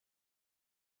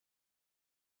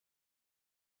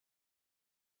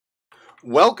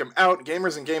Welcome out,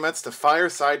 gamers and gamettes, to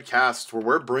Fireside Cast, where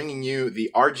we're bringing you the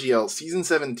RGL Season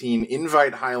 17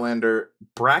 Invite Highlander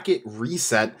bracket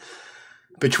reset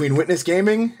between Witness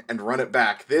Gaming and Run It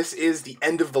Back. This is the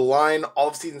end of the line. All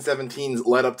of Season 17's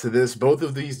led up to this. Both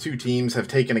of these two teams have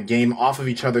taken a game off of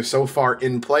each other so far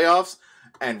in playoffs,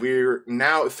 and we're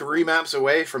now 3 maps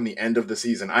away from the end of the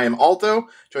season. I am Alto,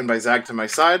 joined by Zag to my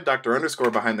side, Dr.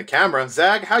 Underscore behind the camera.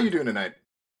 Zag, how you doing tonight?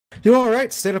 Doing all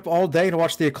right. Stayed up all day to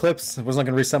watch the eclipse. I wasn't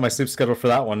going to reset my sleep schedule for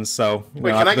that one, so...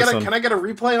 Wait, can I get a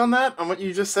replay on that? On what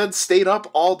you just said? Stayed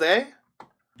up all day?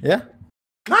 Yeah.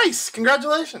 Nice!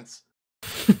 Congratulations!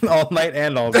 All night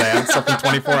and all day. I'm slept in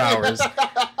 24 hours.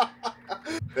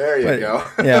 There you go.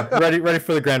 Yeah, ready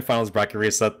for the grand finals bracket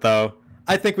reset, though.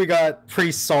 I think we got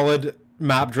pretty solid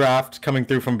map draft coming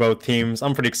through from both teams.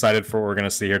 I'm pretty excited for what we're going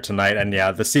to see here tonight. And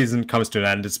yeah, the season comes to an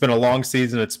end. It's been a long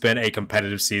season. It's been a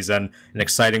competitive season, an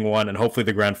exciting one, and hopefully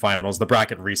the grand finals, the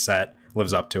bracket reset,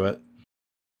 lives up to it.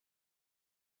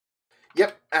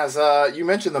 Yep, as you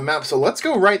mentioned the map, so let's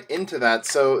go right into that.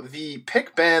 So the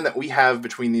pick ban that we have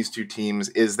between these two teams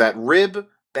is that Rib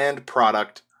banned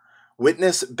Product,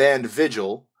 Witness banned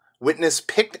Vigil, Witness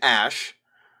picked Ash,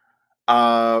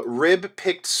 Rib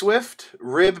picked Swift,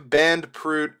 Rib banned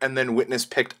Prute, and then Witness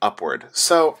picked Upward.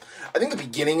 So I think the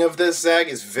beginning of this, Zag,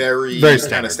 is very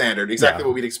kind of standard. Exactly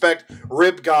what we'd expect.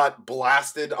 Rib got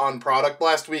blasted on Product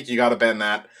last week. You gotta ban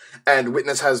that. And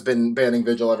Witness has been banning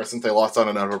Vigil ever since they lost on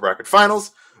an upper bracket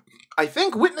finals. I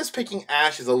think Witness picking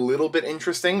Ash is a little bit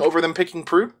interesting over them picking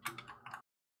Prute.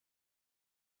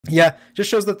 Yeah, just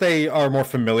shows that they are more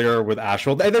familiar with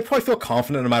Asheville. They probably feel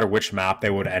confident no matter which map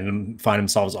they would find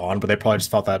themselves on, but they probably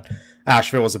just felt that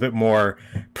Asheville was a bit more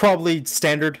probably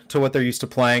standard to what they're used to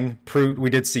playing. Prute, we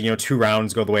did see, 2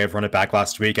 rounds go the way of Run It Back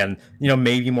last week, and,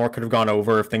 maybe more could have gone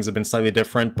over if things had been slightly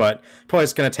different, but probably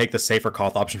it's going to take the safer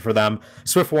Koth option for them.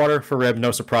 Swiftwater for Rib,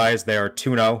 no surprise. They are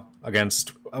 2-0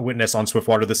 against a Witness on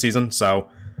Swiftwater this season, so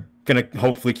going to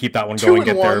hopefully keep that one going,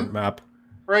 get their map.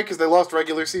 Right, because they lost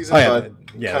regular season,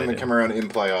 but come around in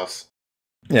playoffs.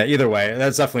 Yeah, either way,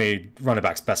 that's definitely Run It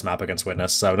Back's best map against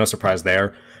Witness, so no surprise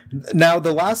there. Now,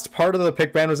 the last part of the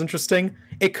pick ban was interesting.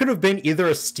 It could have been either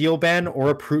a Steel ban or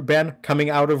a Prute ban coming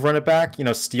out of Run It Back.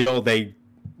 Steel, they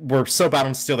were so bad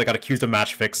on Steel, they got accused of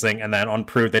match fixing, and then on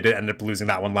Prute, they did end up losing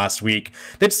that one last week.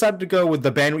 They decided to go with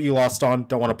the ban what you lost on,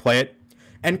 don't want to play it,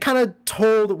 and kind of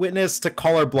told Witness to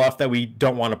call our bluff that we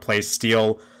don't want to play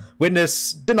Steel.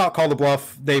 Witness did not call the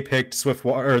bluff. They picked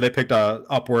Swiftwater, or they picked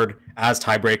Upward as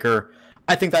tiebreaker.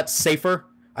 I think that's safer.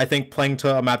 I think playing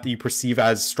to a map that you perceive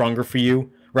as stronger for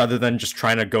you, rather than just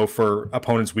trying to go for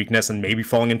opponent's weakness and maybe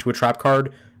falling into a trap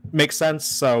card, makes sense.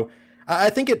 So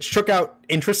I think it shook out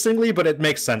interestingly, but it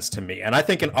makes sense to me. And I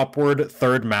think an Upward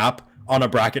third map on a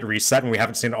bracket reset, and we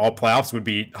haven't seen all playoffs, would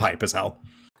be hype as hell.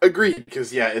 Agreed,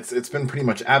 because yeah, it's been pretty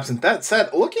much absent. That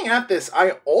said, looking at this,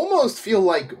 I almost feel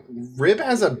like Rib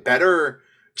has a better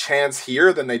chance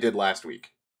here than they did last week.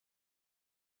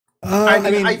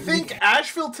 I think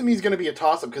Asheville to me is going to be a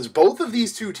toss-up, because both of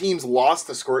these two teams lost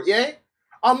to Scourtier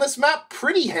on this map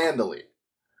pretty handily.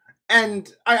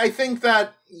 And I think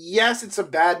that, yes, it's a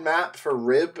bad map for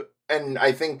Rib, and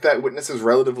I think that Witness is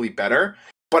relatively better,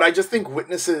 but I just think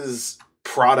Witness's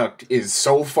Product is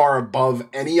so far above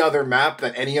any other map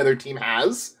that any other team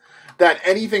has that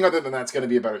anything other than that's going to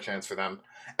be a better chance for them.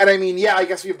 And I mean, yeah, I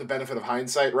guess we have the benefit of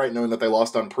hindsight, right, knowing that they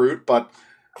lost on Prute, but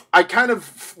I kind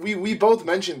of, we both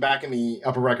mentioned back in the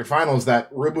upper bracket finals that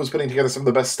Rib was putting together some of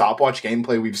the best stopwatch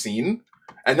gameplay we've seen,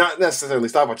 and not necessarily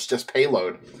stopwatch, just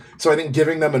payload. So I think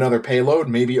giving them another payload,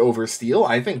 maybe over Steel,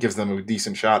 I think gives them a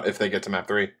decent shot if they get to map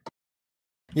 3.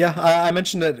 Yeah, I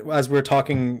mentioned it as we were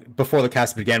talking before the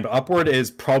cast began, but Upward is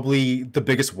probably the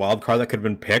biggest wild card that could have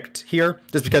been picked here,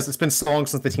 just because it's been so long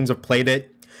since the teams have played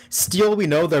it. Steel, we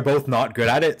know they're both not good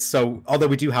at it, so although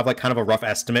we do have like kind of a rough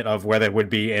estimate of where they would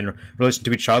be in relation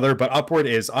to each other, but Upward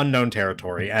is unknown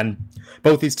territory, and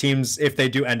both these teams, if they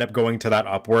do end up going to that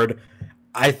Upward,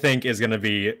 I think is going to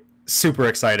be super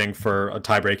exciting for a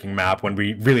tie-breaking map when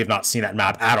we really have not seen that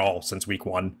map at all since week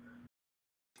 1.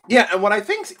 Yeah, and what I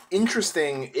think's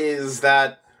interesting is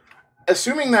that,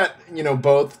 assuming that,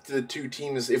 both the two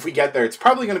teams, if we get there, it's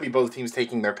probably going to be both teams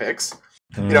taking their picks.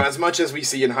 As much as we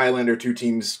see in Highlander 2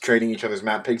 teams trading each other's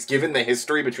map picks, given the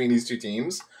history between these two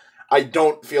teams, I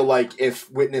don't feel like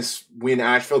if Witness win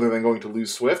Asheville, they're then going to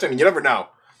lose Swift. I mean, you never know.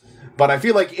 But I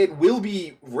feel like it will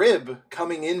be Rib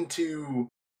coming into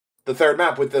the third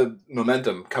map with the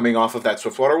momentum coming off of that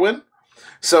Swiftwater win.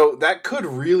 So that could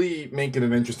really make it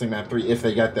an interesting map 3 if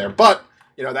they get there. But,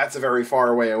 that's a very far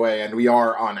away, and we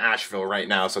are on Asheville right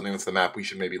now, so I think that's the map we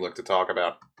should maybe look to talk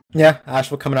about. Yeah,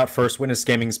 Asheville coming out first. Witness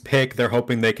Gaming's pick. They're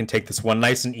hoping they can take this one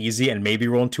nice and easy and maybe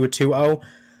roll into a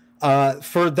 2-0.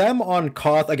 For them on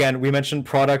Koth, again, we mentioned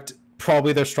product,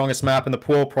 probably their strongest map in the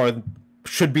pool, probably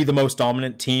should be the most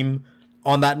dominant team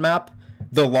on that map.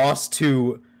 The loss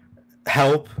to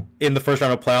Help in the first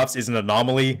round of playoffs is an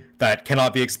anomaly that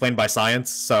cannot be explained by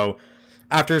science. So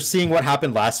after seeing what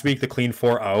happened last week, the clean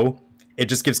 4-0, it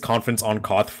just gives confidence on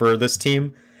Koth for this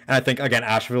team. And I think, again,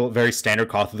 Asheville, very standard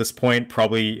Koth at this point,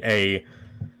 probably a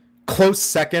close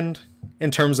second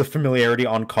in terms of familiarity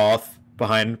on Koth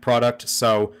behind product.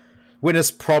 So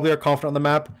Witness probably are confident on the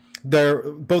map.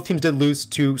 Both teams did lose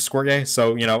to Squirtye,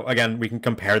 so, again, we can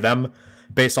compare them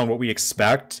based on what we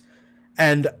expect.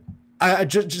 And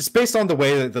just based on the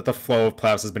way that the flow of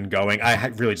playoffs has been going, I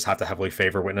really just have to heavily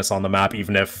favor Witness on the map,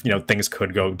 even if, things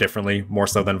could go differently, more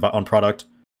so than on product.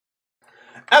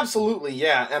 Absolutely,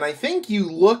 yeah. And I think you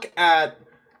look at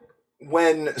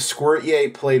when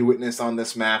Squirtye played Witness on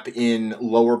this map in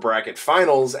lower bracket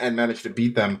finals and managed to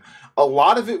beat them, a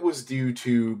lot of it was due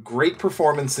to great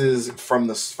performances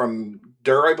from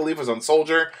Dur, I believe, was on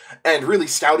Soldier, and really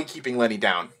Scouty keeping Lenny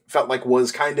down. Felt like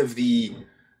was kind of the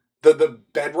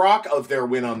bedrock of their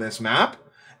win on this map.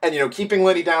 And, keeping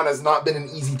Lenny down has not been an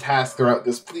easy task throughout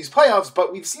these playoffs,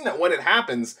 but we've seen that when it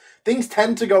happens, things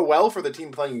tend to go well for the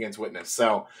team playing against Witness.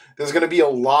 So there's going to be a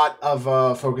lot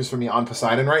of focus for me on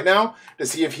Poseidon right now to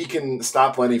see if he can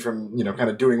stop Lenny from, kind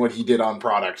of doing what he did on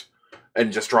product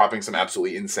and just dropping some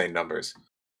absolutely insane numbers.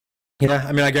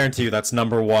 Yeah, I guarantee you that's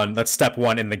number one. That's step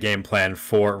one in the game plan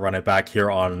for Run It Back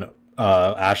here on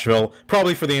Asheville.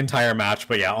 Probably for the entire match,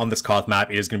 but yeah, on this Koth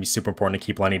map, it is going to be super important to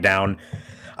keep Lenny down.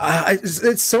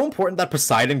 It's so important that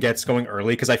Poseidon gets going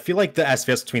early, because I feel like the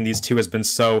SVS between these two has been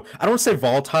so, I don't want to say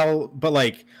volatile,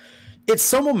 but it's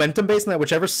so momentum based in that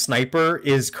whichever sniper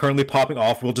is currently popping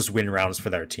off will just win rounds for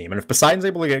their team. And if Poseidon's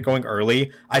able to get going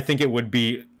early, I think it would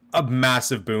be a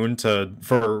massive boon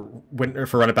for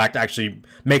Run It Back to actually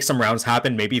make some rounds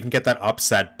happen, maybe even get that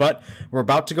upset. But we're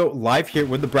about to go live here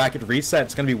with the bracket reset.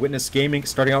 It's going to be Witness Gaming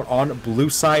starting out on blue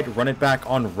side, Run It Back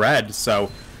on red. So,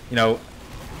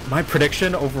 my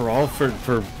prediction overall for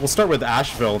we'll start with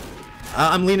Asheville.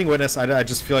 I'm leaning Witness. I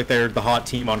just feel like they're the hot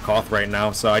team on Koth right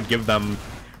now, so I'd give them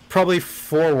probably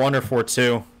 4-1 or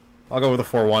 4-2. I'll go with a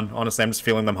 4-1. Honestly, I'm just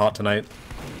feeling them hot tonight.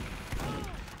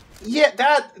 Yeah,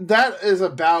 that is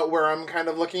about where I'm kind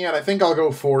of looking at. I think I'll go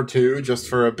 4-2 just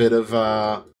for a bit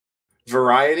of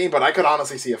variety, but I could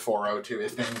honestly see a 4-0 too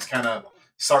if things kind of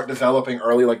start developing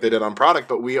early like they did on product.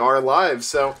 But we are live,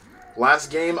 so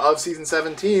last game of Season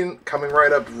 17, coming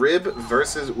right up, Rib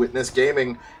versus Witness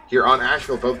Gaming here on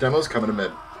Asheville. Both demos coming to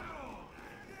mid.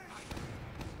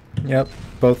 Yep,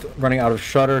 both running out of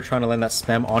Shutter, trying to land that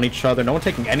spam on each other. No one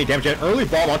taking any damage yet. Early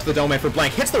bomb onto the domain for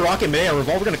Blank. Hits the rocket mid-air.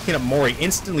 Revolver going to clean up Mori.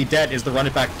 Instantly dead is the Run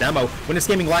It Back demo. Witness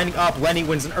Gaming lining up. Lenny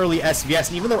wins an early SVS.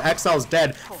 And even though Exile's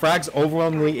dead, Frag's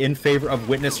overwhelmingly in favor of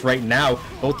Witness right now.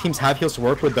 Both teams have heals to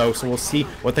work with, though, so we'll see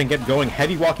what they can get going.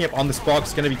 Heavy walking up on this block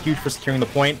is going to be huge for securing the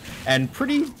point. And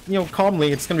pretty,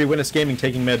 calmly, it's going to be Witness Gaming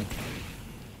taking mid.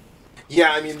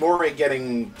 Yeah, Mori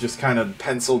getting just kind of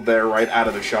penciled there right out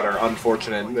of the Shutter.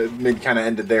 Unfortunate. Mid kind of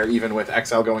ended there, even with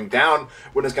XL going down.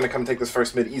 Witness going to come take this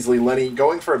first mid easily. Lenny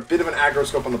going for a bit of an aggro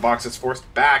scope on the box. It's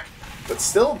forced back, but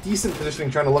still decent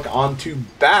positioning, trying to look onto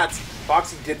Bats.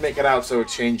 Foxy did make it out, so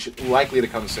exchange likely to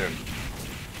come soon.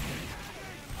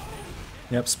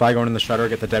 Yep, Spy going in the Shutter,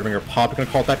 get the Dead Ringer pop. Going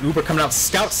to call it that Uber coming out.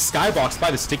 Scout Skybox by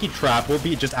the Sticky Trap. Will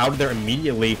be just out of there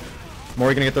immediately.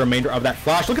 Mori gonna get the remainder of that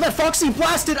flash. Look at that Foxy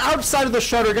blasted outside of the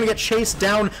Shutter. Gonna get chased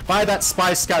down by that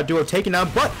Spy Scout duo, taken down.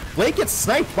 But Blake gets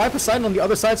sniped by Poseidon on the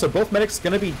other side, so both medics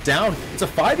gonna be down. It's a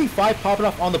 5v5 popping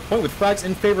off on the point with Frags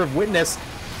in favor of Witness.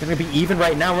 They're gonna be even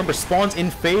right now. Remember, Spawn's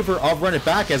in favor of Run It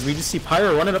Back as we just see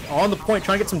Pyro running up on the point,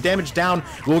 trying to get some damage down.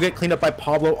 Will get cleaned up by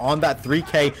Pablo on that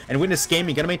 3K, and Witness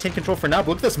Gaming gonna maintain control for now. But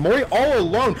look at this, Mori all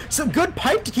alone. Some good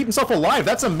pipe to keep himself alive.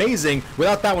 That's amazing.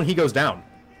 Without that one, he goes down.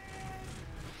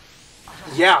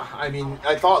 Yeah,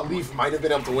 I thought Leaf might have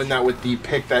been able to win that with the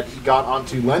pick that he got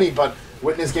onto Lenny, but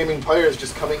Witness Gaming players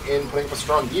just coming in, putting up a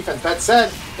strong defense. That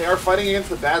said, they are fighting against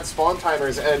the bad spawn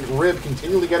timers, and Rib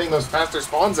continually getting those faster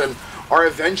spawns in are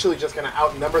eventually just going to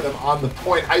outnumber them on the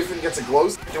point. Hyphen gets a glow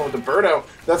signal with the Birdo.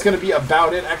 That's going to be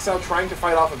about it. XL trying to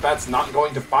fight off, if that's not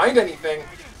going to find anything.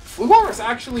 Flugwalrus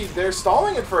actually, they're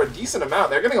stalling it for a decent amount.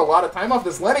 They're getting a lot of time off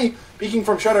this. Lenny, peeking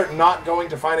from Shutter, not going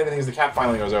to find anything as the cap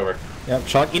finally goes over. Yep,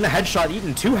 Shock eating a headshot,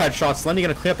 eating 2 headshots. Lenny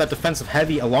going to clean up that defensive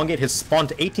heavy, elongate his spawn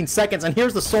to 18 seconds. And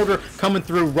here's the Soldier coming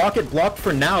through. Rocket blocked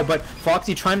for now, but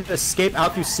Foxy trying to escape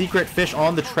out through Secret Fish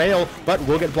on the trail, but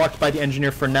will get blocked by the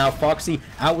Engineer for now. Foxy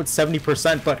out with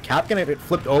 70%, but Cap going to get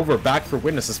flipped over back for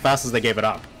Witness as fast as they gave it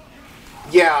up.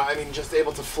 Yeah, I mean, just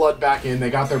able to flood back in. They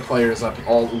got their players up,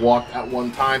 all walked at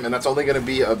one time, and that's only going to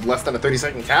be a less than a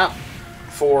 30-second cap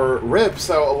for Rib,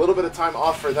 so a little bit of time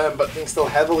off for them, but things still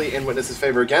heavily in Witness's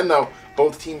favor. Again, though,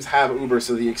 both teams have Uber,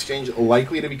 so the exchange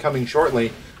likely to be coming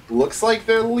shortly. Looks like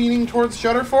they're leaning towards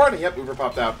Shutter for it. Yep, Uber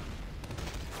popped out.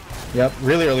 Yep,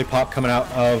 really early pop coming out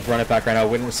of Run It Back right now.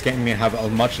 Witness going to have a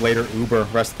much later Uber.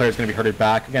 Rest of the players going to be herded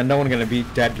back. Again, no one going to be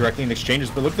dead directly in exchanges,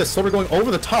 but look at this Soldier going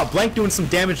over the top. Blank doing some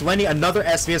damage. Lenny, another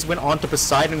SVS went on to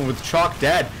Poseidon with Chalk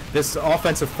dead. This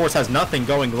offensive force has nothing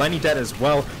going. Lenny dead as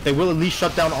well. They will at least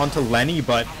shut down onto Lenny,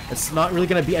 but it's not really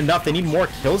going to be enough. They need more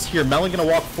kills here. Melon going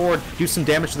to walk forward, do some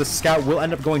damage to the scout. Will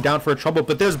end up going down for a trouble,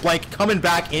 but there's Blank coming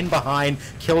back in behind.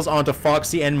 Kills onto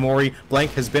Foxy and Mori.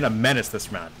 Blank has been a menace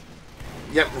this round.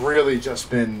 Yep, really just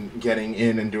been getting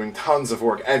in and doing tons of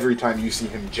work every time you see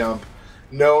him jump.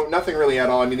 No, nothing really at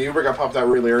all. I mean, the Uber got popped out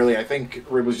really early. I think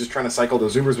Rib was just trying to cycle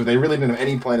those Ubers, but they really didn't have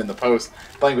any plan in the post.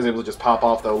 Blank was able to just pop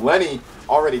off, though. Lenny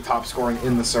already top scoring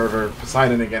in the server.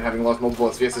 Poseidon, again, having lost multiple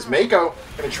SVSs. Mako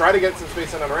going to try to get some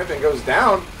space in on ramp and goes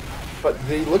down. But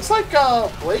it looks like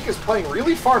Blake is playing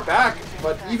really far back.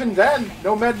 But even then,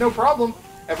 no med, no problem.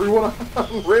 Everyone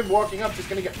on Rib walking up just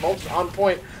going to get mulched on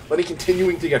point. Lenny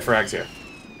continuing to get frags here.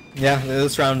 Yeah,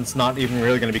 this round's not even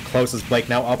really going to be close as Blake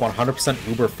now up on 100%,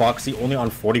 Uber, Foxy only on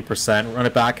 40%. Run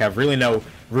It Back have really no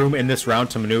room in this round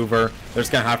to maneuver. They're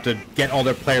just going to have to get all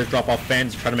their players, drop off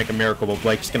fans, try to make a miracle, but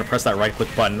Blake's just going to press that right-click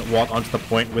button, walk onto the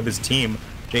point with his team.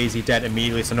 Daisy dead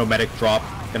immediately, so no medic drop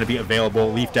going to be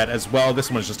available. Leaf dead as well. This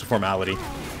one's just a formality.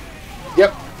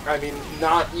 Yep. I mean,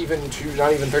 not even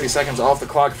 30 seconds off the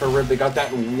clock for Rib. They got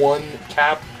that one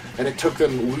cap, and it took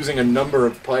them losing a number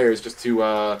of players just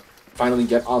to finally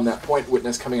get on that point.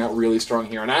 Witness coming out really strong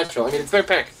here on Astral. I mean, it's their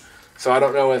pick, so I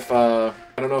don't know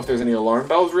if there's any alarm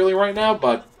bells really right now,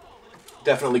 but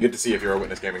definitely good to see if you're a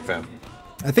Witness Gaming fan.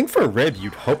 I think for Rib,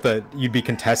 you'd hope that you'd be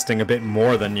contesting a bit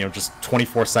more than, just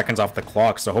 24 seconds off the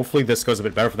clock, so hopefully this goes a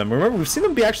bit better for them. Remember, we've seen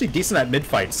them be actually decent at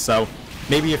mid-fights, so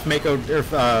maybe if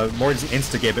Morgan's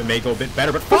insta-gib, it may go a bit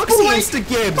better, but Foxy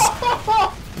insta-gibs!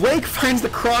 Blake finds the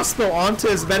crossbow onto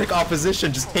his medic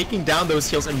opposition, just taking down those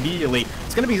heals immediately.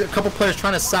 It's going to be a couple players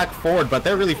trying to sack forward, but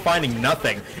they're really finding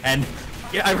nothing. And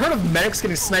yeah, I've heard of medics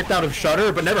getting sniped out of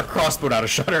Shutter, but never crossbowed out of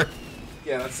Shutter.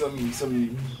 Yeah, that's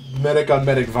some medic on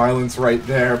medic violence right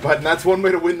there, but that's one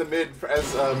way to win the mid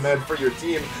as med for your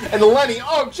team. And Lenny,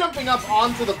 jumping up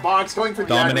onto the box, going for the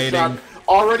dominating shot,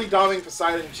 already dominating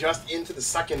Poseidon just into the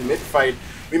second mid fight.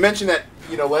 We mentioned that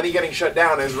Lenny getting shut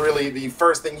down is really the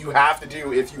first thing you have to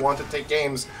do if you want to take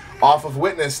games off of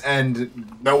Witness,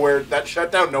 and that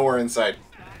shutdown nowhere in sight.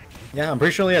 Yeah, I'm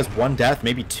pretty sure he has one death,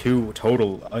 maybe two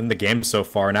total in the game so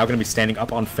far. Now going to be standing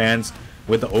up on fans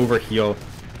with the overheal.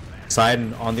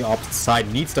 Poseidon on the opposite side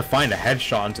needs to find a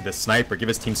headshot into this sniper, give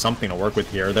his team something to work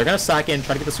with here. They're going to sack in,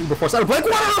 try to get the super force out of Blake.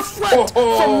 What a flipped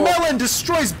from Melon!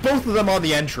 Destroys both of them on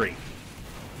the entry.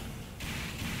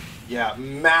 Yeah,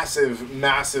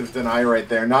 massive deny right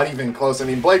there. Not even close. I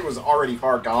mean, Blake was already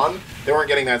far gone. They weren't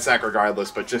getting that sack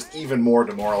regardless, but just even more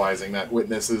demoralizing that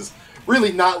Witness is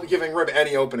really not giving Rib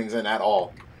any openings in at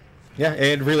all. Yeah,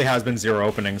 it really has been zero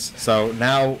openings. So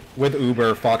now with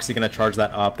Uber, Foxy going to charge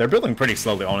that up. They're building pretty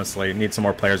slowly, honestly. Need some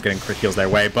more players getting crit heals their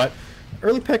way, but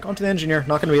early pick onto the Engineer.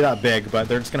 Not going to be that big, but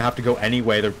they're just going to have to go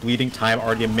anyway. They're bleeding time,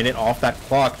 already a minute off that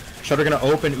clock. Shutter going to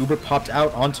open. Uber popped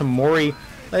out onto Mori.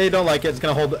 They don't like it. It's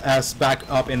going to hold S back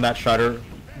up in that Shutter.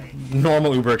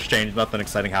 Normal Uber exchange. Nothing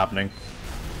exciting happening.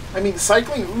 I mean,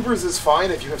 cycling Ubers is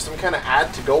fine if you have some kind of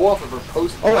ad to go off of or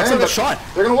post. Oh, that's like a shot.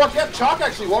 They're going to walk. Yep, Chalk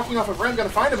actually walking off of Ram. Going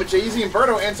to find him, but Jay-Z and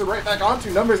Berto answer right back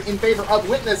onto numbers in favor of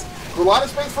Witness. A lot of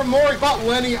space for Mori, but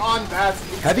Lenny on bats.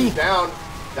 Heavy down.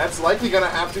 That's likely going to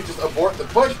have to just abort the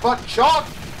push, but Chalk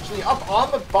actually up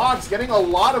on the box, getting a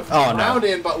lot of round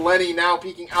in, but Lenny now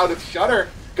peeking out of Shutter.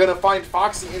 Gonna find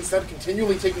Foxy instead,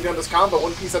 continually taking down this combo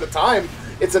one piece at a time.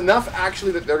 It's enough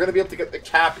actually that they're gonna be able to get the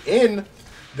cap in.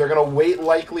 They're gonna wait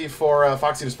likely for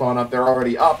Foxy to spawn up. They're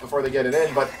already up before they get it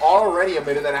in, but already a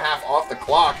minute and a half off the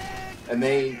clock, and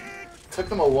they took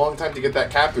them a long time to get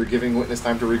that cap through, giving Witness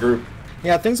time to regroup.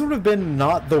 Yeah, things would have been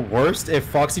not the worst if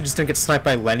Foxy just didn't get sniped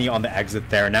by Lenny on the exit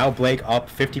there. Now Blake up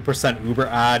 50% Uber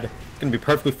ad. It's going to be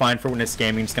perfectly fine for Witness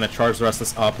Gaming. Just going to charge the rest of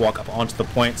this up, walk up onto the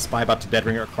point, spy about to dead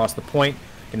ringer across the point.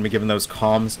 Going to be giving those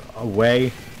comms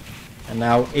away. And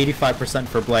now 85%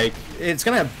 for Blake. It's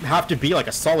going to have to be like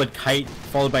a solid kite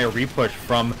followed by a repush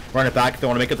from Run It Back if they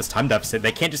want to make up this time deficit.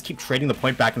 They can't just keep trading the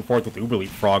point back and forth with Uber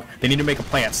Leapfrog. They need to make a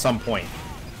play at some point.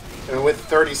 And with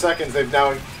 30 seconds, they've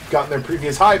now gotten their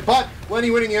previous high, but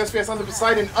Lenny winning the SVS on the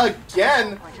Poseidon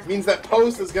again. means that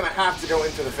post is going to have to go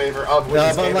into the favor of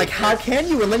Witness but Gaming. like, how can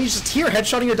you? And then he's just here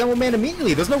headshotting your demo man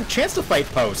immediately. There's no chance to fight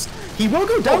post. He will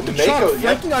go down to Chuck,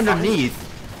 flanking underneath.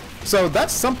 So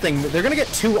that's something. They're going to get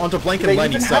 2 onto Blank and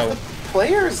Lenny, so... Have the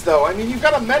players, though. I mean, you've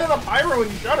got a Meta and a Pyro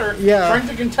and Shutter trying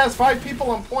to contest 5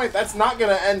 people on point. That's not going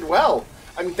to end well.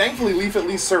 I mean, thankfully, Leaf at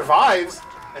least survives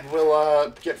and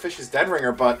will get Fish's Dead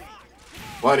Ringer, but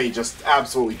Lenny just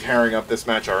absolutely tearing up this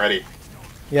match already.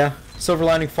 Yeah. Silver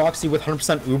Lining Foxy with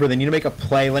 100% Uber. They need to make a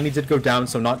play. Lenny did go down,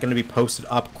 so not going to be posted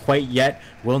up quite yet.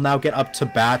 Will now get up to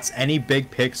bats. Any big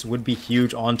picks would be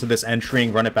huge onto this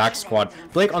entering run it back squad.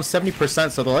 Blake on 70%,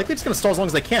 so they're likely just going to stall as long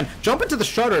as they can. Jump into the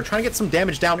Shutter, trying to get some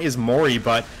damage down is Mori,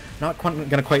 but not going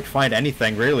to quite find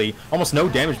anything, really. Almost no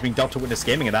damage being dealt to Witness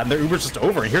Gaming in that, and their Uber's just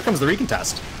over, and here comes the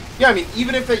recontest. Yeah, I mean,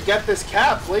 even if they get this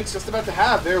cap, Blake's just about to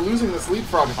have. They're losing this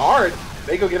leapfrog hard.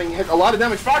 Mako getting hit a lot of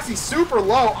damage. Foxy super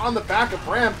low on the back of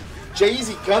ramp.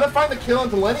 Jay-Z gonna find the kill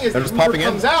into Lenny as the Uber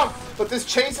comes out, but this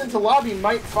chase into lobby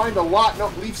might find a lot. No,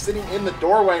 Leaf sitting in the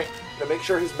doorway to make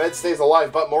sure his med stays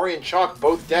alive, but Mori and Chalk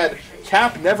both dead.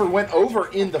 Cap never went over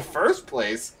in the first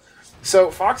place, so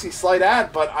Foxy slight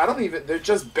ad, but they're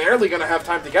just barely gonna have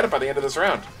time to get it by the end of this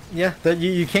round. Yeah,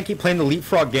 you can't keep playing the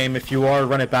leapfrog game if you are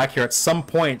run it back here. At some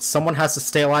point, someone has to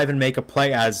stay alive and make a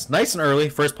play as nice and early,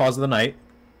 first pause of the night,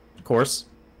 of course.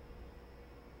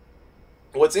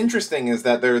 What's interesting is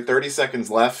that there are 30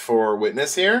 seconds left for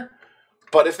Witness here,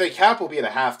 but if they cap, we'll be at a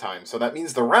halftime, so that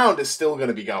means the round is still going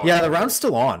to be going. Yeah, the round's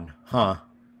still on, huh?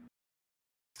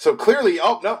 So clearly,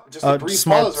 oh, no, just a brief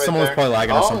pause right someone there. was probably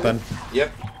lagging or something.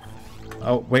 Yep.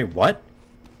 Oh, wait, what?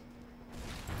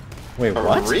 Wait,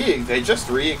 what? They just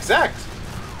re-exec.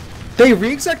 They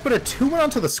re-exec, but a 2 went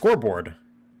onto the scoreboard.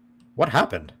 What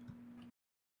happened?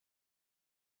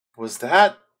 Was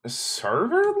that a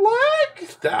server lag?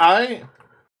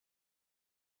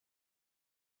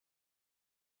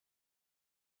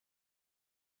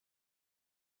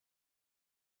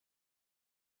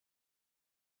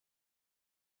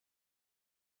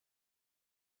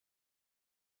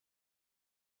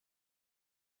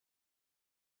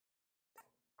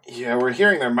 Yeah, we're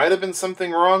hearing there might have been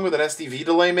something wrong with an SDV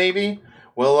delay, maybe.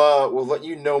 We'll let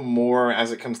you know more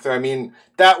as it comes through. I mean,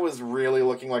 that was really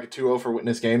looking like a 2-0 for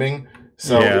Witness Gaming,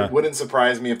 so it wouldn't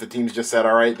surprise me if the teams just said,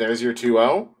 all right, there's your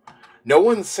 2-0. No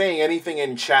one's saying anything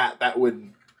in chat that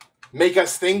would make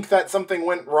us think that something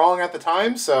went wrong at the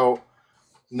time, so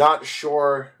not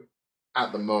sure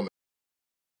at the moment.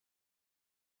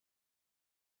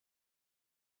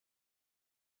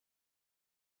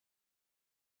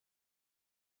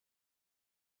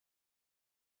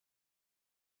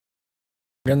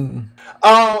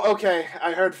 Oh, okay.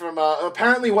 I heard from,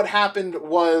 apparently what happened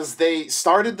was they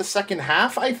started the second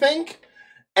half, I think,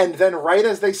 and then right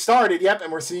as they started,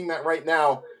 and we're seeing that right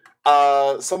now,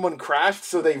 someone crashed,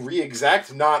 so they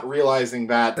re-exec, not realizing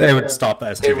that they would stop the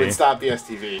STV. It would stop the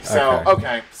STV. So,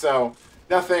 okay, so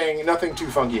nothing too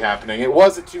funky happening. It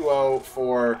was a 2-0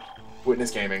 for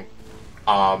Witness Gaming.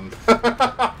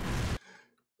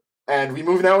 And we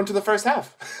move now into the first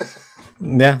half.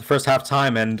 Yeah, first half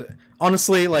time, and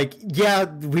honestly, like, yeah,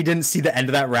 we didn't see the end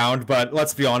of that round, but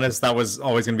let's be honest, that was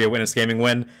always going to be a Witness Gaming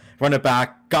win. Run it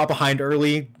back, got behind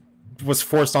early, was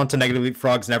forced onto negative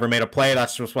leapfrogs, never made a play.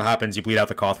 That's just what happens. You bleed out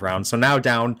the Koth round. So now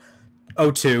down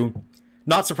 0-2.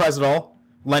 Not surprised at all.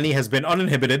 Lenny has been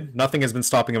uninhibited. Nothing has been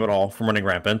stopping him at all from running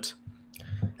rampant.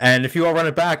 And if you all run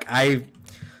it back, I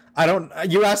don't...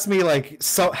 You asked me, like,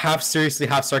 so half seriously,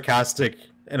 half sarcastic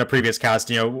in a previous cast,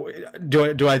 you know,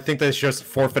 do I think they should just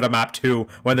forfeit a map 2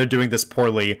 when they're doing this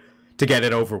poorly to get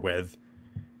it over with?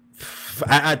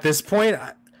 At this point,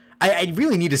 I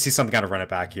really need to see something out of run it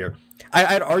back here.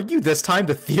 I'd argue this time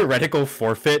the theoretical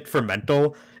forfeit for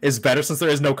mental is better since there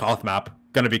is no Koth map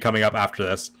going to be coming up after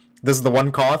this. This is the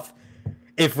one Koth.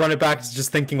 If run it back is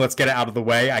just thinking let's get it out of the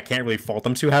way, I can't really fault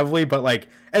them too heavily, but like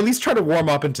at least try to warm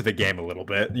up into the game a little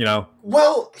bit, you know.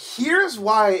 Well, here's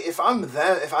why if I'm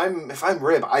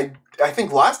Rib, I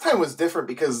think last time was different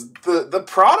because the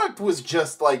product was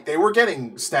just like they were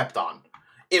getting stepped on.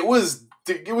 It was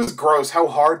gross how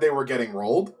hard they were getting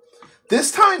rolled.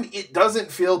 This time it doesn't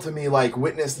feel to me like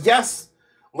Witness. Yes,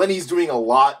 Lenny's doing a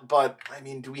lot, but I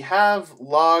mean, do we have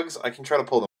logs? I can try to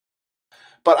pull them.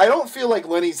 But I don't feel like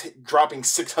Lenny's dropping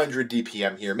 600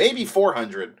 DPM here. Maybe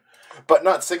 400, but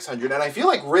not 600. And I feel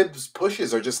like Rib's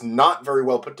pushes are just not very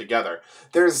well put together.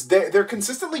 They're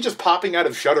consistently just popping out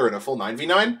of Shutter in a full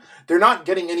 9v9. They're not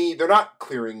getting any... They're not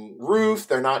clearing roof.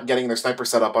 They're not getting their sniper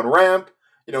set up on ramp.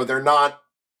 You know, they're not...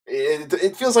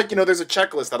 It feels like, you know, there's a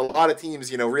checklist that a lot of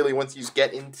teams, you know, really once you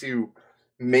get into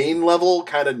main level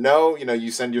kind of know. You know, you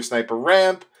send your sniper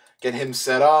ramp, get him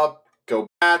set up, go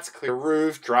bats, clear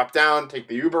roof, drop down, take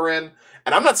the Uber in,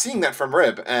 and I'm not seeing that from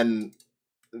Rib. And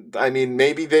I mean,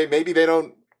 maybe they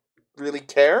don't really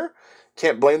care.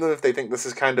 Can't blame them if they think this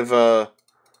is kind of a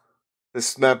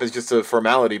this map is just a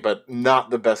formality, but not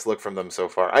the best look from them so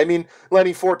far. I mean,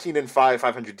 Lenny 14-5,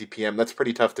 500 DPM. That's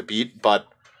pretty tough to beat, but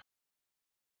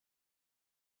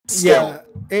still. Yeah,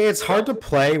 it's hard to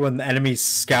play when the enemy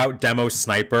scout demo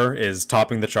sniper is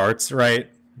topping the charts, right?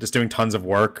 Just doing tons of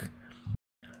work.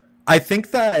 I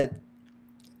think that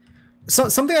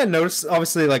something I noticed,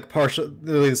 obviously, like partially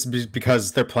is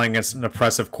because they're playing against an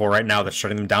oppressive core right now that's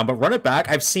shutting them down. But run it back,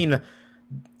 I've seen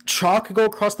Chalk go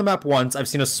across the map once. I've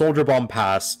seen a soldier bomb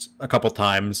past a couple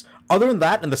times. Other than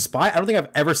that, and the spy, I don't think I've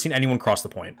ever seen anyone cross the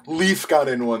point. Leaf got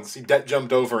in once. He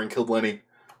jumped over and killed Lenny.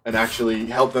 And actually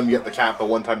helped them get the cap the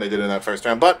one time they did in that first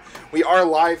round. But we are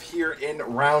live here in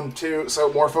round 2,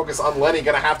 so more focus on Lenny.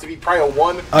 Gonna have to be prio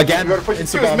 1. Again, to push it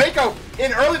 2. Is Mako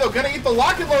in early though, gonna eat the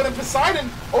lock and load, and Poseidon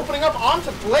opening up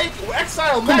onto Blake.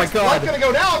 Exile next. Oh my God. Blake gonna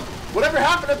go down. Whatever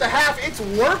happened at the half, it's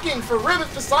working for Rivet.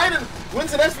 Poseidon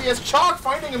wins an SVS. Chalk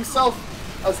finding himself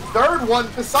a third one.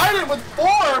 Poseidon with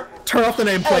 4. Turn off the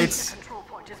nameplates.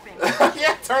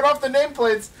 Yeah, turn off the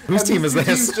nameplates. Whose team is this?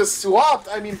 Teams just swapped.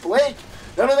 I mean, Blake.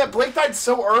 None of that. Blake died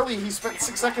so early. He spent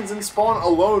 6 seconds in spawn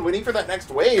alone, waiting for that next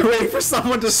wave. Waiting for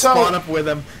someone to spawn up with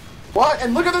him. What?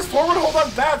 And look at this forward hold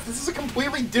on bats. This is a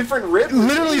completely different Rib.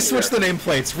 Literally switch the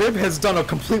nameplates. Rib has done a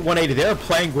complete 180. They're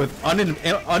playing with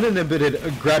uninhibited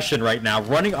aggression right now,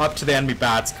 running up to the enemy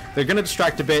bats. They're going to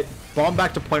distract a bit, bomb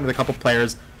back to point with a couple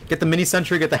players, get the mini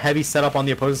sentry, get the heavy setup on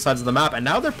the opposing sides of the map, and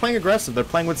now they're playing aggressive. They're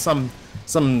playing with some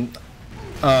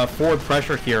forward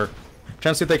pressure here.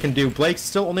 Trying to see what they can do. Blake's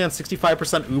still only on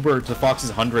 65% Uber to Fox's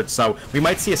 100, so we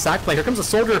might see a sack play. Here comes a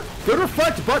soldier. Good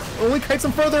reflect, but only kites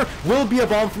him further. Will be a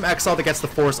bomb from Exile that gets the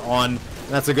force on.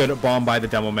 That's a good bomb by the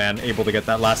demo man, able to get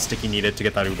that last sticky needed to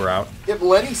get that Uber out. Yep,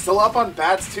 Lenny's still up on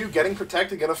bats too, getting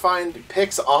protected, gonna find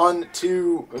picks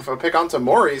onto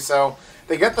Mori, so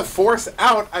they get the force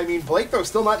out. I mean, Blake though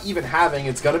still not even having.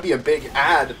 It's gonna be a big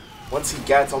ad once he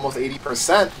gets almost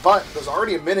 80%, but there's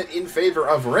already a minute in favor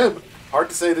of Rib. Hard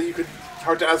to say that you could.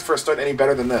 Hard to ask for a start any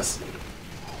better than this.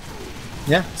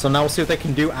 Yeah, so now we'll see what they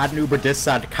can do. Add an Uber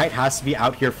Dissad. Kite has to be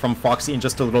out here from Foxy in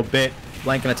just a little bit.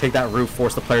 Blank gonna take that roof,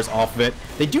 force the players off of it.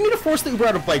 They do need to force the Uber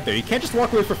out of Blake though. You can't just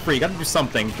walk away for free. You gotta do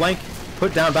something. Blank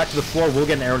put down back to the floor. Will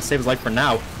get an arrow to save his life for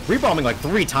now. Rebombing like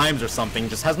 3 times or something.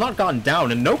 Just has not gotten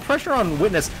down. And no pressure on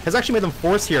Witness has actually made them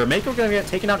force here. Mako gonna get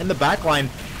taken out in the back line.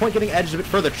 Point getting edged a bit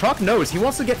further. Chalk knows. He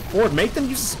wants to get forward. Make them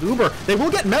use this Uber. They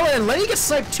will get melee and Lenny gets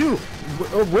sniped too.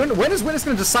 When is Witness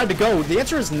going to decide to go? The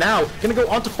answer is now. Going to go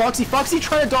onto Foxy. Foxy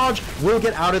trying to dodge. Will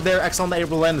get out of there. Exile not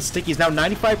able to land the stickies. Now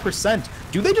 95%.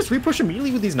 Do they just repush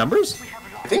immediately with these numbers?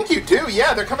 I think you do,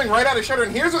 yeah. They're coming right out of Shutter,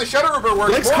 and here's where the Shutter Uber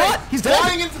works. Blake's caught! He's dead!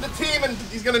 Flying into the team, and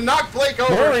he's going to knock Blake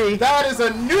over. Mori. That is a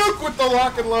nuke with the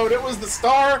lock and load. It was the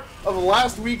star of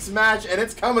last week's match, and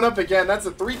it's coming up again. That's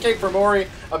a 3K for Mori,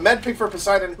 a med pick for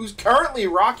Poseidon, who's currently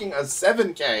rocking a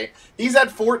 7K. He's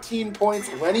at 14 points.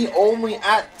 Lenny only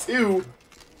at 2.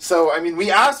 So, I mean, we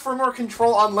asked for more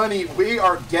control on Lenny. We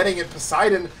are getting it.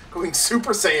 Poseidon going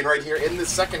Super Saiyan right here in the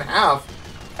second half.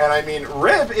 And, I mean,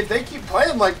 Rib, if they keep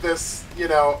playing like this, you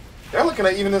know, they're looking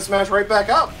at even this match right back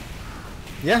up.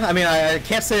 Yeah, I mean, I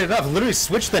can't say it enough. Literally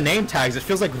switch the name tags. It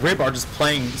feels like Rib are just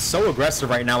playing so aggressive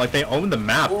right now. Like, they own the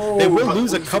map. Ooh, they will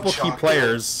lose a couple key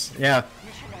players. Yeah.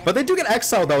 But they do get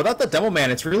exiled, though. Without the demo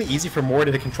man, it's really easy for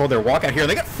Mori to control their walkout here.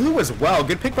 They got Flu as well.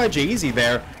 Good pick by J-Easy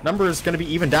there. Number is going to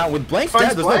be evened out. With Blank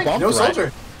dead, there's no bomb no threat.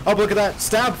 soldier. Oh, look at that.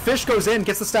 Stab. Fish goes in,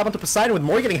 gets the stab onto Poseidon with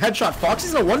Mori getting headshot.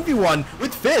 Foxy's in a 1v1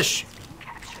 with Fish.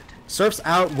 Surf's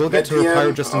out. We'll get to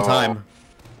Repire just in time.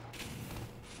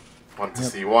 Wanted to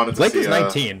see. Blake is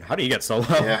 19. How do you get so low?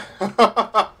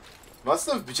 Yeah.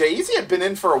 Must have. J-Easy had been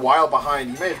in for a while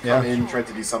behind. He may have come in, tried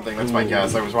to do something. That's my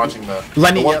guess. I was watching the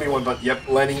Lenny, 1v1, but yep,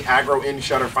 Lenny aggro in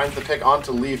Shutter, finds the pick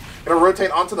onto Leaf. Gonna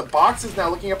rotate onto the boxes now,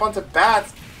 looking up onto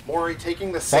Bats. Mori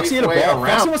taking the safe Foxy way around.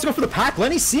 around. Foxy wants to go for the pack.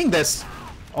 Lenny's seeing this.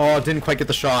 Oh, didn't quite get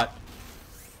the shot.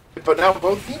 But now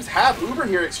both teams have Uber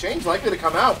here. Exchange likely to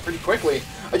come out pretty quickly.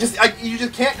 You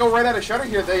just can't go right out of Shutter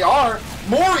here. They are.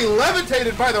 Mori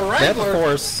levitated by the Wrangler. They have the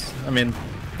force. I mean,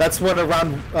 that's what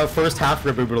around first half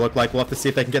Rib Uber look like. We'll have to see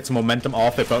if they can get some momentum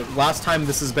off it. But last time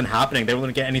this has been happening, they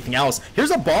wouldn't get anything else.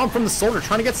 Here's a bomb from the soldier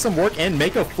trying to get some work in.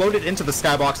 Mako floated into the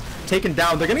skybox, taken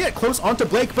down. They're going to get close onto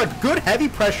Blake, but good heavy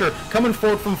pressure coming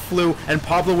forward from Flu, and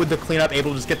Pablo with the cleanup,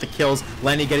 able to just get the kills.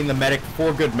 Lenny getting the medic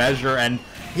for good measure, and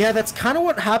yeah, that's kind of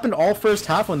what happened all first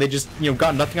half when they just,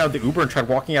 got nothing out of the Uber and tried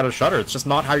walking out of Shutter. It's just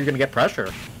not how you're going to get pressure.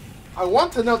 I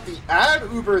want to note the ad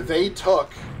Uber they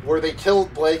took where they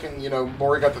killed Blake and,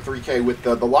 Mori got the 3K with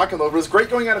the lock and load. It was great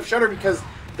going out of Shutter because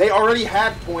they already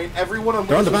had point. Everyone on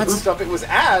was grouped up. It was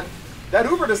ad. That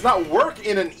Uber does not work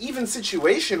in an even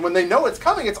situation when they know it's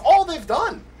coming. It's all they've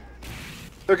done.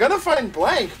 They're going to find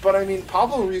Blank, but I mean,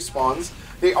 Pablo respawns.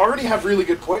 They already have really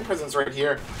good point presence right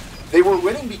here. They were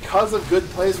winning because of good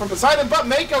plays from Poseidon, but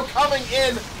Mako coming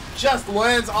in just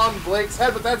lands on Blake's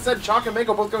head. But that said, Chalk and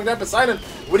Mako both going down. Poseidon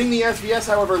winning the SVS,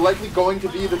 however, likely going to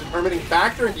be the determining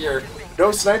factor here.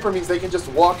 No sniper means they can just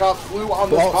walk off. Flu on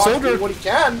the spot, do what he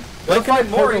can. They'll find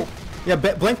Mori. Yeah,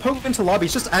 Blank poke into lobby.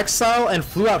 It's just Exile and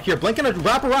Flu out here. Blank gonna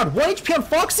wrap around. 1 HP on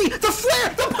Foxy! The flare!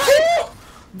 The pipe!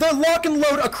 The lock and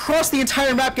load across the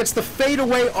entire map gets the fade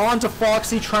away onto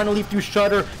Foxy, trying to leave through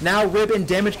Shutter. Now Rib in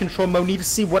damage control mode need to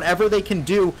see whatever they can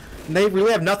do. And they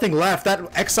really have nothing left.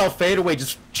 That Exile fade away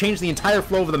just changed the entire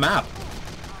flow of the map.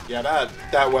 Yeah,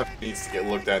 that weapon needs to get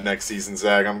looked at next season,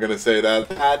 Zag. I'm gonna say that.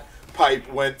 That pipe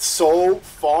went so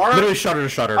far. Literally Shutter to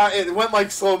Shutter. It went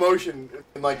like slow motion,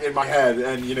 in my head,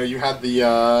 and you had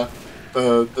the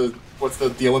what's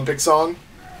the Olympic song,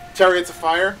 Chariots of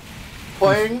Fire,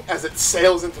 playing as it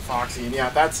sails into Foxy, and yeah,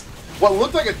 that's what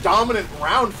looked like a dominant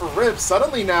round for Rib.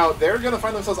 Suddenly now they're gonna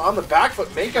find themselves on the back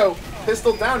foot. Mako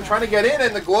pistol down, trying to get in,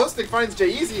 and the glow stick finds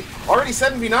J-Easy. Already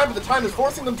 7v9, but the time is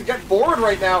forcing them to get bored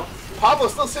right now. Pablo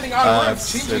still sitting on Rib.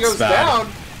 Chi goes down.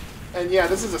 And yeah,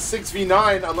 this is a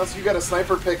 6v9 unless you get a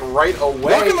sniper pick right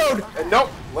away. And nope,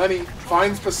 Lenny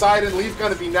finds Poseidon. Leaf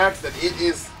gonna be next, and it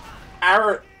is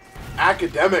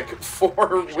academic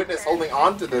for Witness holding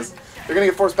on to this. They're gonna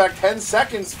get forced back 10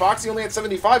 seconds. Foxy only at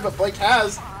 75, but Blake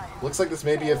has. Looks like this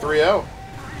may be a 3-0.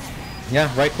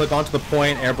 Yeah, right click onto the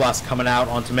point. Air blast coming out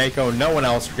onto Mako. No one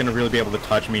else are gonna really be able to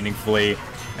touch meaningfully.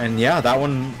 And yeah, that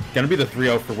one gonna be the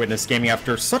 3-0 for Witness Gaming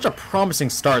after such a promising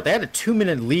start. They had a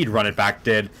 2-minute lead, Run It Back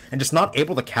did, and just not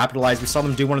able to capitalize. We saw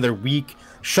them do one of their weak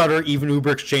Shutter, even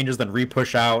Uber exchanges, then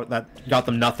re-push out. That got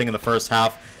them nothing in the first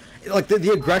half. Like,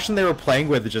 the aggression they were playing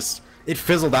with, it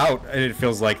fizzled out, and it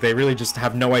feels like they really just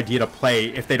have no idea to play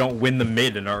if they don't win the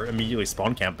mid and are immediately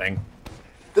spawn camping.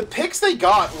 The picks they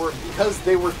got were because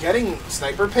they were getting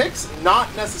sniper picks,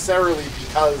 not necessarily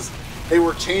because they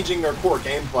were changing their core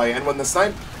gameplay. And when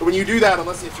you do that,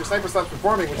 if your sniper stops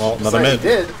performing, which they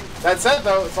did, that said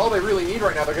though, it's all they really need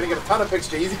right now. They're going to get a ton of picks.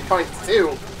 J-Easy finds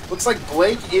 2. Looks like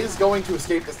Blake is going to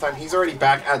escape this time. He's already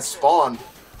back at spawn.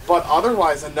 But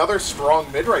otherwise, another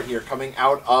strong mid right here coming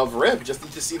out of Rib. Just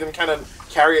need to see them kind of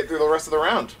carry it through the rest of the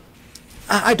round.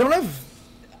 I don't have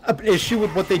an issue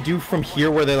with what they do from here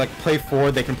where they play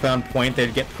forward, they can play on point, they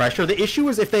get pressure. The issue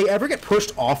is if they ever get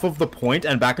pushed off of the point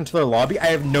and back into their lobby, I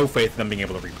have no faith in them being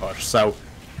able to repush. So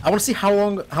I want to see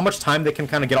how much time they can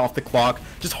kind of get off the clock,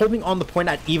 just holding on the point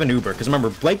at even Uber. Because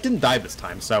remember, Blake didn't die this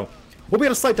time, so we'll be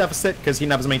at a slight deficit because he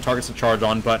didn't have as many targets to charge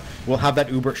on, but we'll have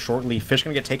that Uber shortly. Fish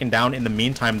gonna get taken down in the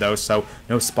meantime though, so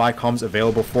no spy comms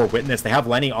available for Witness. They have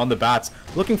Lenny on the bats,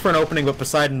 looking for an opening, but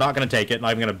Poseidon not gonna take it,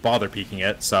 not even gonna bother peeking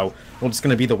it, so we're just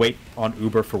gonna be the wait on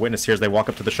Uber for Witness here as they walk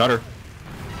up to the Shutter.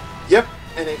 Yep,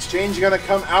 an exchange gonna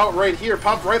come out right here,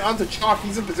 popped right onto Chalk.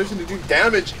 He's in position to do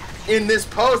damage in this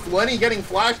post. Lenny getting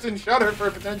flashed in Shutter for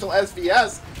a potential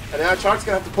SVS. And now Chalk's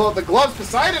going to have to pull out the gloves.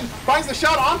 Poseidon finds the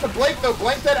shot onto Blake, though.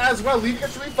 Blake dead as well, leaving a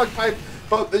reflect pipe.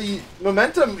 But the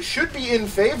momentum should be in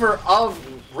favor of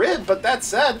Rib. But that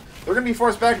said, they're going to be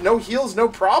forced back. No heals, no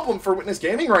problem for Witness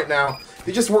Gaming right now.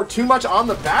 They just work too much on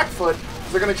the back foot.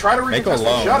 So they're going to try to recontest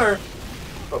the Shutter.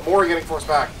 But Mori getting forced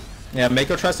back. Yeah,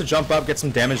 Mako tries to jump up, get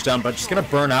some damage done, but just going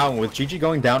to burn out, and with GG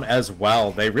going down as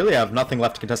well, they really have nothing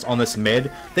left to contest on this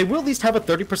mid. They will at least have a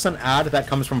 30% ad that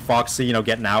comes from Foxy,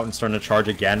 getting out and starting to charge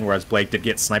again, whereas Blake did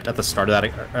get sniped at the start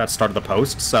of the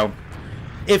post. So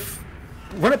if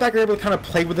Run It Back are able to kind of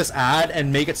play with this ad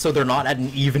and make it so they're not at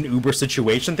an even Uber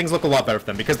situation, things look a lot better for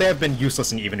them, because they have been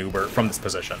useless in even Uber from this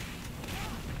position.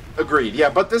 Agreed, yeah,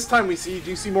 but this time we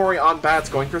do see Mori on bats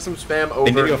going for some spam over.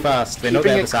 They need to go fast. They know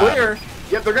they have this clear.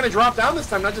 Yep, they're going to drop down this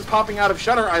time, not just popping out of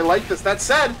Shutter. I like this. That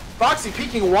said, Foxy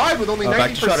peeking wide with only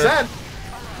 90%.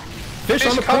 Fish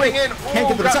on the coming point. In. Can't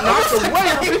get the got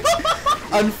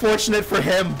knocked away. Unfortunate for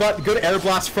him, but good air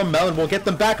blast from Melon will get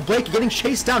them back. Blake getting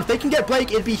chased down. If they can get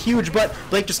Blake, it'd be huge, but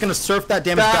Blake just going to surf that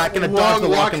damage back and dodge the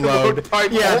lock and load.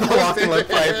 Yeah, the lock and load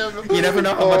pipe. You never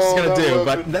know how much it's going to do,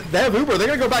 but they have Uber. They're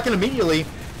going to go back in immediately.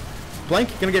 Blank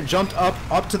gonna get jumped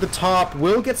up to the top.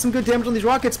 Will get some good damage on these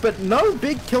rockets, but no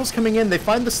big kills coming in. They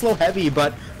find the slow heavy,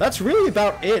 but that's really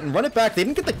about it. And Run It Back, they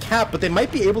didn't get the cap, but they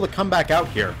might be able to come back out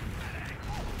here.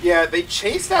 Yeah, they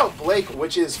chased out Blake,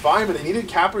 which is fine, but they needed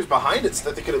cappers behind it so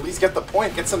that they could at least get the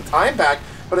point, get some time back.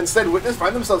 But instead, Witness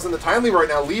find themselves in the timely right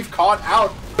now. Leave caught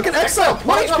out. Look at Exile,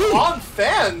 playing up on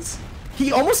fans.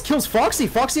 He almost kills Foxy.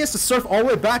 Foxy has to surf all the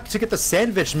way back to get the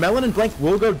sandwich. Melon and Blank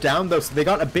will go down, though, so they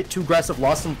got a bit too aggressive,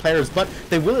 lost some players, but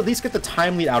they will at least get the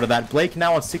time lead out of that. Blake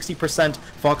now on 60%,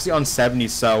 Foxy on 70%,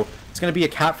 so it's going to be a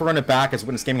cap for Run It Back, as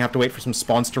Witness Gaming have to wait for some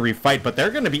spawns to refight, but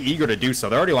they're going to be eager to do so.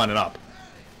 They're already lining up.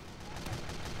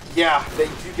 Yeah, they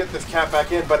do get this cap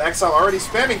back in, but Exile already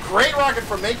spamming. Great rocket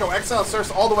from Mako. Exile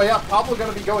surfs all the way up. Pablo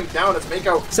going to be going down as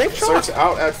Mako surfs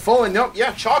out at full. And nope,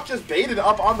 yeah, Chalk just baited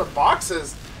up on the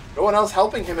boxes. No one else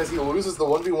helping him as he loses the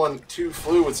 1v1 2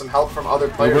 flu with some help from other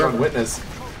players on Witness.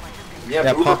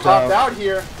 Yeah, Uber popped out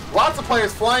here. Lots of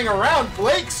players flying around.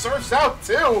 Blake surfs out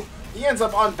too. He ends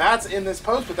up on bats in this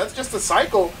post, but that's just a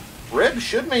cycle. Rib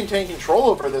should maintain control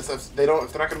over this if they're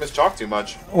not going to miss Chalk too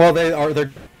much. Well,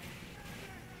 they're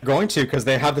going to, because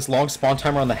they have this long spawn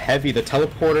timer on the heavy. The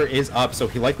teleporter is up, so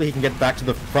he can get back to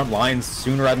the front lines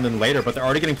sooner rather than later, but they're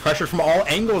already getting pressured from all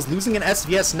angles, losing an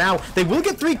SVS now. They will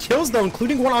get 3 kills, though,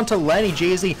 including one onto Lenny.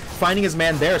 Jay-Z finding his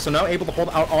man there, so now able to hold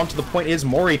out onto the point is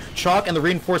Mori. Chalk and the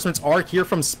reinforcements are here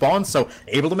from spawn, so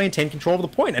able to maintain control of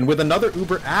the point, and with another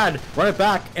Uber ad, Run It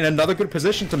Back in another good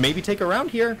position to maybe take a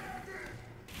round here.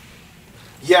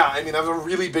 Yeah, I mean, that was a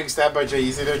really big stab by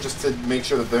Jay-Z there just to make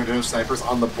sure that there are no snipers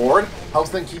on the board. Helps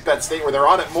them keep that state where they're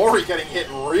on it. Mori getting hit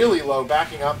really low,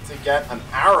 backing up to get an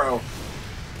arrow.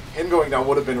 Him going down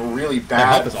would have been really bad.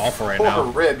 That help is awful right now.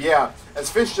 Rib, yeah.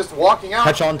 As Fish just walking out.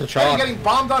 Touch on to Chalk. Getting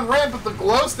bombed on ramp, but the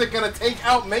glow stick going to take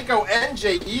out Mako and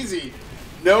Jay-Z.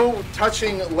 No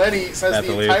touching Lenny, says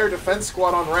the entire defense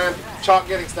squad on ramp. Chalk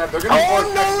getting stabbed. They're going to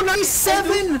Oh no,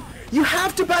 97! You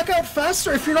have to back out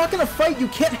faster. If you're not going to fight, you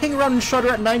can't hang around and Shutter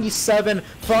at 97.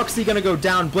 Foxy going to go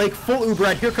down. Blake full Uber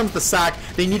ad. Here comes the sack.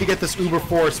 They need to get this Uber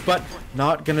force, but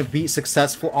not going to be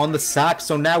successful on the sack.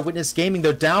 So now Witness Gaming,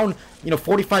 they're down,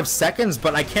 45 seconds,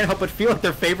 but I can't help but feel like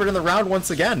they're favored in the round once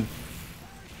again.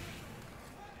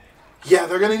 Yeah,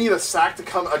 they're going to need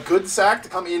a good sack to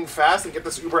come in fast and get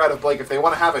this Uber out of Blake if they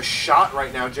want to have a shot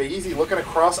right now. Jay-Z looking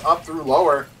across up through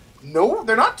lower. No,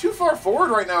 they're not too far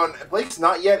forward right now, and Blake's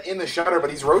not yet in the Shutter,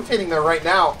 but he's rotating there right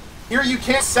now. Here you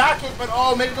can't sack it, but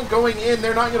Mako going in.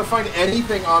 They're not going to find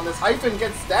anything on this. Hyphen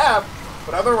gets stabbed,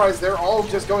 but otherwise they're all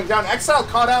just going down. Exile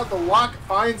caught out, the lock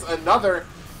finds another,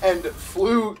 and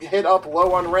Flu hit up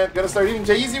low on ramp. Going to start eating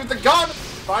Jay-Z with the gun.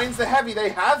 Finds the heavy. They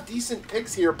have decent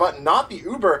picks here, but not the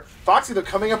Uber. Foxy, they're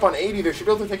coming up on 80. They should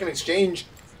be able to take an exchange.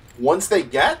 Once they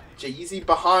get Jay-Z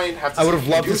behind, I would have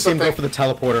loved to see him go for the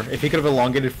teleporter. If he could have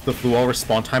elongated the Flu Wall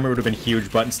respawn timer, it would have been huge,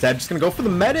 but instead, just going to go for the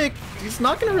medic. He's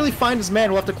not going to really find his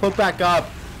man. We'll have to cloak back up.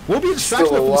 Will be a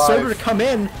distraction for the Soda to come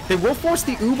in. They will force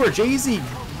the Uber. Jay-Z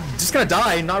just going to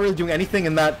die, not really doing anything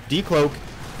in that decloak.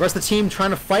 The rest of the team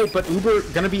trying to fight, but Uber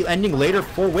going to be ending later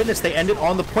for Witness. They ended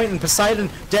on the point, and Poseidon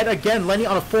dead again. Lenny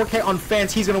on a 4K on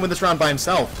fans. He's going to win this round by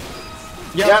himself.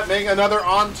 Yep. Yeah, making another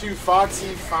onto Foxy,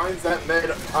 finds that mid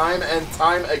time and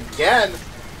time again.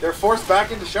 They're forced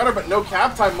back into Shutter, but no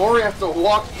cap time. Mori has to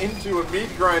walk into a meat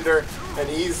grinder, and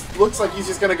looks like he's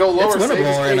just going to go lower. It's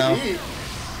winnable right now.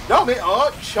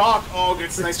 No, Chalk. Oh,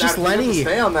 good snipe. Just Lenny.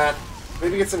 Stay on that.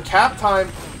 Maybe get some cap time.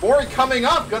 Mori coming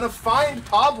up, going to find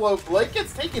Pablo. Blake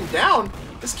gets taken down.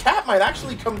 This cap might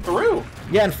actually come through.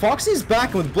 Yeah, and Foxy's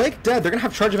back, and with Blake dead, they're going to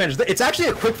have charge advantage. It's actually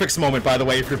a quick fix moment, by the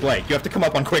way, if you're Blake. You have to come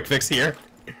up on quick fix here.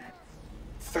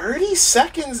 30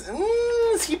 seconds?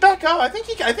 Is he back up? I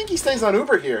think he stays on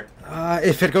Uber here.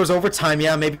 If it goes overtime,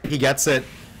 yeah, maybe he gets it.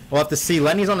 We'll have to see.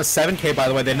 Lenny's on a 7K, by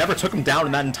the way. They never took him down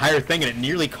in that entire thing, and it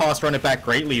nearly cost Run It Back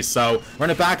greatly. So, Run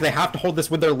It Back, they have to hold this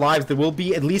with their lives. There will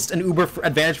be at least an Uber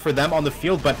advantage for them on the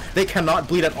field, but they cannot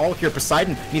bleed at all here.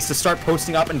 Poseidon needs to start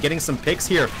posting up and getting some picks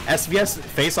here. SVS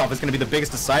face-off is going to be the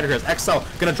biggest decider here. As XL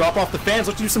going to drop off the fans.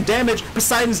 Let's do some damage.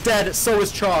 Poseidon's dead. So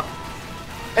is Chalk.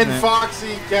 And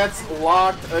Foxy gets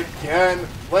locked again.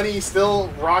 Lenny still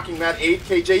rocking that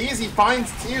 8K. Jay-Z finds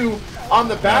 2 on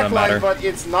the back line, but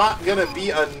it's not going to be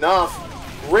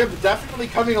enough. Rib definitely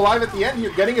coming alive at the end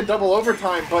here, getting a double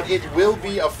overtime, but it will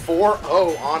be a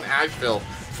 4-0 on Asheville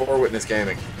for Witness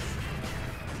Gaming.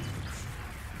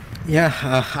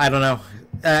 Yeah, I don't know.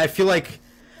 I feel like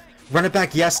Run It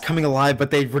Back, yes, coming alive,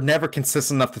 but they were never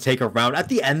consistent enough to take a round. At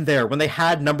the end there, when they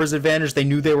had numbers advantage, they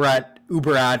knew they were at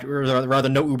Uber ad, or rather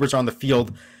no Ubers on the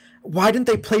field. Why didn't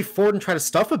they play forward and try to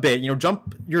stuff a bit?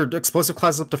 Jump your explosive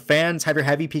classes up to fans, have your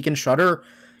heavy peek and Shutter.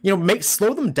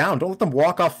 Slow them down. Don't let them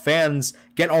walk off fans,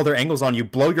 get all their angles on you,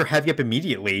 blow your heavy up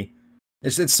immediately.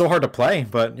 It's so hard to play,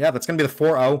 but yeah, that's going to be the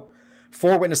 4-0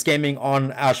 for Witness Gaming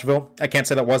on Asheville. I can't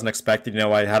say that wasn't expected.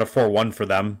 I had a 4-1 for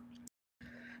them.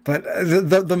 But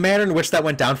the manner in which that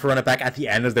went down for Run It Back at the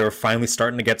end, as they were finally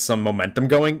starting to get some momentum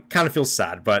going, kind of feels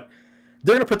sad. But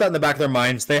they're going to put that in the back of their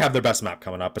minds. They have their best map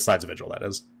coming up, besides Vigil, that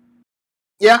is.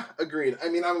 Yeah, agreed. I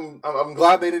mean, I'm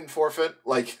glad they didn't forfeit,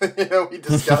 like we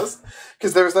discussed,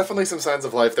 because there was definitely some signs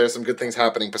of life. There's some good things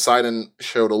happening. Poseidon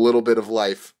showed a little bit of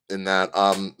life in that.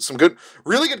 Some good,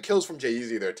 really good kills from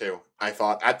Jay-Z there too. I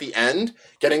thought at the end,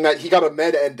 getting that he got a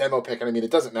med and demo pick, and I mean,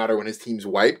 it doesn't matter when his team's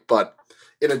wiped, but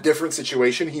in a different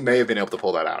situation, he may have been able to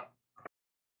pull that out.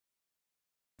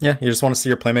 Yeah, you just want to see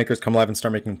your playmakers come alive and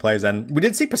start making plays, and we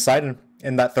did see Poseidon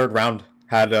in that third round.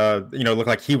 Had looked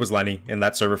like he was Lenny in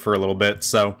that server for a little bit.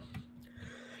 So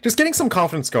just getting some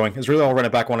confidence going is really all Run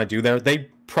It Back want to do there. They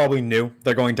probably knew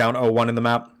they're going down 0-1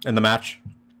 in the match.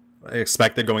 They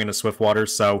expected going into Swiftwater.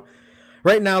 So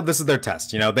right now, this is their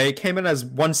test. They came in as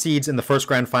 1 seeds in the first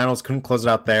grand finals, couldn't close it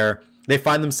out there. They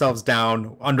find themselves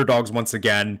down, underdogs once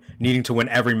again, needing to win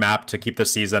every map to keep the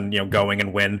season, going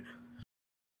and win.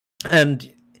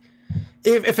 And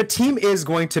if a team is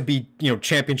going to be,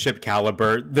 championship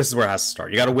caliber, this is where it has to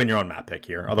start. You got to win your own map pick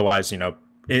here. Otherwise,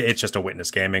 it's just a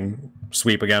Witness Gaming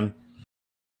sweep again.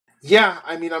 Yeah,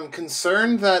 I mean, I'm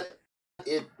concerned that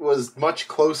it was much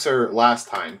closer last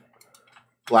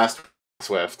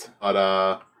Swift.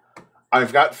 But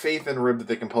I've got faith in Rib that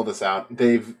they can pull this out.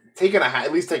 They've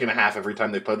at least taken a half every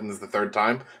time they played, and this is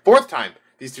the fourth time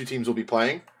these two teams will be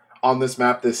playing on this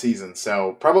map this season.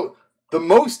 So probably the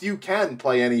most you can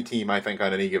play any team, I think,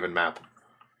 on any given map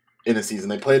in a season.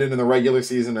 They played it in the regular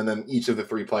season and then each of the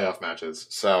 3 playoff matches.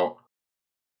 So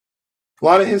a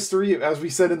lot of history, as we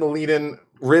said in the lead-in.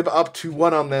 Rib up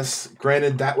 2-1 on this.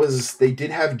 Granted, they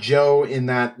did have Joe in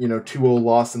that 2-0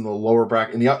 loss in the lower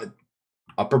bracket, in the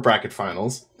upper bracket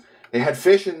finals. They had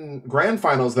Fish in grand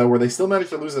finals though, where they still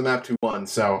managed to lose the map 2-1.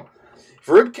 So if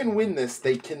Rib can win this,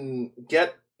 they can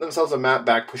get themselves a map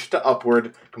back, push it to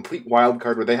upward, complete wild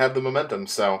card where they have the momentum.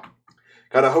 So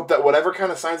gotta hope that whatever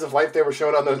kind of signs of life they were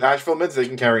showing on those Asheville mids, they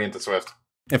can carry into Swift.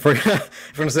 If we're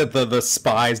going to say the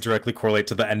spies directly correlate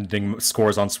to the ending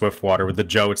scores on Swiftwater, with the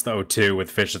Joe it's the 0-2, with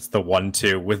Fish it's the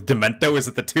 1-2, with Demento is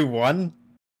it the 2-1?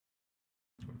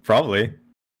 Probably.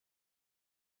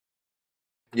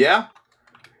 Yeah.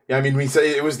 Yeah, I mean, we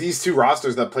say it was these two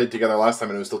rosters that played together last time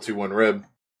and it was still 2-1 Rib.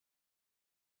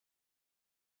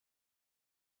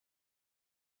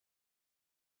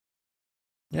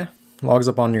 Yeah, logs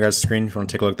up on your guys' screen if you want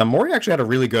to take a look. The Mori actually had a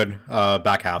really good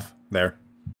back half there.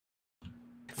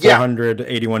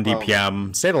 481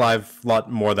 DPM. Stayed alive a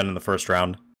lot more than in the first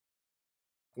round.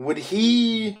 Did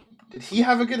he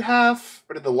have a good half?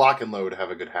 Or did the lock and load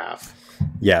have a good half?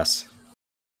 Yes.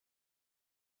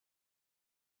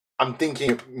 I'm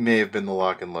thinking it may have been the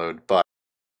lock and load, but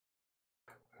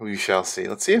we shall see.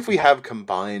 Let's see if we have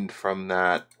combined from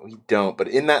that. We don't, but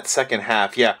in that second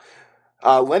half, yeah.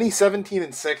 Lenny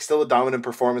 17-6, still a dominant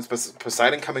performance, but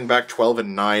Poseidon coming back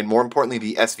 12-9. More importantly,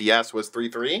 the SVS was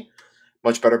 3-3.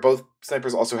 Much better. Both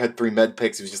snipers also had 3 med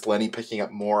picks. It was just Lenny picking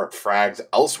up more frags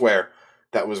elsewhere.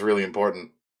 That was really important.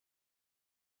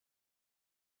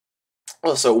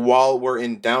 Also, while we're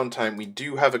in downtime, we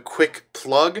do have a quick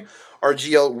plug.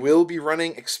 RGL will be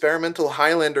running Experimental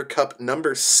Highlander Cup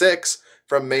number 6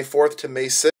 from May 4th to May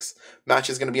 6th. Match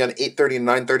is going to be on 8:30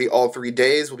 and 9:30 all 3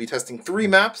 days. We'll be testing 3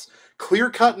 maps.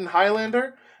 Clear Cut in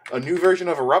Highlander, a new version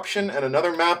of Eruption, and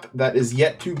another map that is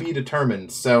yet to be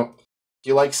determined. So if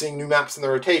you like seeing new maps in the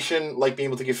rotation, like being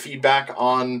able to give feedback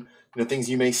on things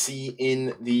you may see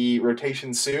in the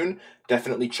rotation soon,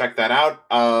 definitely check that out.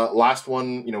 Last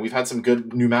one, we've had some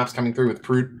good new maps coming through with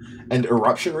Brute and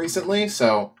Eruption recently,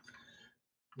 so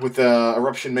with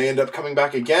Eruption may end up coming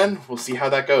back again. We'll see how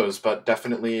that goes, but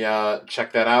definitely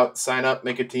check that out. Sign up,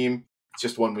 make a team. It's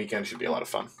just 1 weekend. Should be a lot of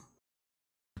fun.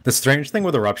 The strange thing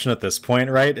with Eruption at this point,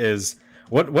 right, is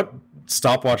what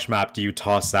stopwatch map do you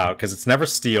toss out? Because it's never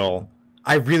Steel.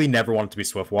 I really never want it to be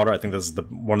Swiftwater. I think this is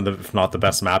one of the, if not the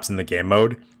best maps in the game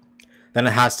mode. Then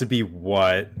it has to be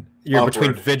what? You're upward.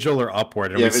 Between Vigil or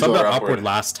Upward. And we subbed out Upward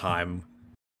last time.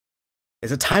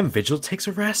 Is it time Vigil takes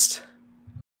a rest?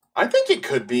 I think it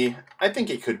could be. I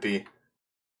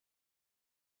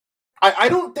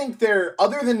don't think there,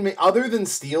 other than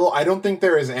Steel, I don't think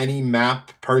there is any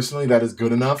map, personally, that is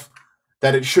good enough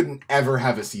that it shouldn't ever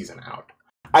have a season out.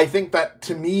 I think that,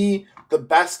 to me, the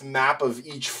best map of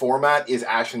each format is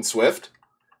Ash and Swift.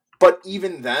 But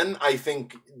even then, I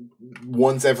think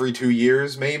once every 2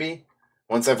 years, maybe.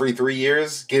 Once every 3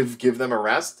 years, give them a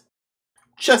rest.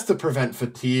 Just to prevent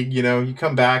fatigue, You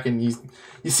come back and you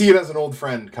see it as an old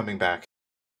friend coming back.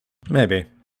 Maybe.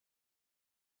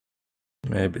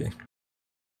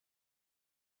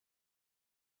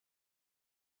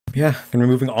 Yeah, and we're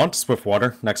moving on to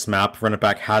Swiftwater. Next map, Run It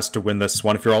Back has to win this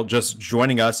one. If you're all just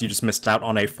joining us, you just missed out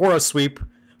on a 4-0 sweep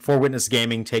for Witness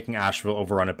Gaming, taking Asheville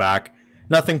over Run It Back.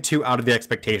 Nothing too out of the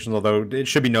expectations, although it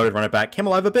should be noted Run It Back came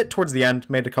alive a bit towards the end,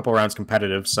 made a couple rounds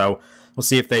competitive, so we'll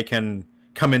see if they can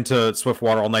come into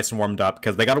Swiftwater all nice and warmed up,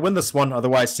 because they got to win this one,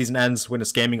 otherwise season ends.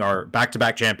 Witness Gaming are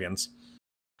back-to-back champions.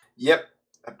 Yep,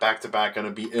 back-to-back going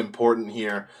to be important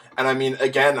here. And I mean,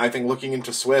 again, I think looking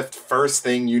into Swift, first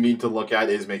thing you need to look at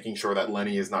is making sure that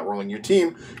Lenny is not rolling your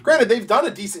team. Granted, they've done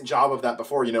a decent job of that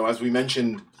before, as we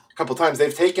mentioned a couple times.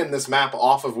 They've taken this map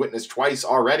off of Witness twice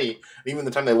already, and even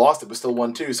the time they lost it was still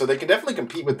 1-2, so they can definitely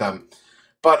compete with them.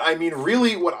 But, I mean,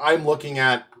 really what I'm looking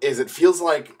at is it feels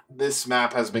like this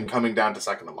map has been coming down to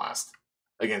second and last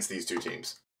against these two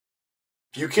teams.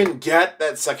 If you can get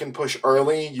that second push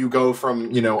early, you go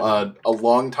from, a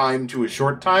long time to a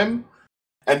short time.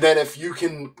 And then if you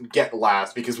can get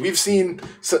last, because we've seen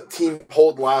team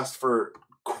hold last for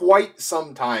quite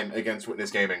some time against Witness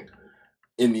Gaming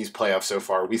in these playoffs so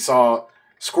far. We saw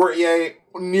Squirtier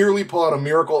nearly pull out a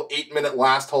miracle 8-minute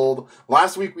last hold.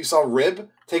 Last week we saw Rib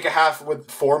take a half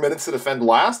with 4 minutes to defend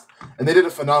last, and they did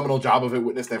a phenomenal job of it.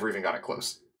 Witness never even got it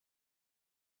close.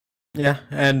 Yeah,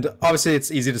 and obviously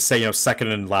it's easy to say, second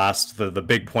and last, the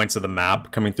big points of the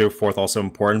map coming through, fourth also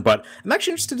important, but I'm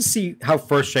actually interested to see how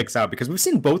first shakes out, because we've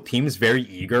seen both teams very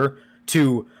eager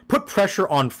to put pressure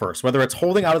on first, whether it's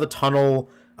holding out of the tunnel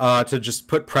to just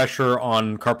put pressure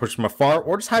on cart push from afar,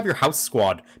 or just have your house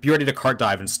squad be ready to cart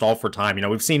dive and stall for time.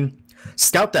 We've seen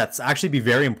scout deaths actually be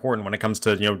very important when it comes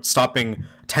to, stopping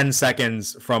 10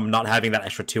 seconds from not having that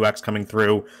extra 2x coming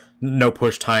through, no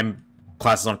push time,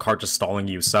 classes on cart just stalling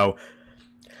you. So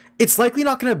it's likely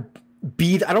not going to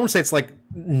be, I don't want to say it's like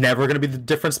never going to be the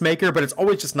difference maker, but it's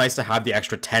always just nice to have the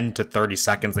extra 10 to 30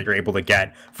 seconds that you're able to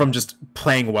get from just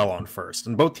playing well on first.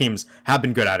 And both teams have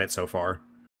been good at it so far.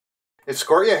 If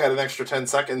Scoria had an extra 10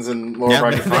 seconds in lower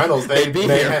bracket finals, they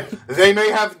may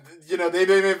have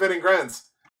been in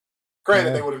Grants.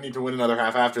 Granted, they would have needed to win another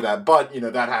half after that, but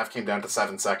that half came down to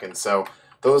 7 seconds. So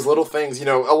those little things, a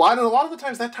lot of the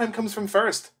times that time comes from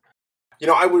first.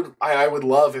 I would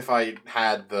love if I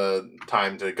had the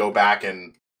time to go back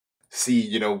and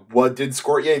see, what did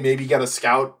Scortier maybe get a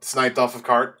scout sniped off of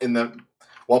cart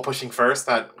while pushing first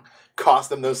that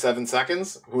cost them those 7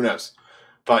 seconds? Who knows?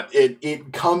 But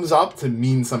it comes up to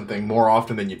mean something more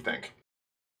often than you'd think.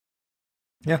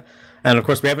 Yeah. And of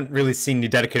course, we haven't really seen any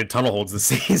dedicated tunnel holds this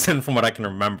season from what I can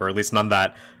remember, at least none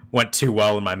that went too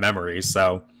well in my memory.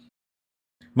 So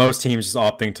most teams just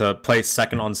opting to play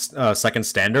second on second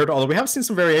standard, although we have seen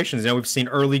some variations. We've seen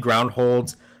early ground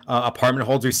holds, apartment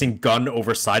holds. We've seen gun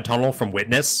over side tunnel from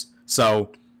Witness.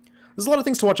 So there's a lot of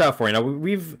things to watch out for.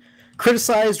 We've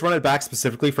criticized Run It Back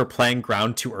specifically for playing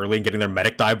ground too early and getting their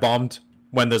medic dive bombed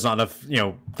when there's not enough,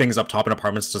 things up top in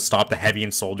apartments to stop the heavy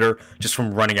and soldier just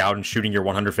from running out and shooting your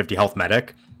 150 health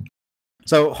medic.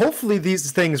 So hopefully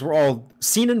these things were all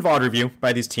seen in VOD review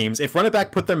by these teams. If Run It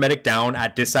Back put their medic down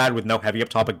at disad with no heavy up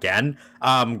top again,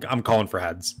 I'm calling for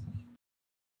heads.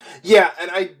 Yeah, and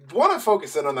I want to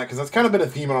focus in on that because that's kind of been a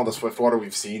theme in all the Swiftwater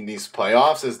we've seen these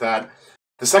playoffs, is that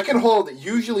the second hold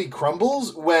usually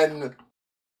crumbles when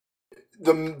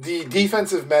the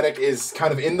defensive medic is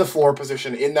kind of in the floor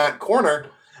position in that corner,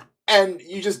 and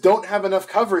you just don't have enough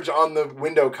coverage on the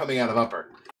window coming out of upper.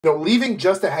 Leaving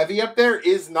just a heavy up there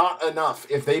is not enough.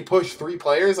 If they push 3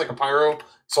 players, like a pyro,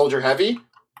 soldier, heavy,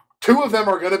 2 of them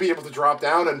are going to be able to drop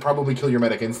down and probably kill your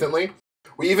medic instantly.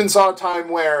 We even saw a time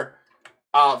where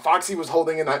Foxy was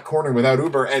holding in that corner without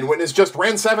Uber, and Witness just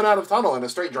ran 7 out of tunnel in a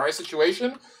straight dry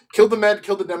situation, killed the med,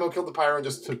 killed the demo, killed the pyro, and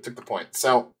just took the point.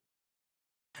 So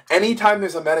anytime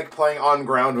there's a medic playing on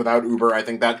ground without Uber, I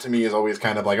think that to me is always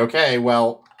kind of like, okay,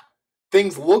 well,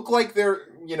 things look like they're,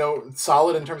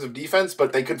 solid in terms of defense,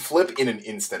 but they could flip in an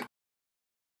instant.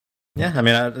 Yeah, I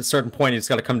mean, at a certain point, it's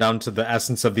got to come down to the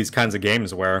essence of these kinds of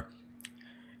games where,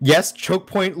 yes, choke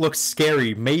point looks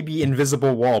scary, maybe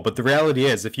invisible wall, but the reality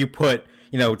is, if you put,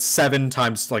 7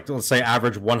 times, like, let's say,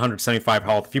 average 175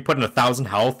 health, if you put in 1,000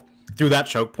 health through that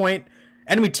choke point,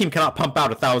 enemy team cannot pump out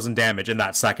 1,000 damage in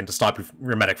that second to stop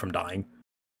your medic from dying.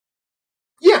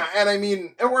 Yeah, and I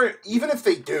mean, or even if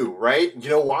they do, right? You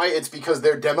know why? It's because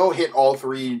their demo hit all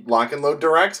 3 lock and load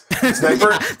directs.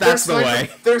 Sniper, that's the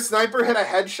way. Their sniper hit a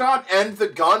headshot, and the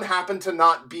gun happened to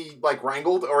not be,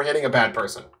 wrangled or hitting a bad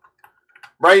person.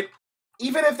 Right?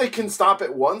 Even if they can stop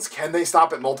it once, can they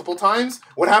stop it multiple times?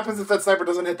 What happens if that sniper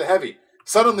doesn't hit the heavy?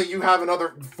 Suddenly you have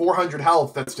another 400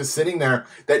 health that's just sitting there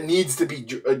that needs to be,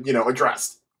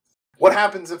 addressed. What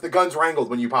happens if the gun's wrangled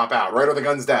when you pop out, right? Or the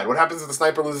gun's dead? What happens if the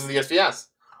sniper loses the SPS?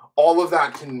 All of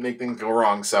that can make things go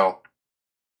wrong, so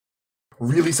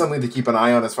really something to keep an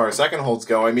eye on as far as second holds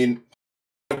go. I mean,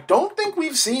 I don't think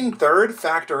we've seen third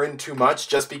factor in too much,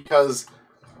 just because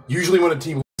usually when a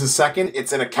team second,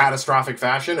 it's in a catastrophic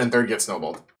fashion, and third gets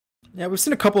snowballed. Yeah, we've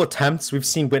seen a couple attempts. We've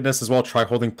seen Witness as well try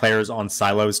holding players on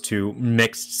silos to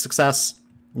mixed success.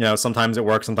 You know, sometimes it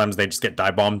works, sometimes they just get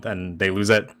dive bombed and they lose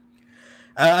it.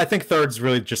 I think third's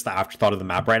really just the afterthought of the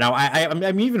map right now.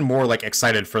 I'm even more like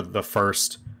excited for the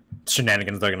first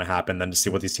shenanigans that are going to happen than to see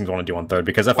what these teams want to do on third.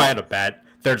 Because if I had a bet,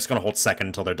 they're just going to hold second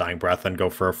until their dying breath and go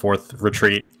for a fourth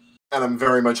retreat. And I'm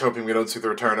very much hoping we don't see the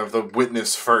return of the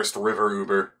Witness first River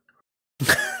Uber.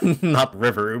 Not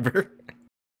River Uber.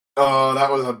 Oh,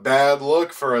 that was a bad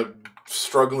look for a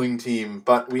struggling team.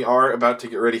 But we are about to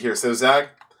get ready here. So, Zag,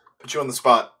 put you on the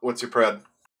spot. What's your pred?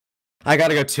 I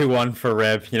gotta go 2-1 for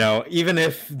Rib. You know, even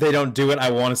if they don't do it, I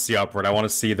want to see upward. I want to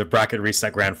see the bracket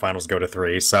reset grand finals go to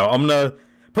 3. So I'm gonna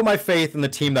put my faith in the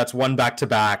team that's won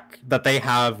back-to-back, that they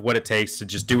have what it takes to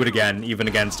just do it again, even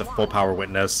against a full power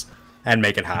Witness, and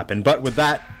make it happen. But with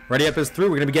that, ready up is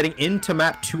through. We're going to be getting into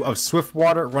map 2 of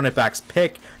Swiftwater, Run It Back's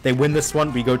pick. They win this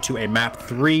one, we go to a map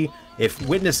 3. If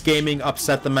Witness Gaming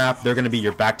upset the map, they're going to be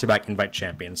your back-to-back invite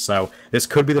champions. So this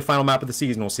could be the final map of the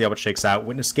season. We'll see how it shakes out.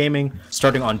 Witness Gaming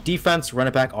starting on defense, Run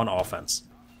It Back on offense.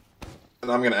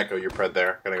 And I'm going to echo your pred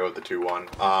there. Going to go with the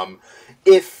 2-1.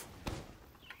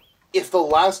 If the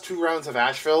last 2 rounds of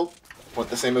Asheville went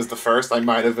the same as the first, I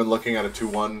might have been looking at a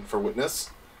 2-1 for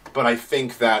Witness. But I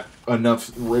think that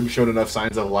Rib showed enough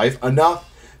signs of life.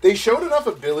 They showed enough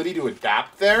ability to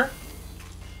adapt there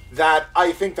that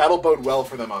I think that'll bode well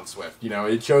for them on Swift. You know,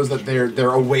 it shows that they're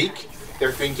awake,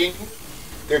 they're thinking,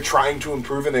 they're trying to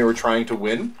improve, and they were trying to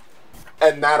win.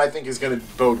 And that, I think, is going to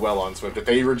bode well on Swift. If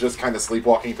they were just kind of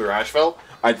sleepwalking through Asheville,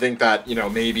 I think that, you know,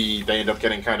 maybe they end up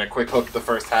getting kind of quick hooked the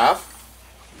first half,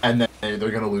 and then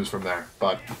they're going to lose from there.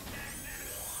 But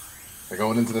they're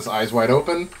going into this eyes wide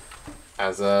open,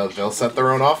 as they'll set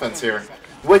their own offense here.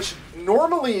 Which,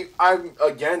 normally, I'm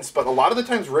against, but a lot of the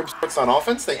times Rib starts on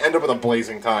offense, they end up with a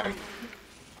blazing time.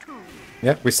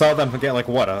 Yeah, we saw them get, like,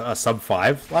 what, a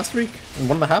sub-5 last week in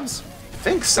one of the halves? I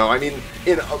think so. I mean,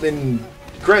 in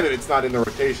granted, it's not in the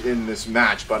rotation in this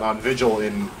match, but on Vigil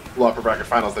in upper bracket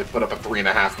finals, they put up a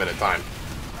 3.5-minute time,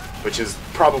 which is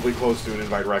probably close to an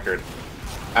invite record.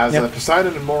 As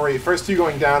Poseidon and Mori, first 2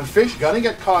 going down, Fish gonna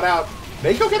get caught out.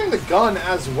 Mako getting the gun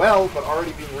as well, but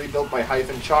already being rebuilt by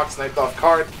Hyphen. Chalk sniped off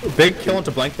card. Big kill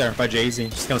into Blank there by Jay-Z.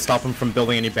 Just going to stop him from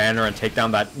building any banner and take down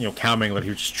that, you know, Calming that he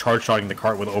was just charge-shotting the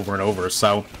cart with over and over.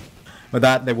 So with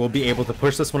that, they will be able to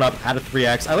push this one up at a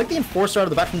 3x. I like the Enforcer out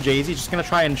of the bat from Jay-Z. Just going to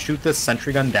try and shoot this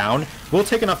sentry gun down. We'll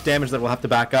take enough damage that we'll have to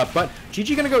back up, but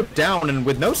GG going to go down, and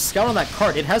with no scout on that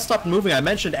cart, it has stopped moving. I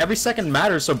mentioned every second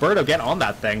matters, so Birdo, get on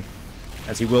that thing,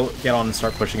 as he will get on and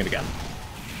start pushing it again.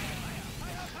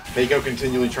 Mako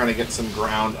continually trying to get some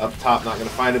ground up top, not going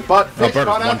to find it, but Fish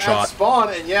caught out at spawn,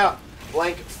 and yeah,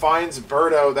 Blank finds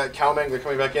Birdo, that Cowmang, they're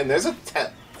coming back in. There's a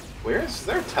is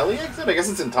there a tele exit? I guess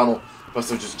it's in tunnel. Must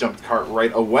have just jumped cart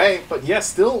right away, but yeah,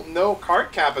 still no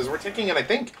cart cap as we're ticking in, I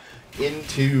think,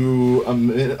 into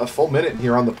a full minute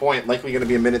here on the point. Likely going to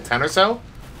be a minute 10 or so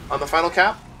on the final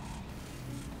cap.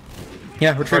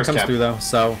 Yeah, return comes through though,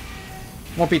 so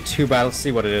won't be too bad. Let's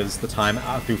see what it is, the time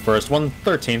out through first.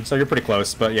 1:13, so you're pretty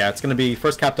close. But yeah, it's going to be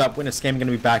first capped up. Witness Game going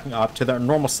to be backing up to their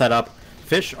normal setup.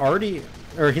 Fish already,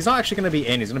 or he's not actually going to be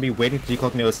in. He's going to be waiting to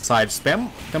decloak on the other side. Spam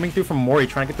coming through from Mori,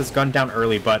 trying to get this gun down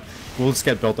early, but we'll just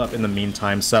get built up in the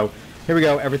meantime. So here we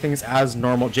go. Everything's as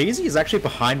normal. Jay-Z is actually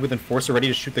behind with Enforcer ready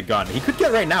to shoot the gun. He could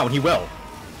get right now, and he will.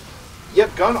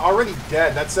 Yep, gun already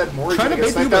dead. That said, Mori trying to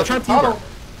get sniped out the tunnel.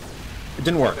 It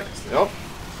didn't work. Nope.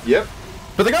 Yep.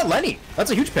 But they got Lenny. That's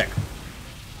a huge pick.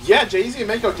 Yeah, Jay-Z and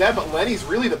Mako dead, but Lenny's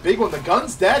really the big one. The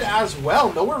gun's dead as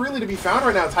well. Nowhere really to be found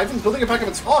right now. Typhon's building it back up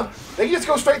its spawn. They can just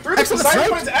go straight through this. Poseidon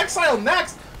finds Exile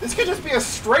next. This could just be a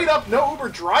straight-up no-Uber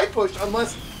dry push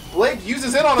unless Blake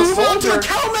uses it on a soldier.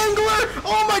 Cow-Mangler!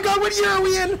 Oh my god, what year are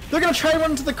we in? They're gonna try to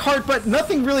run into the cart, but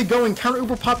nothing really going.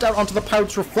 Counter-Uber popped out onto the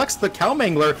pouch, reflects the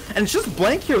Cow-Mangler, and it's just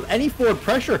Blank here with any forward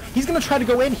pressure. He's gonna try to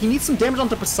go in. He needs some damage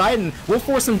onto Poseidon. We'll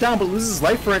force him down, but loses his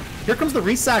life for it. Here comes the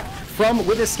resack from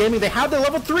Witness Gaming. They have their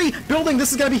level 3 building.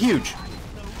 This is gonna be huge.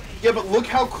 Yeah, but look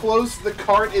how close the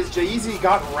cart is. Jay-Z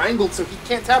got wrangled, so he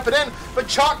can't tap it in. But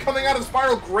Chalk coming out of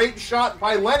Spiral, great shot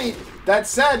by Lenny. That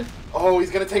said, oh, he's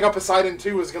going to take out Poseidon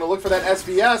too. He's going to look for that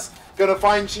SVS. Going to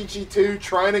find Chi-Chi too,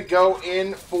 trying to go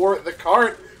in for the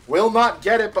cart. Will not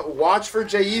get it, but watch for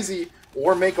Jay-Z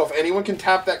or Mako if anyone can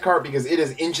tap that cart because it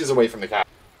is inches away from the cap.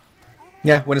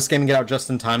 Yeah, Witness Gaming get out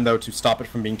just in time, though, to stop it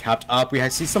from being capped up. We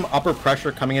see some upper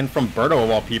pressure coming in from Birdo,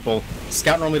 of all people.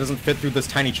 Scout normally doesn't fit through this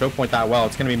tiny choke point that well.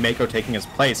 It's going to be Mako taking his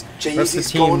place.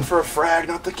 Jay-Z's going for a frag,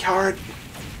 not the card.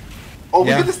 Oh, look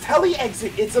at this tele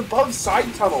exit. It's above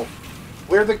side tunnel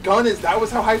where the gun is. That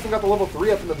was how Hyphen got the level 3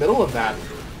 up in the middle of that.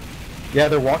 Yeah,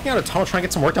 they're walking out of tunnel trying to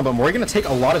get some work done, but Mori going to take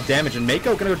a lot of damage, and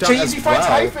Mako going to go down as Jay-Z well. finds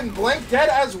Hyphen, Blank dead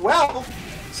as well.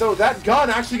 So that gun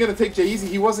actually going to take Jay-Z.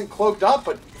 He wasn't cloaked up,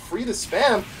 but free to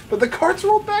spam. But the carts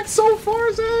rolled back so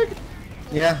far, Zag.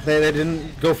 Yeah, they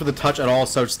didn't go for the touch at all,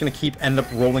 so just going to end up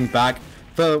rolling back.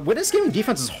 The Witness Gaming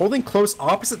defense is holding close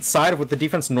opposite side of what the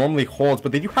defense normally holds,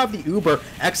 but they do have the Uber.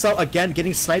 XL again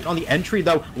getting sniped on the entry,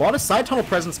 though. A lot of side tunnel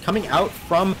presence coming out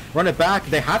from Run It Back.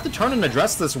 They have to turn and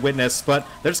address this Witness, but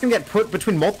they're just going to get put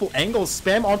between multiple angles.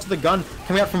 Spam onto the gun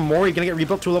coming out from Mori, going to get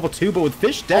rebuilt to a level 2, but with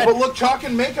Fish dead. Oh, but look, Chalk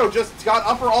and Mako just got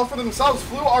upper all for themselves.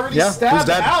 Flu already stabbed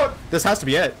out. This has to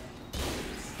be it.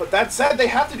 But that said, they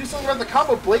have to do something about the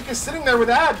combo. Blake is sitting there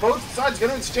with Ad. Both sides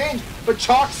going to exchange, but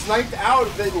Chalk sniped out.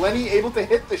 Lenny able to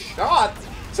hit the shot.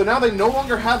 So now they no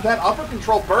longer have that upper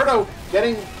control. Birdo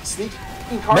getting sneaking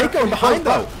card. Mako behind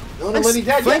though. Lenny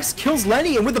dead. Flanks kills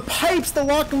Lenny, and with the pipes, the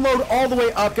lock and load all the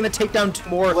way up. Going to take down 2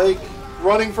 more. Blake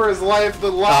running for his life.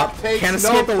 The lock takes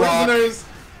no prisoners.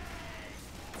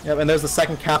 Yep, and there's the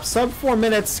second cap. Sub 4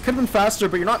 minutes. Could have been faster,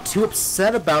 but you're not too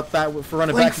upset about that for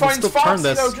running back. Blake finds Fox,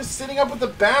 this. just sitting up with the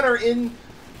banner in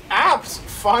apps.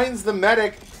 Finds the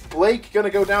medic. Blake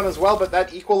gonna go down as well, but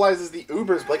that equalizes the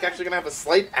Ubers. Blake actually gonna have a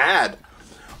slight ad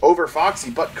over Foxy,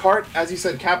 but Cart, as you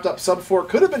said, capped up sub 4.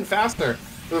 Could have been faster.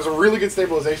 There's a really good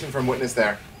stabilization from Witness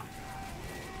there.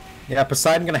 Yeah,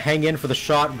 Poseidon gonna hang in for the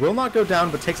shot. Will not go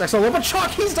down, but takes XL. But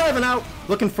Chalk, he's diving out.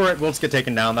 Looking for it. Will just get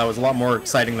taken down. That was a lot more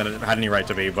exciting than it had any right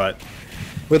to be, but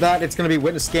with that, it's gonna be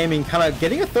Witness Gaming kind of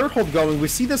getting a third hold going. We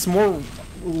see this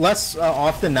less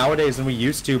often nowadays than we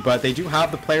used to, but they do have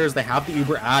the players, they have the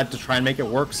Uber ad to try and make it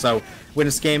work, so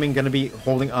Witness Gaming gonna be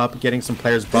holding up, getting some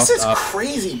players buffed up. This is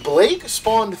crazy. Blake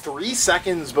spawned 3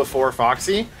 seconds before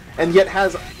Foxy, and yet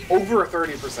has over a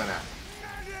 30% ad.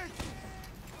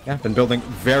 Yeah, been building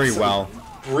very well.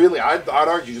 Really, I'd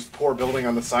argue just poor building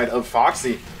on the side of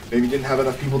Foxy. Maybe didn't have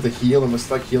enough people to heal and was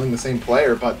stuck healing the same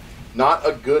player, but not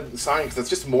a good sign, because that's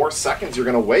just more seconds you're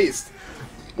going to waste.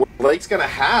 What Blake's going to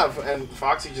have, and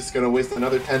Foxy just going to waste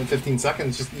another 10-15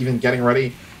 seconds just even getting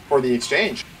ready for the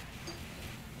exchange.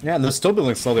 Yeah, and they're still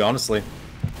building slowly, honestly.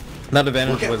 That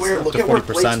advantage was up to 40%. Look at where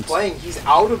Blake's playing. He's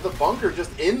out of the bunker,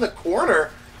 just in the corner.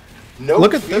 No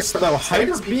look at this, though. Height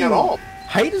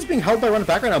is being held by Run It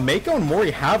Back right now. Mako and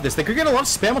Mori have this. They could get a lot of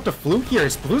spam onto Fluke here.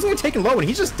 Fluke's gonna get taken low, and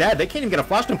he's just dead. They can't even get a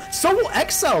flash to him. So will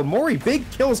XL. Mori, big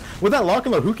kills with that lock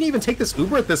and load. Who can even take this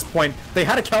Uber at this point? They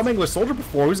had a Calmangler soldier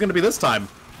before. Who's gonna be this time?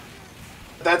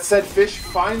 That said, Fish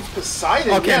finds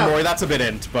Poseidon. Okay, yeah. Mori, that's a bit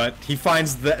int, but he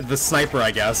finds the sniper,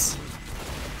 I guess.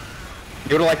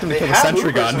 You would have liked him to kill the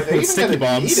sentry gun with sticky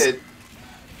bombs.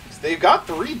 They've got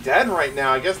 3 dead right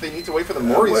now. I guess they need to wait for the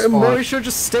Mori spawn. Mori should have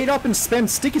just stayed up and spammed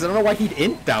stickies. I don't know why he'd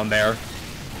int down there.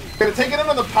 Gonna take it in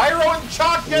on the Pyro, and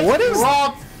Chalk gets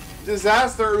dropped.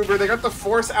 Disaster Uber. They got the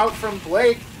force out from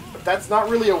Blake, but that's not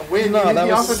really a win. No, that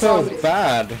was so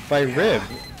bad by Rib.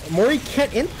 Mori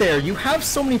can't int there. You have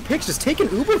so many picks. Just take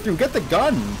an Uber through, get the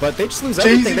gun. But they just lose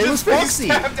everything. They lose Foxy.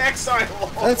 That's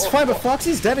fine, but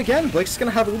Foxy's dead again. Blake's just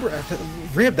gonna have Uber.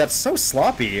 Rib, that's so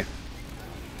sloppy.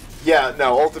 Yeah,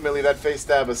 no, ultimately that face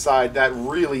stab aside, that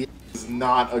really is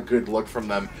not a good look from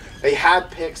them. They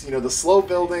had picks, the slow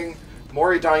building,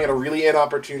 Mori dying at a really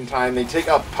inopportune time. They take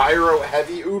a Pyro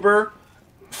heavy Uber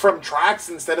from tracks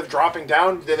instead of dropping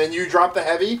down, and then you drop the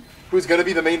heavy, who's going to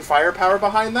be the main firepower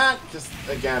behind that. Just,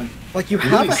 again, like you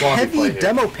really have a heavy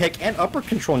demo pick and upper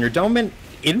control, and your demo man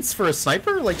ints for a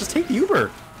sniper? Like, just take the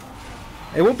Uber.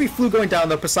 It won't be Flu going down,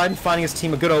 though. Poseidon finding his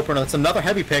team a good opener. That's another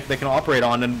heavy pick they can operate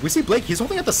on. And we see Blake, he's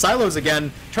holding at the silos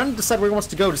again, trying to decide where he wants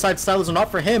to go. Decides silos are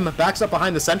not for him. Backs up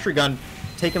behind the sentry gun,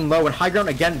 taken low. And high ground,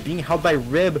 again, being held by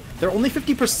Rib. They're only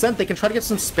 50%. They can try to get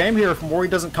some spam here if Mori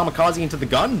doesn't kamikaze into the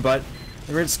gun, but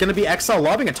it's going to be XL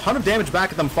lobbing a ton of damage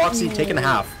back at them. Foxy taking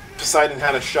half. Poseidon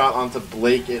had a shot onto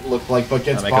Blake, it looked like, but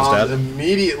gets bombed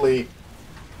immediately.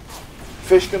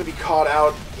 Fish going to be caught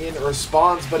out in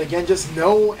response, but again, just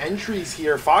no entries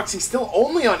here. Foxy still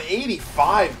only on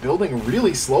 85, building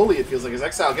really slowly, it feels like, as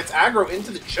Exile gets aggro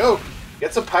into the choke,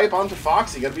 gets a pipe onto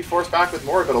Foxy, going to be forced back with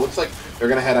more, but it looks like they're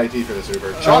going to head IT for this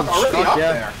Uber. Chalk already up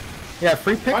there. Yeah,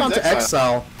 free pick onto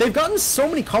Exile. They've gotten so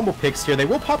many combo picks here. They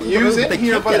will pop use it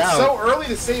here, but it's so early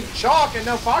to save Chalk, and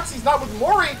now Foxy's not with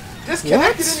Mori,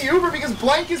 disconnected in the Uber because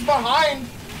Blank is behind,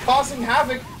 causing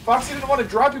havoc. Foxy didn't want to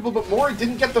draw people, but Mori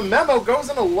didn't get the memo,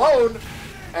 goes in alone,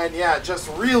 and yeah, just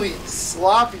really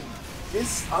sloppy,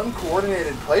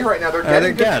 uncoordinated play right now. They're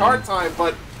getting good card time,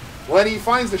 but when he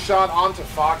finds the shot onto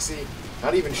Foxy,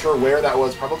 not even sure where that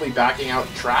was, probably backing out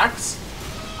tracks.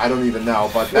 I don't even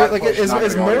know, but that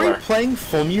is Mori playing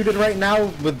full muted right now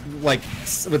with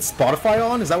Spotify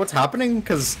on? Is that what's happening?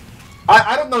 Because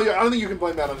I don't know. I don't think you can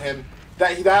blame that on him.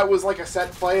 that was like a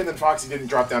set play, and then Foxy didn't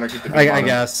drop down or keep the beam I on him.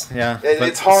 guess, yeah.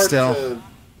 It's hard still. to...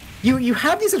 You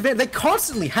have these advantages. They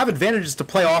constantly have advantages to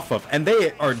play off of, and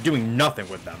they are doing nothing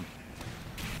with them.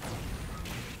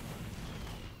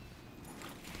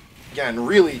 Again,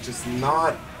 really just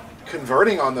not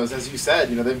converting on those, as you said.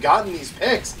 You know, they've gotten these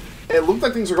picks. It looked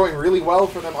like things were going really well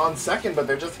for them on second, but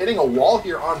they're just hitting a wall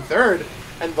here on third,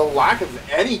 and the lack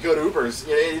of any good Ubers.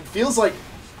 It feels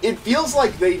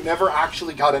like they never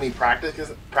actually got any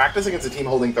practice against a team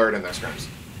holding third in their scrims.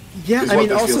 Yeah, I mean,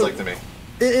 this feels like to me.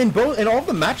 In all of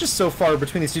the matches so far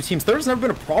between these two teams, there's never been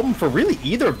a problem for really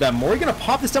either of them. Mori gonna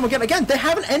pop this demo again. Again, they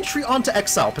have an entry onto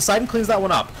Exile. Poseidon cleans that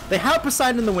one up. They have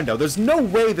Poseidon in the window. There's no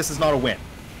way this is not a win.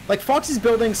 Like, Foxy's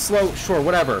building slow, sure,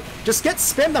 whatever. Just get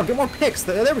spam down, get more picks.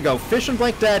 There we go. Fish and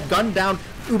Blank dead, gun down,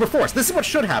 Uber force. This is what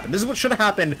should happen. This is what should have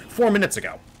happened 4 minutes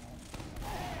ago.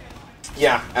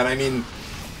 Yeah, and I mean,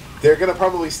 they're gonna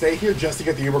probably stay here just to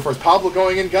get the Uber force. Pablo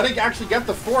going in, gonna actually get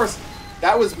the force.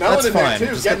 That was Melon in there too,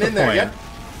 just getting in there. Yep.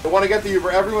 They want to get the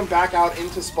Uber. Everyone back out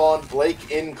into spawn,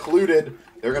 Blake included.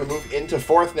 They're going to move into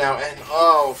fourth now, and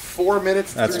 4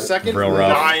 minutes through second,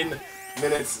 9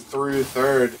 minutes through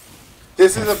third.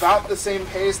 This is about the same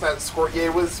pace that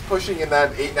Scortier was pushing in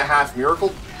that 8.5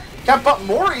 Miracle cap, but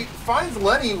Mori finds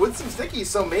Lenny with some stickies,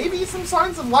 so maybe some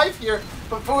signs of life here.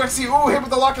 But Foxy, hit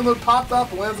with the lock and load, popped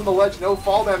up, lands on the ledge, no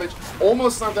fall damage.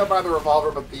 Almost knocked out by the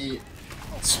revolver, but the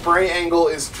spray angle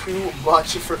is too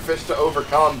much for Fish to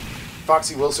overcome.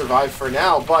 Foxy will survive for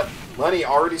now, but Lenny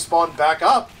already spawned back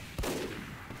up.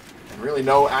 And really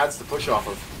no ads to push off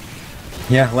of.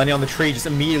 Yeah, Lenny on the tree just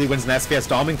immediately wins an SPS,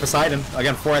 doming Poseidon.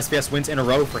 Again, 4 SPS wins in a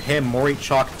row for him. Mori,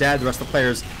 Chalk, dead. The rest of the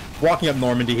players walking up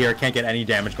Normandy here. Can't get any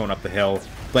damage going up the hill.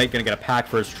 Blake gonna get a pack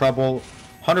for his trouble.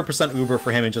 100% Uber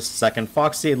for him in just a second.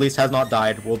 Foxy at least has not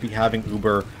died. We'll be having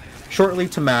Uber shortly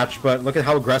to match, but look at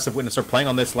how aggressive Witness are playing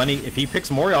on this. Lenny, if he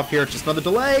picks Mori off here, it's just another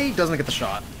delay. Doesn't get the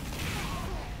shot.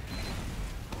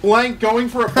 Blank going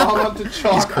for a bomb onto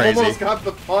Chalk, almost got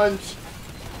the punch.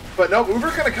 But no,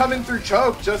 Uber's going to come in through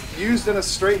Choke, just used in a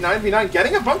straight 9v9,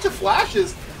 getting a bunch of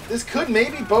flashes. This could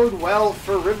maybe bode well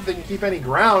for Riv if they can keep any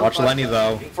ground. Watch Lenny,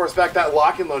 though. Being forced back, that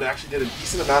lock and load actually did a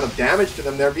decent amount of damage to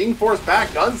them there. Being forced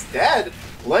back, Gun's dead.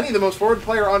 Lenny, the most forward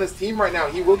player on his team right now,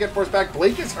 he will get forced back.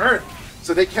 Blake is hurt,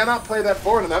 so they cannot play that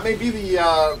forward, and that may be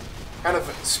the kind of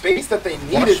space that they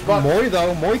needed. Watch Mori,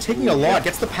 though. Mori taking a lot.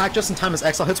 Gets the pack just in time as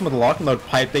Exile hits him with a lock and load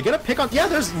pipe. They get a pick on... Yeah,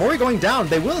 there's Mori going down.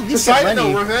 They will at least get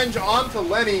Lenny. No, revenge onto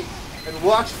Lenny. And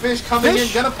watch Fish coming in.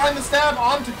 Gonna find the stab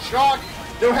onto Chalk.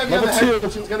 No heavy on the head,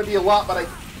 which is going to be a lot, but I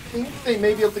think they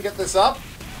may be able to get this up.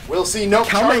 We'll see. No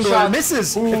Cow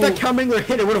misses. Ooh. If that Cow Mangler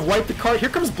hit, it would have wiped the cart. Here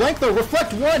comes Blank, though.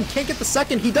 Reflect one. Can't get the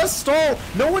second. He does stall.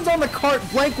 No one's on the cart.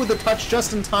 Blank with the touch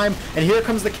just in time. And here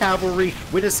comes the cavalry.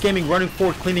 Witness Gaming running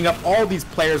forward, cleaning up all these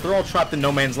players. They're all trapped in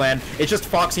no man's land. It's just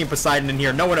Foxy and Poseidon in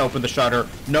here. No one opened the shutter.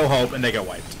 No hope, and they get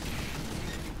wiped.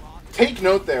 Take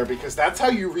note there, because that's how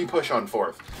you repush on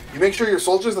fourth. You make sure your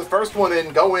soldier's the first one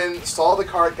in, go in, stall the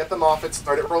cart, get them off it,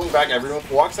 start it rolling back. Everyone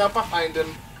walks out behind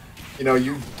him. You know,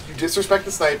 you disrespect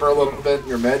the sniper a little bit.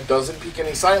 Your med doesn't peek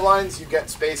any sight lines. You get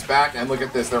space back, and look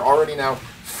at this. They're already now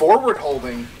forward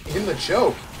holding in the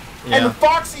choke. Yeah. And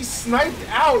Foxy sniped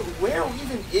out. Where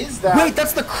even is that? Wait,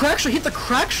 that's the crack shot. He hit the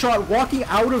crack shot walking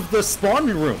out of the spawn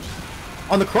room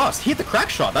on the cross. He hit the crack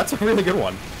shot. That's a really good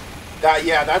one.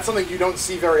 Yeah, that's something you don't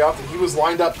see very often. He was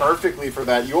lined up perfectly for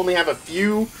that. You only have a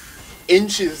few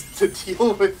inches to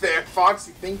deal with there.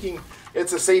 Foxy thinking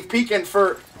it's a safe peek, and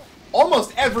for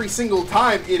almost every single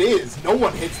time it is. No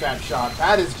one hits that shot.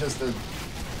 That is just a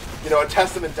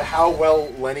testament to how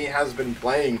well Lenny has been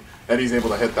playing that he's able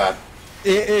to hit that.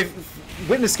 If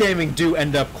Witness Gaming do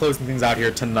end up closing things out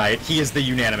here tonight, he is the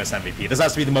unanimous MVP. This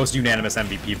has to be the most unanimous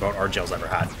MVP vote RGL's ever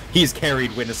had. He's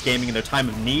carried Witness Gaming in their time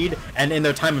of need, and in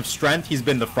their time of strength, he's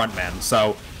been the front man.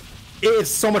 So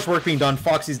it's so much work being done.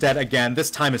 Foxy's dead again.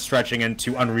 This time is stretching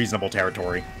into unreasonable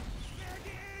territory.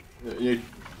 You're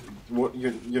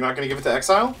not going to give it to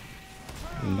Exile?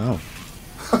 No.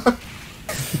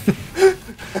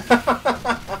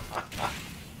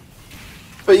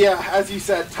 But yeah, as you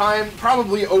said, time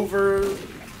probably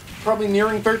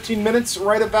nearing 13 minutes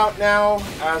right about now,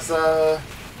 as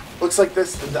looks like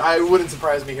this, I wouldn't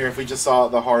surprise me here if we just saw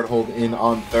the hard hold in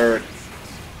on third.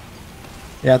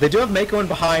 Yeah, they do have Mako in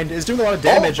behind, is doing a lot of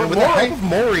damage, and with the help of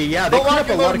Mori, yeah, they clean up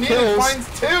a lot of kills.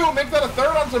 Finds two, make that a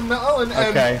third onto Melon, and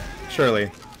okay,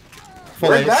 surely.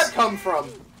 Where'd that come from?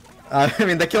 I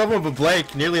mean, they killed him with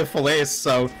Blake, nearly a full ace,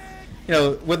 so... You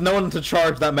know, with no one to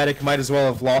charge, that medic might as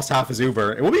well have lost half his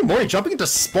Uber. It will be Mori jumping into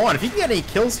spawn. If he can get any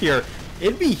kills here,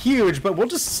 It'd be huge, but we'll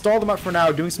just stall them out for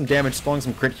now, doing some damage, stalling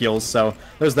some crit heals, so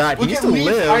there's that. He Look needs at to Leaf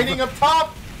live. hiding up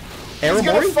top. He's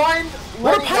gonna Aramori? find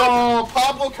What a Lenny. pipe! Oh,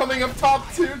 Pablo coming up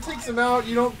top too, takes him out.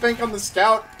 You don't bank on the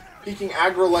scout peeking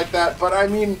aggro like that, but I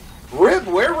mean, Rib,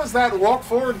 where was that walk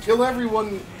forward, kill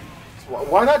everyone?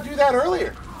 Why not do that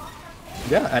earlier?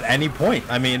 Yeah, at any point.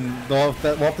 I mean, we'll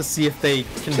have to see if they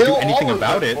can Kill do anything all of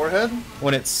about them, it forehead.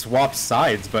 when it swaps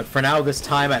sides. But for now, this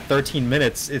time at 13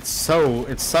 minutes, it's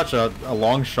such a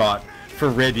long shot for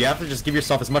Rid. You have to just give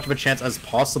yourself as much of a chance as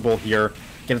possible here.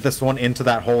 Get this one into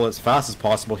that hole as fast as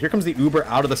possible. Here comes the Uber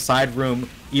out of the side room.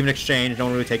 Even exchange, no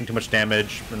one really taking too much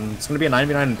damage. And it's going to be a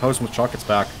 9v9 in post when Chalk gets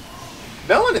back.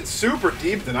 Melanin super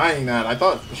deep denying that. I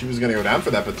thought she was going to go down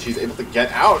for that, but she's able to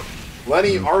get out.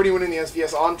 Lenny already winning the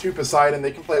SVS onto Poseidon.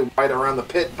 They can play wide around the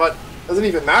pit, but doesn't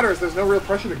even matter as there's no real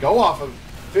pressure to go off of.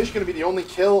 Fish going to be the only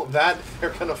kill that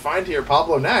they're going to find here.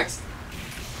 Pablo next.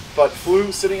 But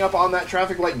Flu sitting up on that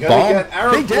traffic light, gonna get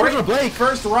arrow. Big damage on Blake.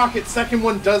 First rocket, second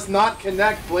one does not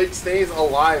connect. Blake stays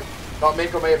alive. Thought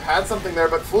Mako may have had something there,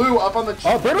 but Flu up on the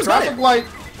traffic light.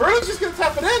 Bruno's just gonna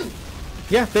tap it in.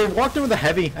 Yeah, they walked in with a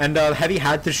heavy, and heavy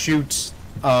had to shoot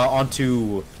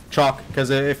onto Chalk because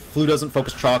if Flu doesn't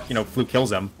focus Chalk, you know, Flu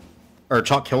kills him, or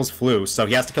Chalk kills Flu, so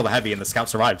he has to kill the heavy, and the scout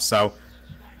survives. So,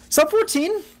 sub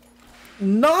 14,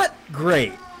 not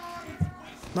great,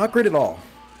 not great at all.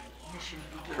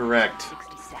 Correct.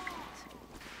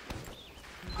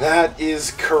 That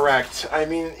is correct. I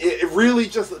mean, it really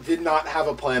just did not have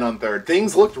a plan on third.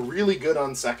 Things looked really good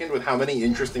on second with how many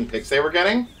interesting picks they were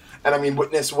getting. And I mean,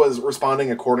 Witness was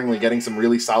responding accordingly, getting some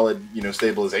really solid, you know,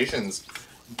 stabilizations.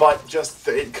 But just,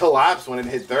 it collapsed when it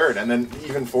hit third. And then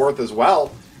even fourth as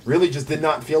well. Really just did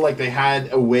not feel like they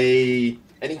had a way,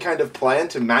 any kind of plan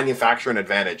to manufacture an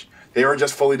advantage. They were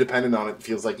just fully dependent on it.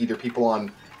 Feels like either people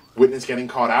on Witness getting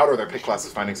caught out or their pick class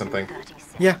is finding something.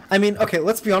 Yeah, I mean, okay,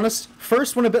 let's be honest.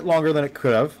 First went a bit longer than it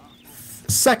could have.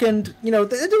 Second, you know,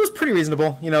 it was pretty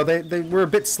reasonable. You know, they were a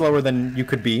bit slower than you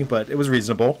could be, but it was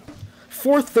reasonable.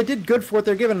 Fourth, they did good for what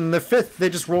they're given, and the fifth, they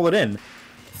just roll it in.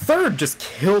 Third just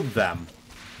killed them.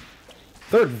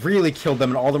 Third really killed them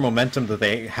and all the momentum that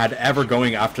they had ever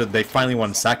going after they finally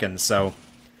won second, so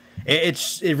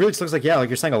it really just looks like, yeah, like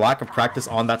you're saying, a lack of practice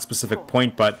on that specific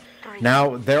point, but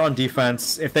now they're on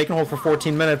defense. If they can hold for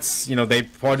 14 minutes, you know, they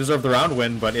probably deserve the round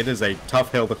win, but it is a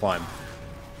tough hill to climb.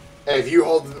 Hey, if you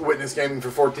hold Witness Gaming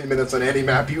for 14 minutes on any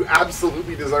map, you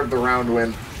absolutely deserve the round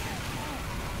win.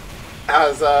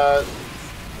 As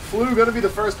Flu going to be the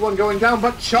first one going down,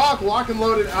 but Chalk lock and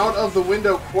loaded out of the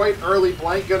window quite early.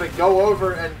 Blank going to go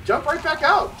over and jump right back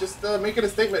out. Just making a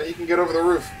statement he can get over the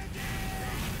roof.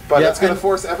 But yeah, that's going to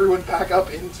force everyone back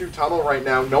up into tunnel right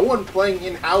now. No one playing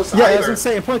in-house either. Yeah, I was going to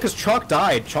say, important because Chalk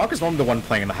died. Chalk is normally the one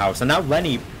playing in the house, and now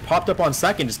Lenny popped up on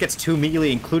second, just gets two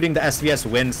immediately, including the SVS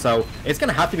win, so it's going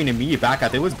to have to be an immediate back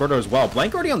out. They lose Birdo as well.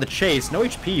 Blank already on the chase, no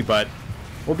HP, but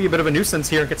will be a bit of a nuisance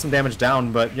here and get some damage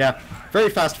down. But yeah, very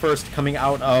fast first coming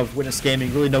out of Witness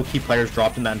Gaming. Really no key players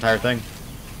dropped in that entire thing.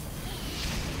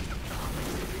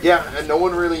 Yeah, and no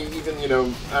one really even, you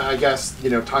know, I guess,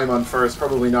 you know, time on first,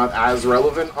 probably not as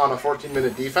relevant on a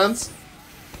 14-minute defense.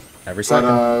 Every second.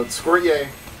 But Squirtier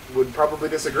would probably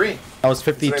disagree. That was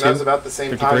 52. That was about the same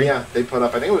 53. time, yeah. They put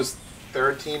up, I think it was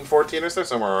 13, 14 or so,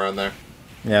 somewhere around there.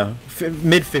 Yeah,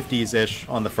 mid-50s-ish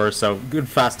on the first, so good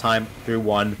fast time through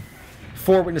one.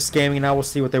 For Witness Gaming, now we'll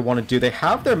see what they want to do. They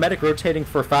have their medic rotating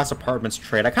for a fast apartments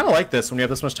trade. I kind of like this when you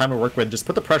have this much time to work with. Just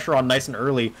put the pressure on nice and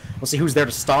early. We'll see who's there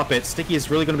to stop it. Sticky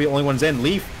is really going to be the only ones in.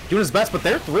 Leaf doing his best, but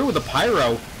they're through with the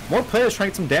Pyro. More players trying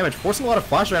to get some damage. Forcing a lot of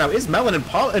flash right now is Melon and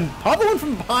Pablo in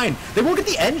from behind. They won't get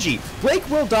the NG. Blake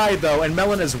will die, though, and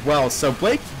Melon as well. So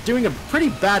Blake doing a pretty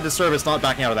bad disservice not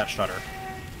backing out of that shutter.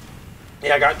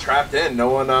 Yeah, I got trapped in.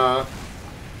 No one,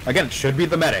 Again, it should be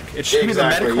the medic. It should be the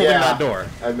medic holding that door.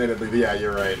 Admittedly, yeah,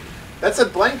 you're right. That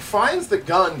said, Blank finds the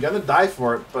gun, gonna die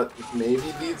for it, but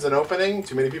maybe leads an opening.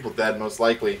 Too many people dead, most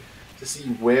likely. To see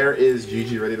where is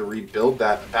GG ready to rebuild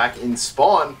that back in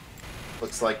spawn.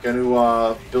 Looks like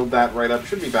gonna build that right up.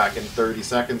 Should be back in 30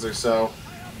 seconds or so.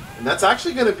 And that's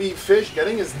actually gonna be Fish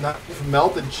getting his knife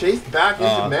melted, chased back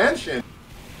into Mansion.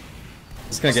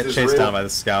 He's gonna get chased down by the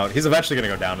scout. He's eventually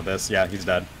gonna go down to this. Yeah, he's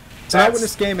dead. So now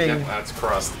Witness Gaming. Yeah, that's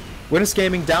crust. Witness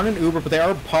Gaming down in Uber, but they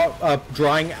are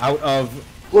drawing out of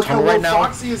Look how low right now.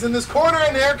 Foxy is in this corner,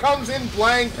 and there comes in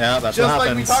Blank. Yeah, that's just what like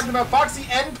happens. we talked about. Foxy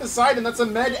and Poseidon. That's a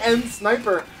med and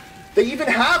sniper. They even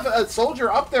have a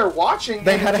soldier up there watching.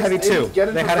 They had a heavy too.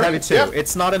 They had a heavy too. Yep.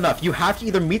 It's not enough. You have to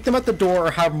either meet them at the door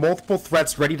or have multiple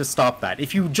threats ready to stop that.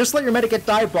 If you just let your medic get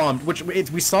dive bombed, which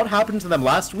we saw it happen to them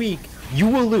last week, you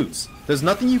will lose. There's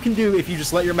nothing you can do if you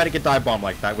just let your medic get dive bombed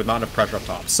like that with not enough pressure up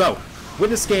top. So,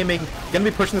 Witness Gaming gonna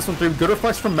be pushing this one through. Good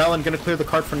reflex from Melon, gonna clear the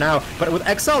cart for now. But with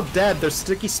Exile dead, their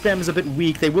sticky spam is a bit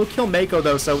weak. They will kill Mako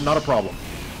though, so not a problem.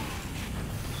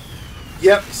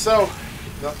 Yep, so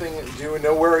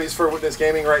no worries for Witness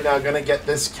Gaming right now. Gonna get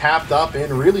this capped up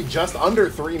in really just under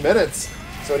 3 minutes.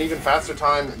 So an even faster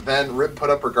time than Rib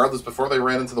put up regardless before they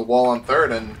ran into the wall on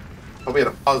third, and probably had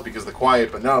a pause because of the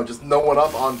quiet, but no, just no one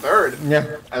up on third.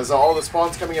 Yeah. As all the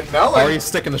spawns coming in. Melon already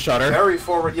sticking the shutter. Very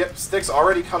forward. Yep, Stick's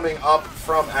already coming up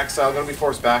from Exile. Gonna be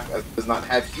forced back as does not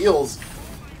have heals.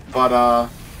 But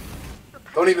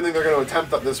don't even think they're gonna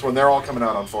attempt up this one. They're all coming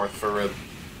out on fourth for Rib.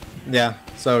 Yeah,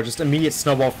 so just immediate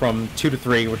snowball from 2 to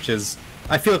 3, which is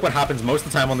I feel like what happens most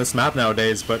of the time on this map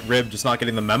nowadays, but Rib just not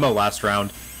getting the memo last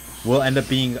round. Will end up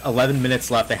being 11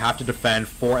 minutes left. They have to defend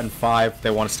 4 and 5.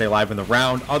 They want to stay alive in the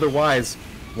round. Otherwise,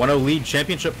 1-0 lead,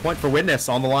 championship point for Witness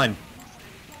on the line.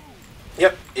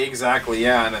 Yep, exactly,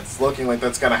 yeah, and it's looking like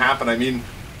that's going to happen. I mean,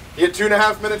 you get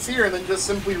 2.5 minutes here and then just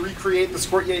simply recreate the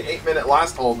Squirtier 8-minute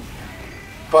last hold.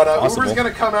 But Uber's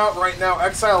going to come out right now.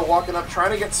 Exile walking up, trying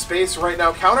to get space right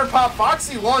now. Counter pop,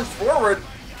 Foxy launched forward.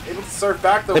 Able to surf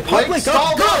back though. Blake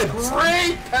stalled up.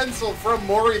 Great pencil from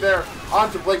Mori there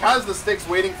onto Blake. Has the sticks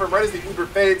waiting for him right as the Uber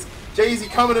fades. Jay-Z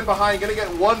coming in behind. Gonna get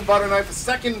one butter knife. A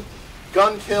second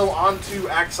gun kill onto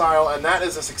Exile, and that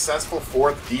is a successful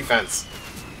fourth defense.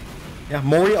 Yeah,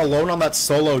 Mori alone on that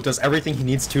solo does everything he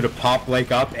needs to pop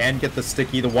Blake up and get the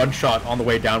sticky, the one shot on the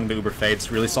way down when the Uber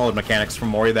fades. Really solid mechanics from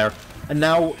Mori there. And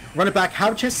now, run it back,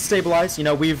 have a chance to stabilize. You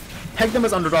know, we've pegged them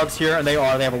as underdogs here, and they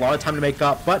have a lot of time to make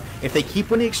up. But if they keep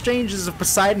winning exchanges, if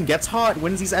Poseidon gets hot,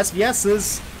 wins these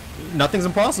SVSs, nothing's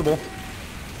impossible.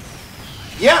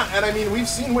 Yeah, and I mean, we've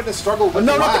seen Witness struggle with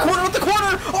no, not the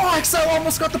corner! Oh, Exile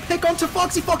almost got the pick onto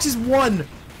Foxy. Foxy's won!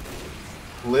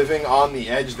 Living on the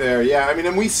edge there, yeah. I mean,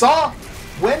 and we saw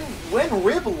when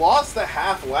Rib lost the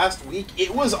half last week,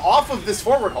 it was off of this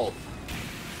forward hold.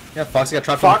 Yeah, Foxy got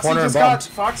trapped in the corner and bombed.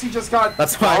 Foxy just got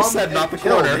That's why I said not the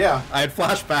corner. Yeah. I had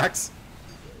flashbacks.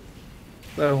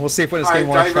 So we'll see if Witness Game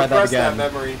wants to try that again.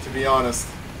 That memory, to be honest.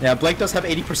 Yeah, Blake does have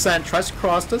 80%. Tries to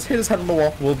cross, does hit his head on the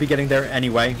wall. We'll be getting there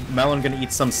anyway. Melon gonna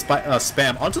eat some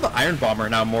spam onto the Iron Bomber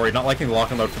now. Mori not liking the lock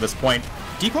and load for this point.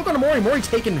 Decloak on Mori. Mori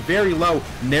taken very low.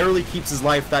 Narrowly keeps his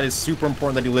life. That is super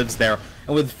important that he lives there.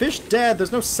 And with Fish dead,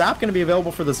 there's no sap gonna be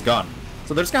available for this gun.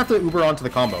 So they're just gonna have to Uber onto the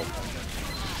combo.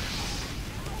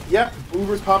 Yep,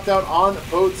 Uber's popped out on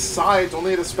both sides.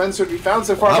 Only a dispenser to be found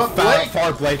so far. How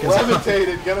far Blake is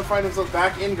levitated. Gonna find himself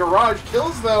back in garage.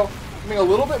 Kills, though, coming a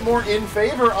little bit more in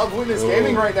favor of Witness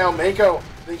Gaming right now. Mako,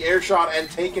 the air shot, and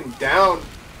taken down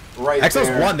right Exile's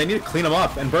there. won. They need to clean him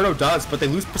up, and Berto does, but they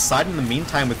lose Poseidon in the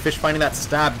meantime with Fish finding that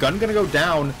stab. Gun gonna go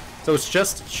down. So it's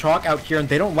just chalk out here, and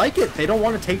they don't like it. They don't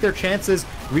want to take their chances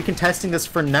recontesting this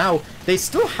for now. They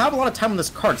still have a lot of time on this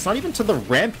card. It's not even to the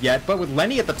ramp yet, but with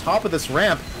Lenny at the top of this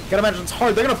ramp, gotta imagine it's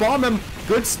hard. They're gonna bomb him.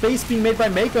 Good space being made by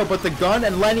Mako, but the gun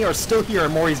and Lenny are still here,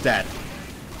 and Mori's dead.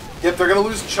 Yep, they're gonna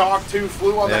lose chalk too.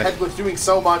 Flew on the head glitch doing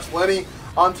so much. Lenny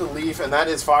onto Leaf, and that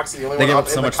is Foxy, the only one up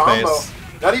in the combo. Space.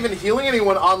 Not even healing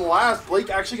anyone on last. Blake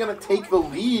actually gonna take the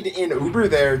lead in Uber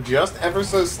there, just ever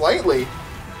so slightly.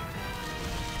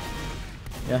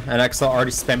 Yeah, and Exile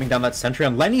already spamming down that sentry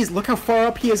on Lenny's. Look how far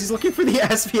up he is. He's looking for the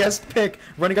SVS pick,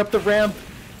 running up the ramp.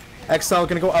 Exile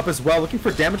gonna go up as well, looking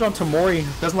for damage on Mori.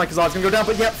 Doesn't like his odds, gonna go down,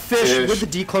 but yeah, Fish with the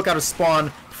decloak out of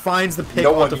spawn finds the pick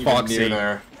onto Foxy.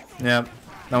 There. Yeah,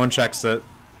 no one checks it.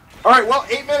 All right, well,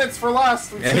 8 minutes for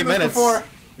last. We've seen this before.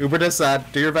 Uber Disad,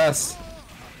 do your best.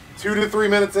 2 to 3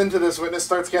 minutes into this, Witness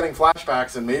starts getting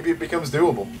flashbacks, and maybe it becomes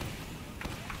doable.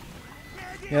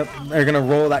 Yep, they're going to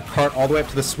roll that cart all the way up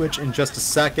to the switch in just a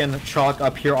second. Chalk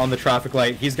up here on the traffic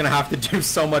light. He's going to have to do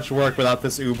so much work without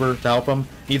this Uber to help him.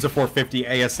 Needs a 450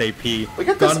 ASAP. Look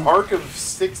at this arc of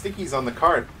stickies on the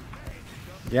cart.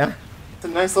 Yeah. It's a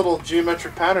nice little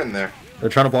geometric pattern there. They're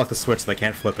trying to block the switch so they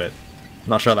can't flip it.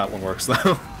 Not sure how that one works,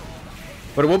 though.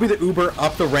 But it will be the Uber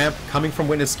up the ramp coming from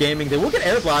Witness Gaming. They will get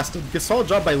air blasted. Good solid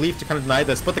job by Leaf to kind of deny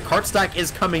this. But the cart stack is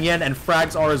coming in, and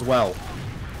frags are as well.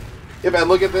 Yeah, man,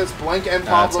 look at this. Blank and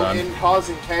Pablo in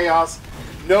causing chaos.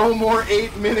 No more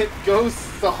 8-minute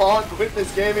ghosts to haunt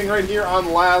Witness Gaming right here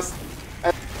on last.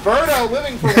 And Berto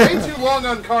living for way too long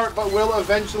on cart, but will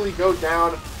eventually go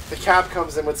down. The cap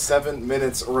comes in with 7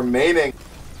 minutes remaining.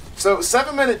 So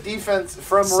 7-minute defense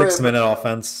from Rib. 6-minute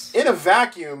offense. In a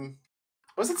vacuum.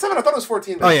 Was it 7? I thought it was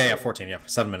 14 minutes. Oh, yeah, 14, yeah.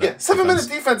 7 minutes. Yeah, 7 minutes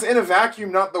defense in a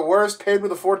vacuum, not the worst. Paired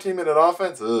with a 14-minute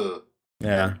offense. Ugh.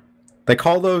 Yeah. They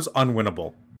call those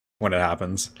unwinnable when it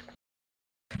happens.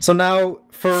 So now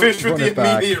for Fish with the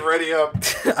immediate ready up.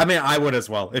 I mean, I would as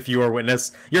well if you were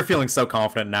Witness. You're feeling so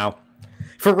confident now.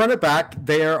 For run it back,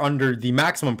 they are under the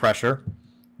maximum pressure.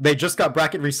 They just got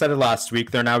bracket resetted last week.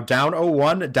 They're now down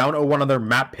 0-1, down 0-1 on their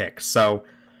map pick. So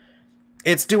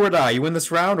it's do or die. You win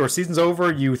this round or season's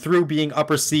over, you through being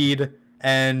upper seed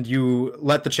and you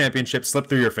let the championship slip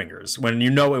through your fingers when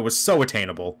you know it was so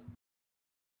attainable.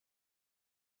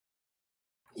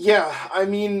 Yeah, I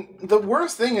mean, the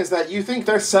worst thing is that you think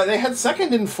they had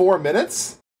second in 4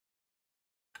 minutes.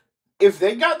 If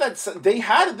they got that,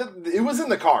 it was in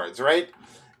the cards, right?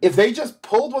 If they just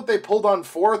pulled what they pulled on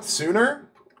fourth sooner,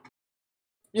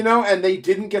 and they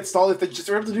didn't get stalled, if they just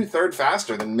were able to do third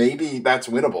faster, then maybe that's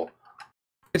winnable.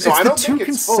 It's the two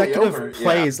consecutive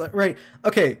plays, right?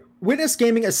 Okay, Witness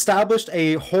Gaming established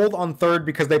a hold on third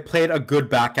because they played a good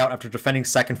back out after defending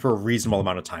second for a reasonable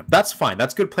amount of time. That's fine.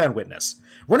 That's good play on Witness.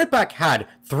 Run It Back had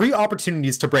 3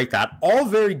 opportunities to break that, all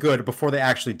very good before they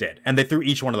actually did, and they threw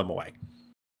each one of them away.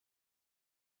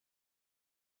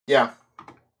 Yeah.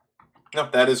 No,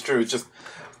 that is true. It's just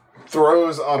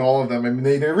throws on all of them. I mean,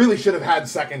 they really should have had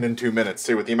second in 2 minutes,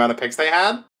 too, with the amount of picks they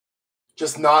had.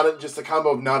 Just a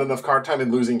combo of not enough card time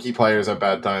and losing key players at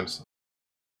bad times.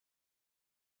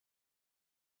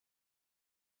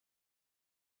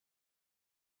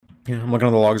 Yeah, I'm looking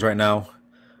at the logs right now.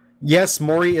 Yes,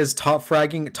 Mori is top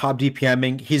fragging, top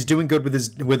DPMing. He's doing good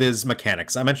with his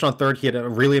mechanics. I mentioned on third he had a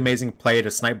really amazing play to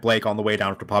snipe Blake on the way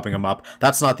down after popping him up.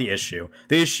 That's not the issue.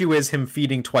 The issue is him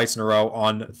feeding twice in a row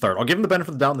on third. I'll give him the benefit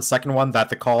of the doubt in the second one that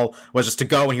the call was just to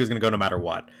go and he was going to go no matter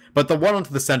what. But the one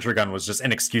onto the center gun was just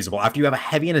inexcusable. After you have a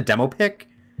heavy and a demo pick,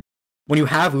 when you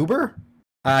have Uber,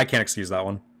 I can't excuse that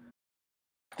one.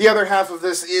 The other half of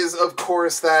this is, of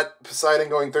course, that Poseidon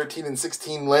going 13 and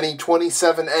 16, Lenny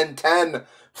 27 and 10.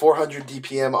 400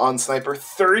 DPM on Sniper,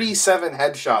 37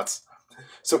 headshots.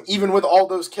 So even with all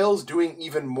those kills, doing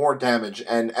even more damage,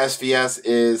 and SVS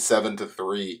is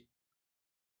 7-3.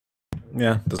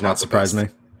 Yeah, does not surprise me.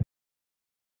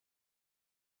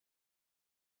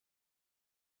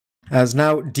 As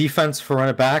now, defense for Run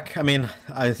It Back. I mean,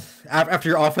 after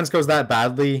your offense goes that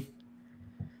badly,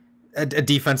 a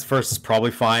defense first is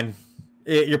probably fine.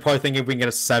 You're probably thinking if we can get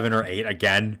a 7 or 8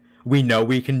 again. We know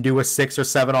we can do a 6 or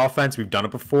 7 offense. We've done it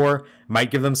before.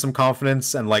 Might give them some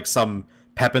confidence and some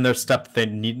pep in their step. They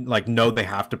need know they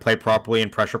have to play properly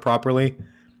and pressure properly.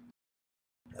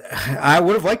 I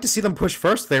would have liked to see them push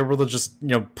first. They were able to just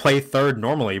play third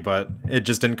normally, but it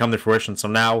just didn't come to fruition. So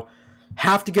now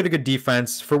have to get a good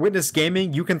defense. For Witness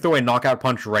Gaming, you can throw a knockout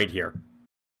punch right here.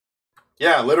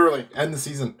 Yeah, literally end the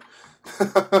season.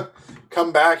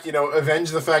 Come back, avenge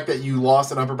the fact that you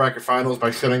lost in upper bracket finals by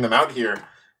shutting them out here.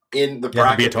 In the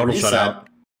bracket be a total reset. Shutout.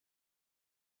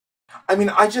 I mean,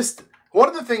 one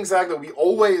of the things, Zach, that we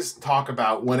always talk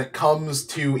about when it comes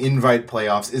to invite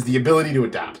playoffs is the ability to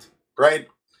adapt, right?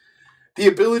 The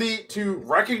ability to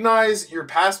recognize your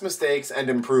past mistakes and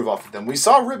improve off of them. We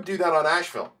saw Rib do that on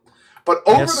Asheville. But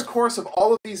over the course of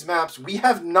all of these maps, we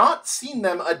have not seen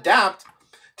them adapt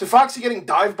to Foxy getting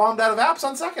dive bombed out of apps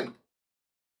on second.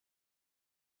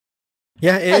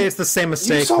 Yeah, it's the same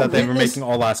mistake that they were making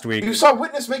all last week. You saw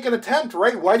Witness make an attempt,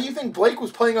 right? Why do you think Blake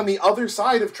was playing on the other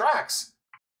side of tracks?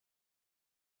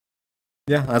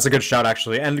 Yeah, that's a good shout,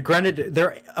 actually. And granted,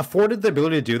 they're afforded the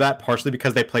ability to do that partially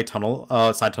because they play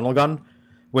side tunnel gun,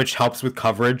 which helps with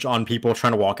coverage on people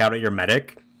trying to walk out at your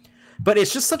medic. But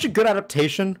it's just such a good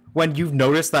adaptation when you've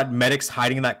noticed that medics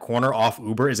hiding in that corner off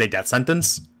Uber is a death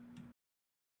sentence.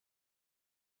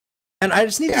 And I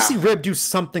just need to see Rib do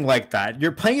something like that.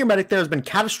 You're playing your medic there has been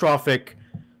catastrophic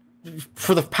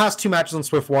for the past 2 matches on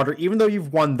Swiftwater. Even though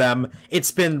you've won them,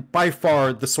 it's been by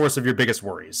far the source of your biggest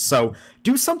worries. So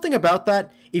do something about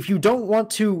that. If you don't want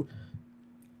to,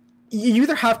 you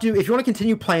either have to, if you want to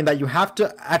continue playing that, you have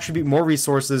to attribute more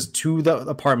resources to the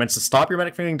apartments to stop your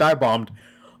medic from getting dive bombed,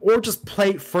 or just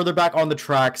play further back on the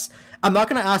tracks. I'm not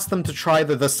going to ask them to try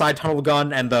the side tunnel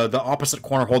gun and the opposite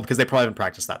corner hold because they probably haven't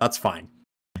practiced that. That's fine.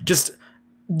 Just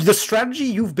the strategy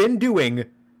you've been doing,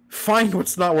 find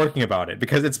what's not working about it,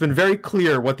 because it's been very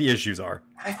clear what the issues are.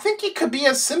 I think it could be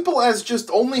as simple as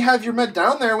just only have your med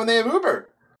down there when they have Uber.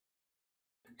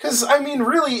 Because, I mean,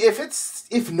 really,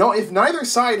 if neither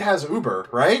side has Uber,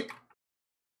 right?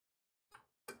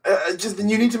 Then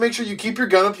you need to make sure you keep your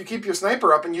gun up, you keep your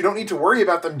sniper up, and you don't need to worry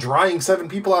about them drying 7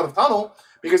 people out of tunnel,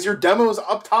 because your demo's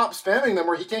up top spamming them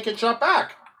where he can't get shot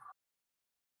back.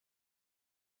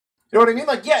 You know what I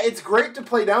mean? It's great to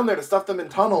play down there to stuff them in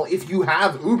tunnel if you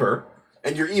have Uber,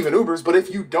 and you're even Ubers, but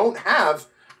if you don't have,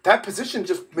 that position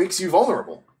just makes you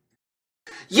vulnerable.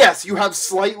 Yes, you have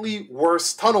slightly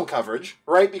worse tunnel coverage,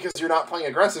 right? Because you're not playing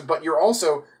aggressive, but you're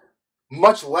also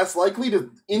much less likely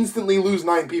to instantly lose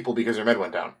 9 people because your med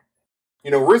went down.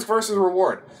 Risk versus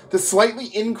reward. The slightly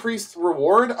increased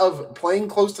reward of playing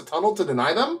close to tunnel to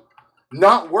deny them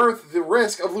not worth the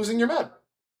risk of losing your med.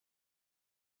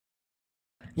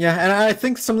 Yeah, and I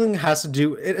think it has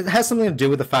something to do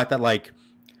with the fact that, like,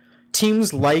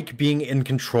 teams like being in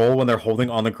control when they're holding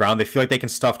on the ground. They feel like they can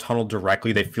stuff tunnel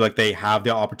directly. They feel like they have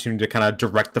the opportunity to kind of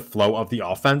direct the flow of the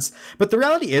offense. But the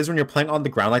reality is, when you're playing on the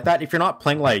ground like that, if you're not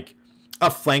playing like a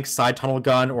flank side tunnel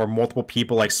gun or multiple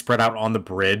people like spread out on the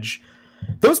bridge,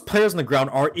 those players on the ground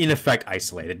are in effect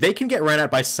isolated. They can get ran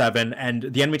at by 7, and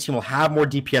the enemy team will have more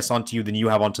DPS onto you than you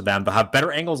have onto them. They'll have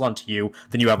better angles onto you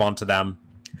than you have onto them.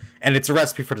 And it's a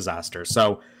recipe for disaster.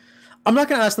 So I'm not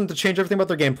going to ask them to change everything about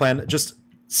their game plan. Just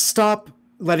stop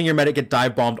letting your medic get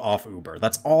dive bombed off Uber.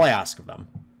 That's all I ask of them.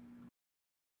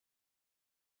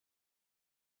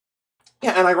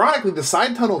 Yeah, and ironically, the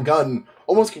side tunnel gun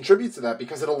almost contributes to that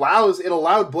because it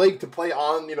allowed Blake to play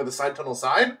on, the side tunnel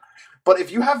side. But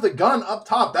if you have the gun up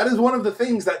top, that is one of the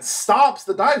things that stops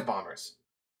the dive bombers.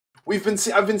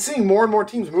 I've been seeing more and more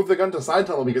teams move the gun to side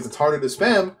tunnel because it's harder to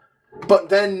spam. But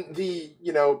then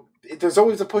there's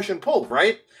always a push and pull,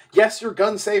 right? Yes, your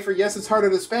gun's safer. Yes, it's harder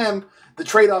to spam. The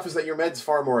trade-off is that your med's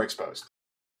far more exposed.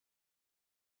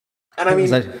 And I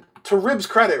mean, to Rib's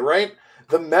credit, right?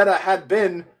 The meta had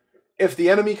been, if the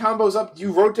enemy combo's up,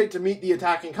 you rotate to meet the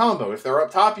attacking combo. If they're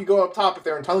up top, you go up top. If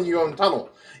they're in tunnel, you go in tunnel.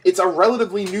 It's a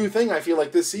relatively new thing, I feel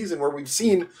like, this season where we've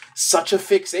seen such a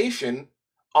fixation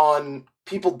on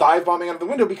people dive bombing out of the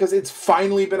window because it's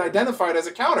finally been identified as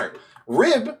a counter.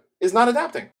 Rib is not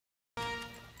adapting.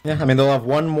 Yeah, I mean, they'll have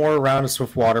one more round of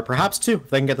Swiftwater, perhaps 2, if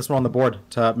they can get this one on the board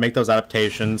to make those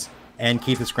adaptations and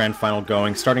keep this grand final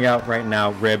going. Starting out right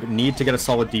now, Rib need to get a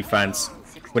solid defense.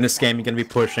 Win this game, you're going to be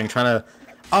pushing, trying to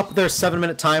up their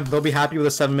 7-minute time. They'll be happy with a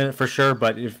 7-minute for sure,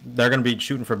 but if they're going to be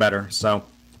shooting for better, so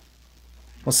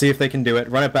we'll see if they can do it.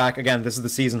 Run it back. Again, this is the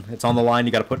season. It's on the line.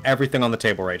 You got to put everything on the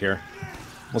table right here.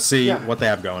 We'll see what they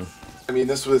have going. I mean,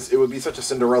 it would be such a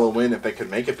Cinderella win if they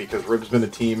could make it because Rib's been a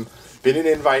team, been an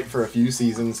invite for a few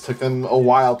seasons, took them a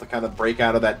while to kind of break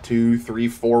out of that 2, 3,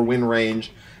 4 win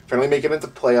range, finally make it into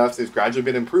playoffs. They've gradually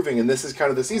been improving, and this is kind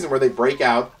of the season where they break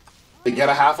out, they get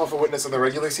a half off a Witness in the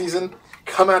regular season,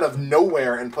 come out of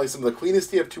nowhere and play some of the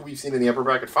cleanest TF2 we've seen in the upper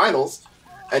bracket finals,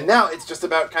 and now it's just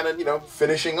about kind of,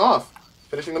 finishing them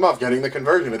off, getting the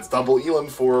conversion. It's double Elam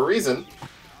for a reason.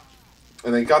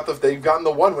 And they've gotten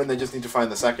the 1 win, they just need to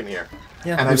find the second here.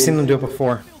 Yeah, and we've seen them do it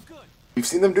before. We've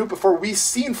seen them do it before. We've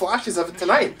seen flashes of it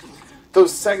tonight.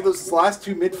 Those last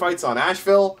 2 mid-fights on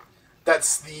Asheville,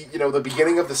 that's the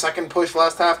beginning of the second push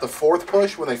last half, the 4th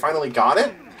push when they finally got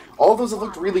it. All of those have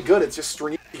looked really good. It's just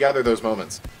stringing together those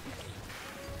moments.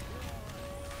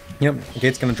 Yep,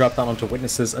 Gate's going to drop down onto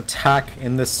Witness's attack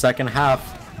in this second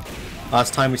half.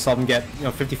 Last time we saw them get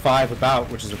 55 about,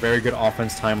 which is a very good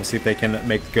offense time. We'll see if they can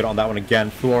make good on that one again.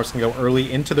 Fluor's going to go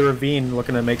early into the ravine,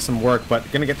 looking to make some work, but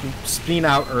going to get Spleen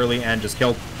out early and just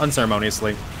killed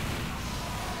unceremoniously.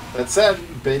 That said,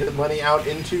 baited Lenny out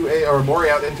into Mori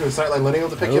out into a sightline. Lenny able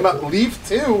to pick him up. Leaf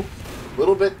 2. A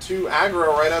little bit too aggro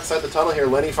right outside the tunnel here.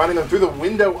 Lenny finding them through the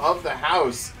window of the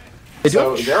house.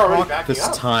 So they're already backing this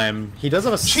up. Time. He does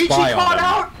have a spy on him.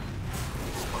 Out!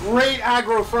 Great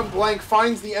aggro from Blank,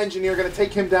 finds the engineer, going to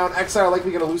take him down. Exile likely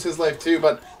going to lose his life too,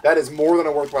 but that is more than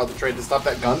a worthwhile trade to stop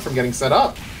that gun from getting set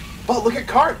up. But look at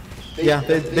Cart.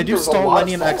 They do stall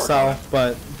Lenny and Exile,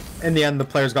 but in the end the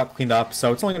players got cleaned up,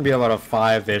 so it's only going to be about a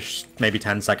 5-ish, maybe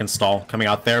 10-second stall coming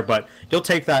out there, but you'll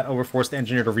take that over force the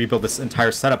engineer to rebuild this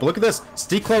entire setup. But look at this,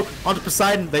 Steak Cloak onto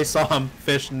Poseidon, they saw him,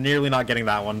 Fish nearly not getting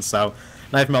that one, so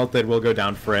Knife Melted will go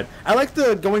down for it. I like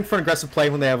the going for an aggressive play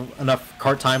when they have enough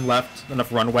cart time left, enough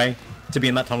runway to be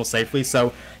in that tunnel safely.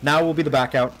 So now will be the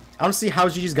back out. I want to see how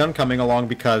GG's gun coming along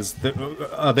because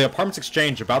the apartments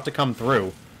exchange about to come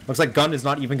through. Looks like gun is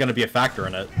not even going to be a factor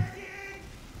in it.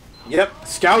 Yep,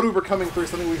 Scout Uber coming through,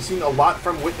 something we've seen a lot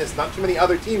from Witness. Not too many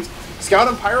other teams. Scout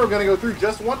and Pyro going to go through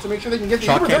just once to make sure they can get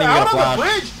the Uber. They're out on the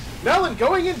bridge! Melon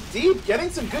going in deep, getting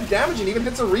some good damage and even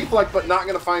hits a reflect, but not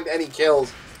going to find any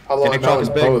kills. Although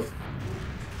Melon both.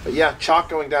 But yeah, Chalk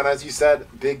going down, as you said.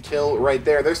 Big kill right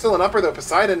there. They're still in upper, though.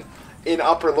 Poseidon in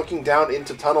upper, looking down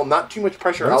into tunnel. Not too much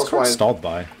pressure elsewise. Stalled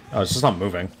by? Oh, it's just not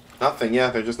moving. Nothing, yeah.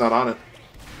 They're just not on it.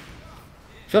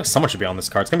 I feel like someone should be on this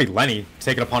cart. It's going to be Lenny.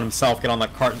 Take it upon himself. Get on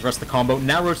that cart and rest the combo.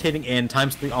 Now rotating in. Time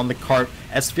split on the cart.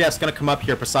 SVS going to come up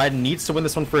here. Poseidon needs to win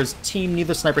this one for his team.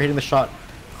 Neither sniper hitting the shot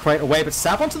right away, but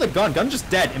Sap onto the gun. Gun just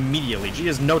dead immediately. G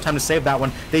has no time to save that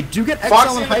one. They do get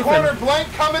Exile and Hyphen. Corner,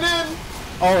 Blank coming in.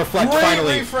 Oh, Reflect Great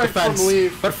finally.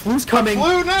 Defense. But Flu's coming.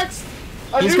 Flu next.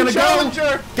 He's gonna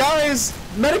go. Guys,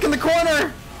 medic in the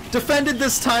corner. Defended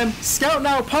this time. Scout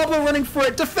now. Pablo running for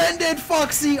it. Defended.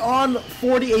 Foxy on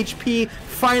 40 HP.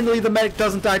 Finally, the medic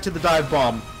doesn't die to the dive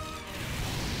bomb.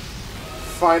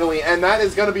 finally, and that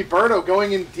is going to be Berto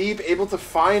going in deep, able to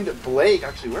find Blake.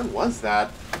 Actually, where was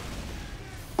that?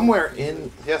 Somewhere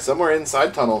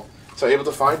inside tunnel. So able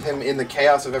to find him in the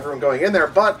chaos of everyone going in there,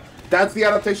 but that's the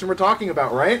adaptation we're talking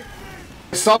about, right?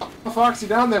 I saw Foxy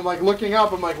down there, I'm like looking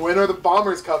up, I'm like, when are the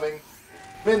bombers coming?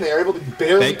 Man, they are able to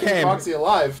barely keep Foxy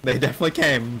alive. They definitely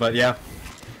came, but yeah.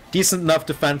 Decent enough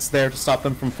defense there to stop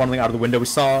them from funneling out of the window. We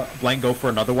saw Blank go for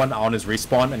another one on his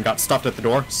respawn and got stuffed at the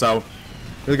door, so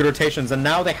really good rotations. And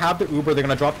now they have the Uber, they're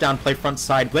going to drop down, play front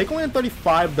side. Blake only at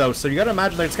 35 though, so you got to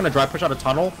imagine they're just going to drive push out a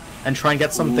tunnel and try and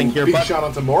get something here. Big shot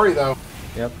onto Mori though.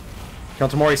 Yep.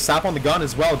 Mori sap on the gun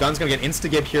as well. Gun's going to get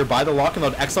insta-gib here by the lock and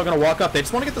load. XL going to walk up. They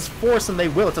just want to get this force, and they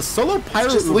will. It's a solo pyro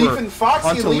just Uber leaving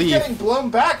Foxy, Leaf getting blown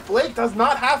back. Blake does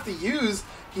not have to use.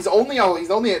 He's only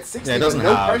at 60. Yeah, There's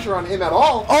no pressure on him at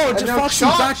all. Oh, just Foxy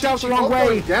backed out the wrong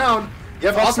way. Down.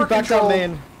 Yeah, Foxy upper backed control. out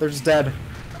main. They're just dead.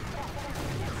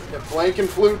 Yeah, Blank and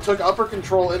Flute took upper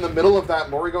control in the middle of that.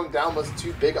 Mori going down was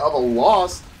too big of a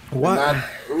loss. What? And that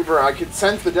Uber, I could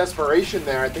sense the desperation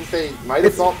there. I think they might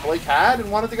have thought Blake had and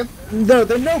wanted to get... No,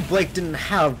 they know Blake didn't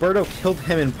have. Berto killed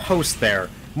him in post there.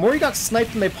 Mori got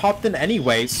sniped and they popped in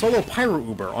anyway. Solo pyro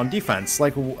Uber on defense.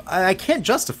 Like, I can't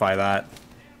justify that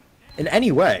in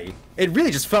any way. It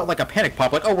really just felt like a panic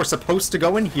pop. Like, oh, we're supposed to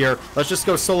go in here. Let's just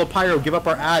go solo pyro, give up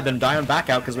our ad, then die on back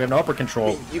out because we have no upper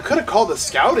control. You could have called a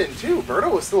scout in too. Berto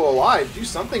was still alive. Do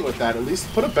something with that. At least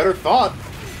put a better thought,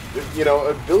 you know,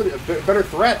 a better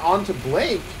threat onto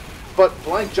Blake. But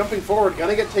Blank jumping forward,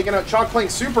 gonna get taken out. Chalk playing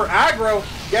super aggro,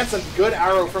 gets a good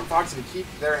arrow from Foxy to keep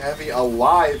their heavy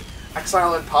alive.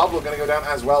 Exile and Pablo gonna go down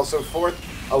as well. So fourth,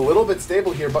 a little bit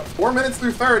stable here, but 4 minutes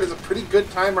through third is a pretty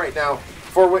good time right now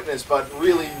for Witness. But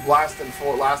really, last and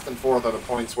fourth are the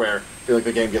points where I feel like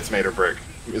the game gets made or break.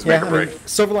 Make or break.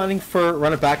 Silver lining for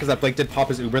Run It Back is that Blake did pop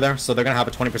his Uber there, so they're going to have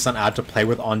a 20% ad to play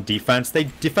with on defense. They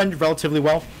defended relatively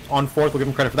well on fourth. We'll give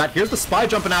them credit for that. Here's the Spy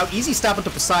jumping out. Easy stab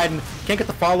into Poseidon. Can't get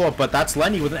the follow-up, but that's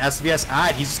Lenny with an SVS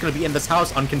ad. He's just going to be in this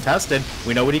house uncontested.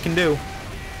 We know what he can do.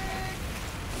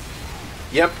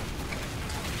 Yep.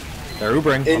 They're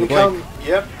Ubering.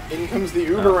 In comes the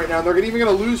Uber right now. They're even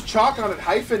going to lose Chalk on it.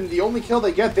 Hyphen, the only kill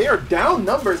they get. They are down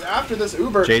numbers after this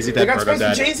Uber. Jay-Z they dead, got space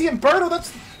dead. for Jay-Z and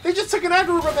Berto. They just took an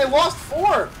aggro Uber and they lost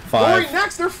 4. 5. Mori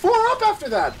next. They're 4 up after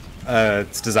that.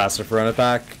 It's disaster for Run It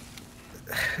Back.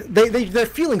 They're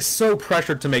feeling so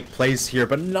pressured to make plays here,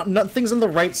 but nothing's in the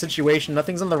right situation.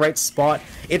 Nothing's in the right spot.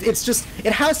 It's just,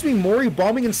 it has to be Mori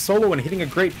bombing in solo and hitting a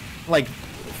great, like,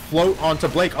 float onto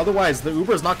Blake. Otherwise, the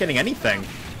Uber is not getting anything.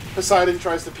 Poseidon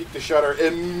tries to peek the shutter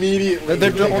immediately.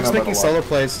 They're all just making solo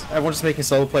plays. Everyone's just making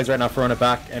solo plays right now for Run It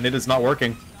Back, and it is not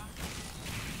working.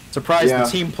 Surprised the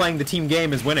team playing the team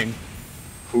game is winning.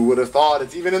 Who would have thought?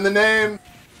 It's even in the name.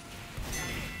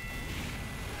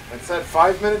 That said,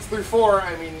 5 minutes through 4.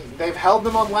 I mean, they've held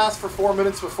them on last for 4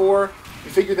 minutes before.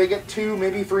 You figure they get 2,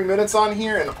 maybe 3 minutes on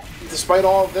here, and despite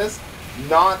all of this,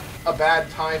 not a bad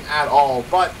time at all.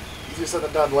 But easier said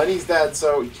than done. Lenny's dead,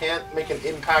 so he can't make an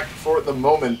impact for the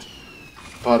moment.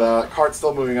 But Cart's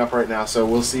still moving up right now, so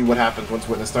we'll see what happens once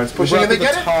Witness starts pushing. And they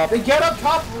get it. They get up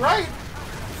top right.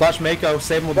 Flash Mako,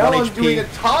 save him with Melon 1 HP. doing a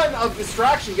ton of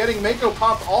distraction, getting Mako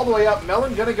popped all the way up.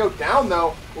 Melon gonna go down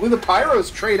though. Only the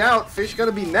Pyros trade out. Fish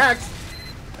gonna be next.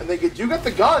 And they do get the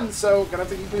gun, so gonna have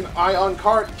to keep an eye on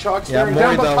Cart. Chalk staring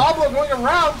down, but Pablo going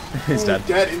around. He's dead.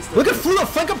 Dead instantly. Look at Fluto,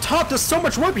 flank up top, does so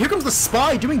much work, but here comes the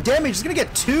Spy doing damage. He's gonna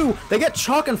get 2. They get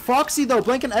Chalk and Foxy though,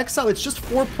 Blank and Exile. It's just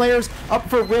 4 players up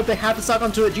for rib. They have to stock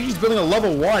onto it. GG's building a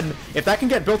level 1. If that can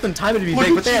get built in time, it'd be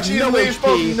big, but they have no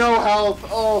HP. No health.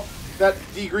 Oh, that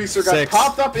degreaser got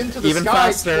popped up into the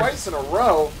sky twice in a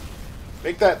row.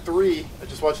 Make that 3. I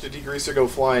just watched a degreaser go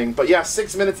flying. But yeah,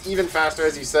 6 minutes even faster,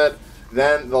 as you said,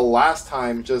 than the last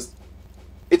time. Just,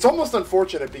 it's almost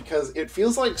unfortunate because it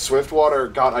feels like Swiftwater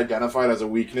got identified as a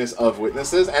weakness of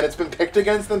Witnesses, and it's been picked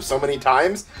against them so many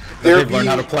times. They've learned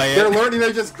how to play it. They're learning,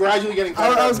 they're just gradually getting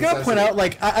better. I was going to point out,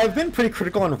 like, I've been pretty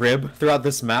critical on Rib throughout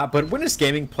this map, but Witness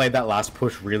Gaming played that last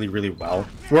push really, really well.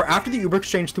 Where after the Uber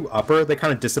exchange through upper, they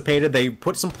kind of dissipated. They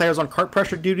put some players on cart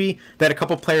pressure duty. They had a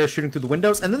couple players shooting through the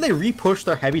windows, and then they re-pushed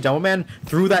their heavy demo man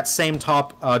through that same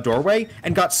top doorway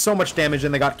and got so much damage,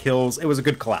 and they got kills. It was a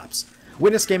good collapse.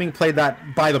 Witness Gaming played that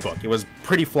by the book. It was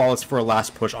pretty flawless for a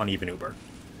last push on even Uber.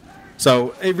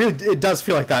 So it does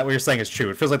feel like that. What you're saying is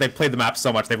true. It feels like they've played the map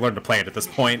so much they've learned to play it at this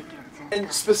point.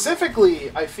 And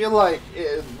specifically, I feel like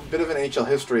a bit of an HL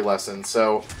history lesson.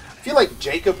 So I feel like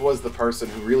Jacob was the person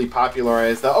who really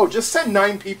popularized the, oh, just send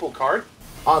 9 people cart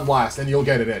on blast and you'll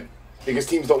get it in. Because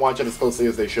teams don't watch it as closely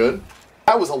as they should.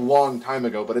 That was a long time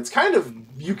ago, but it's kind of,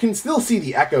 you can still see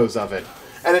the echoes of it.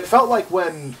 And it felt like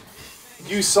when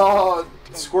you saw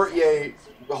Squirtier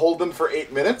hold them for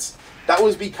 8 minutes, that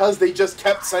was because they just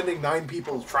kept sending 9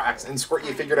 people to tracks, and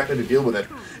Squirty figured out how to deal with it.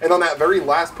 And on that very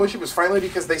last push, it was finally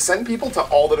because they send people to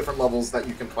all the different levels that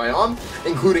you can play on,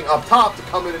 including up top, to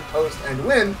come in and post and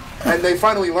win, and they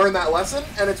finally learned that lesson,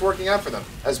 and it's working out for them.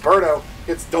 As Birdo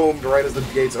gets domed right as the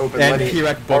gates open. And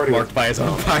Hirek bookmarked by his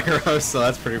own pyro, so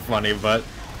that's pretty funny, but...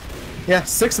 Yeah,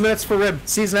 6 minutes for Rib.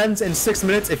 Season ends in 6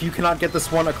 minutes if you cannot get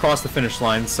this one across the finish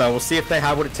line. So we'll see if they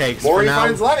have what it takes. Mori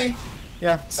finds Lenny.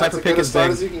 Yeah, Sniper pick is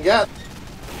big. As you can get.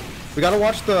 We gotta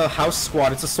watch the house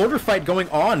squad. It's a soldier fight going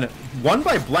on, won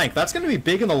by blank. That's gonna be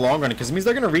big in the long run because it means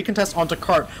they're gonna recontest onto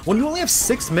cart. When you only have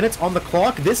 6 minutes on the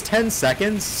clock, this 10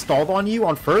 seconds stalled on you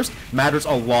on first matters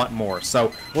a lot more.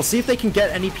 So we'll see if they can get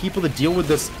any people to deal with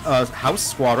this house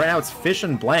squad. Right now it's Fish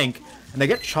and Blank. And they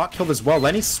get shot killed as well.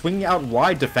 Lenny's swinging out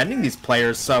wide, defending these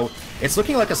players, so it's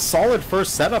looking like a solid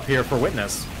first setup here for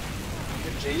Witness.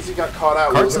 Jay-Z got caught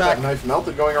out. Look at that knife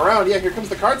melted going around. Yeah, here comes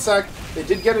the cart sack. They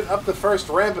did get it up the first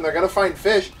ramp, and they're going to find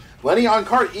Fish. Lenny on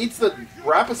cart eats the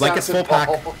rap assassin. Blank is full pack.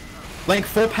 Blank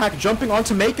full pack jumping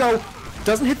onto Mako.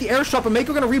 Doesn't hit the air shot, but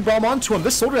Mako going to rebomb onto him.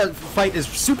 This soldier fight is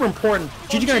super important.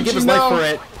 GG going to give his life for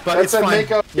it, but it's fine.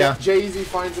 Mako, yeah, Jay-Z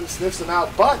finds him, sniffs him out,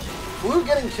 but Blue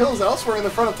getting kills elsewhere in the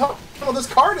front of top. Well, this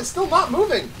card is still not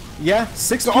moving. Yeah,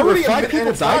 6 people, 5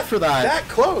 people died for that. That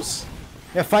close.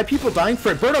 Yeah, 5 people dying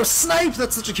for it. Birdo snipes!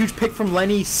 That's such a huge pick from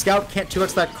Lenny. Scout can't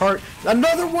 2x that cart.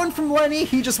 Another one from Lenny!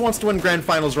 He just wants to win Grand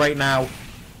Finals right now.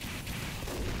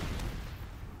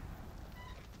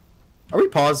 Are we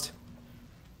paused?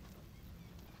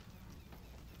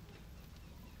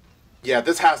 Yeah,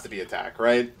 this has to be attack,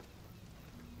 right?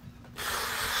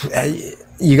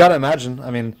 You gotta imagine. I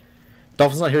mean,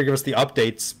 Dolphin's not here to give us the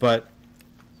updates, but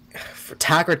for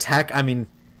tack or tech, I mean,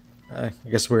 I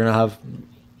guess we're gonna have...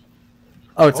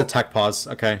 Oh, it's a tech pause.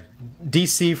 Okay.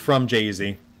 DC from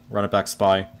Jay-Z. Run it back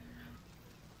spy.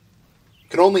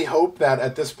 Can only hope that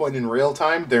at this point in real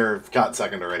time, they've got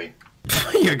second already.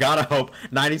 You gotta hope.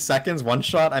 90 seconds, one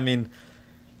shot? I mean,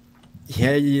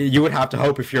 yeah, you would have to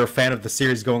hope if you're a fan of the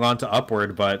series going on to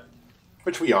Upward, but...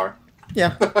 Which we are.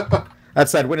 Yeah. That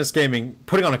said, Witness Gaming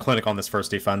putting on a clinic on this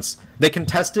first defense. They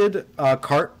contested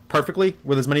Cart perfectly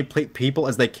with as many people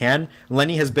as they can.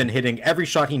 Lenny has been hitting every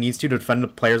shot he needs to defend the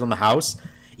players on the house.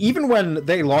 Even when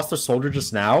they lost their soldier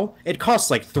just now, it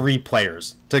costs like 3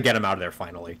 players to get him out of there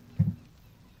finally.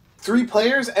 3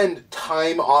 players and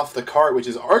time off the cart, which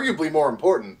is arguably more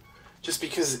important. Just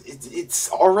because it's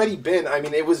already been, I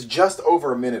mean, it was just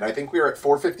over a minute. I think we were at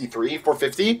 4:53,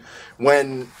 4:50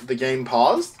 when the game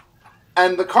paused.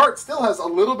 And the cart still has a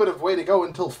little bit of way to go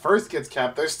until first gets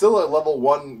capped. There's still a level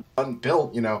 1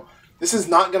 built, you know. This is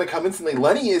not going to come instantly.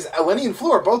 Lenny and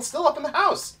Flu are both still up in the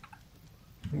house.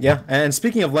 Yeah, and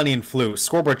speaking of Lenny and Flu,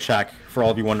 scoreboard check, for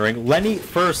all of you wondering. Lenny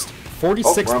first,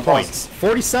 46 points.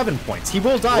 47 points. He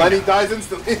will die. Lenny dies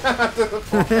instantly.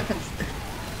 The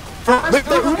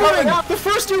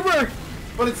first Uber!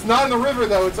 But it's not in the river,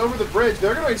 though. It's over the bridge.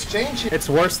 They're going to exchange here. It's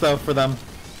worse, though, for them.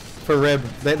 For Rib.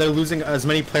 They're losing as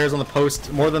many players on the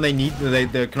post, more than they need,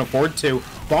 they can afford to.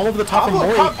 Bomb over the top of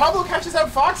Mori. Pablo catches out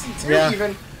Foxy, too,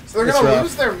 even. So they're going to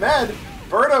lose their med.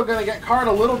 Birdo going to get card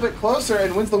a little bit closer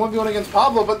and wins the 1v1 against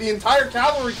Pablo, but the entire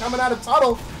cavalry coming out of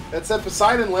tunnel. That said,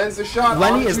 Poseidon lands the shot.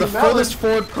 Lenny is the furthest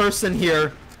forward person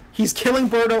here. He's killing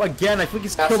Birdo again. I think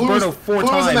he's killed Birdo 4 times.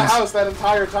 Flu's in the house that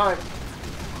entire time.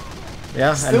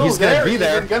 Yeah, and he's going to be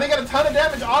there. Going to get a ton of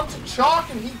damage onto Chalk,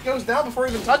 and he goes down before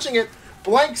even touching it.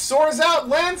 Blank soars out,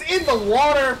 lands in the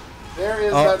water. There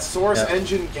is that Source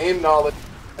Engine game knowledge.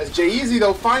 As Jay-Z,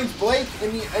 though, finds Blake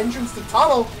in the entrance to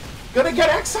tunnel. Gonna get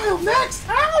exiled next!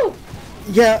 How?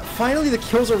 Yeah, finally the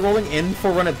kills are rolling in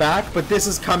for Run It Back, but this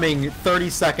is coming 30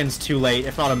 seconds too late,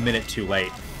 if not a minute too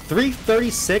late.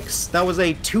 3:36, that was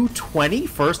a 2:20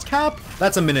 first cap?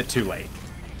 That's a minute too late.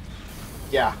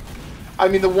 Yeah. I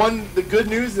mean, the good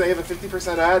news, they have a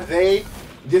 50% ad.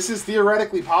 This is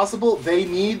theoretically possible. They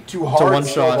need to hard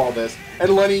snowball this.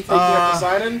 And Lenny taking out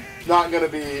Poseidon, not gonna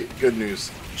be good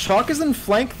news. Chalk is in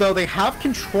flank, though. They have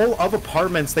control of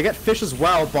apartments. They get Fish as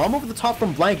well. Bomb over the top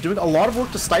from Blank, doing a lot of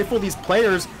work to stifle these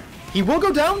players. He will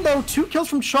go down, though. 2 kills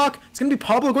from Chalk. It's going to be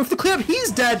Pablo going for the cleanup.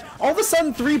 He's dead. All of a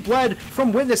sudden, 3 bled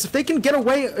from Witness. If they can get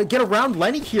around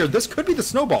Lenny here, this could be the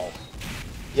snowball.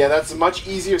 Yeah, that's much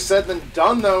easier said than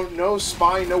done, though. No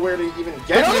spy, nowhere to even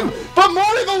get him. But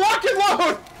Mori, the lock and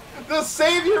load! The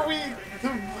savior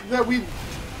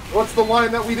what's the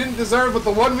line that we didn't deserve, but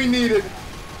the one we needed.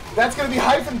 That's going to be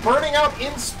Hyphen burning out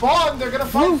in spawn. They're going to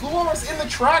find Fluorus in the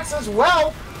tracks as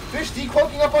well. Fish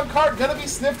decloaking up on cart, going to be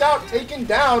sniffed out, taken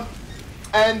down.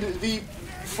 And the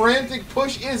frantic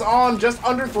push is on. Just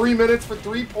under 3 minutes for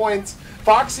 3 points.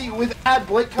 Foxy with ad.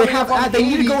 Blake coming They have up on ad. They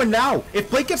need to 80. go in now.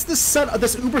 If Blake gets this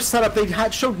Uber setup, they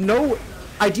had showed no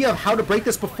idea of how to break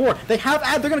this before. They have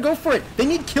ad. They're gonna go for it. They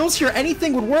need kills here.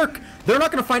 Anything would work. They're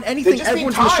not gonna find anything. They just need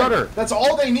Everyone's in the time. shutter. That's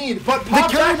all they need. But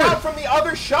pop back out from the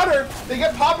other shutter. They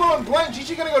get Pablo and Blank.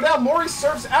 Gigi gonna go down. Maury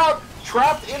surfs out.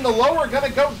 Trapped in the lower. Gonna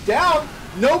go down.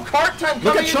 No cart time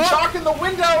coming in. Chalk in the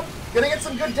window. Gonna get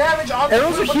some good damage on the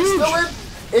Flu, but he's still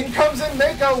in. In comes in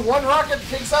Mako. One rocket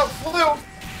takes out Flu.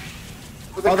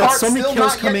 With the cart so many still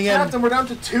kills not coming yet tapped, in. and we're down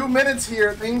to 2 minutes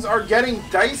here. Things are getting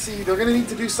dicey. They're gonna need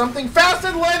to do something fast,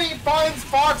 and Lenny finds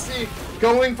Foxy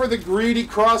going for the greedy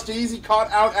cross. Easy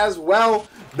caught out as well.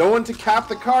 No one to cap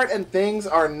the cart, and things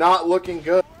are not looking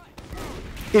good.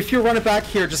 If you're running back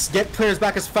here, just get players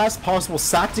back as fast as possible.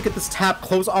 Sack to get this tap,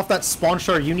 close off that spawn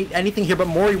shard. You need anything here, but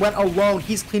Maury went alone.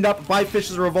 He's cleaned up by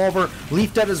Fish's revolver.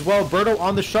 Leaf dead as well. Berto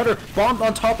on the shutter. Bombed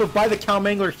on top of by the cow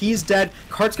mangler. He's dead.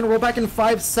 Cart's gonna roll back in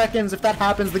 5 seconds. If that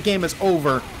happens, the game is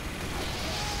over.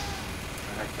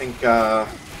 I think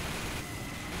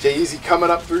Jay-Z coming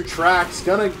up through tracks.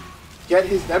 Gonna get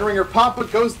his Dead Ringer pop,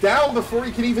 but goes down before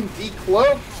he can even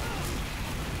decloak.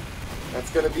 That's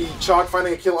going to be Chalk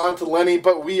finding a kill onto Lenny,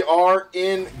 but we are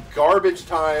in garbage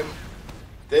time.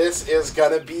 This is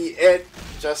going to be it.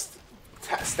 Just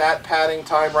stat padding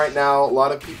time right now. A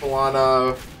lot of people on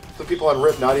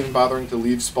RIP not even bothering to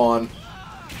leave spawn.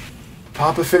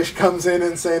 Papa Fish comes in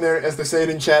and saying there, as they say it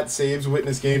in chat, saves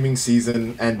Witness Gaming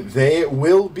season, and they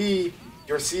will be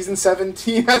your season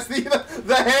 17 as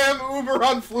the ham Uber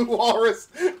on Flu Walrus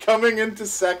coming into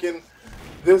second.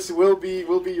 This will be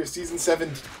your season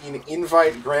 17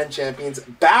 invite grand champions.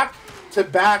 Back to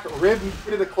back. Rib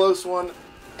made it a close one,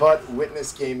 but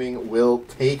Witness Gaming will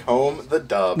take home the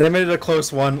dub. They made it a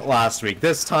close one last week.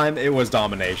 This time it was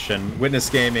domination.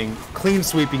 Witness Gaming clean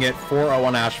sweeping it 4-0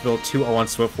 on Asheville, 2-0 on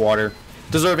Swiftwater.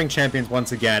 Deserving champions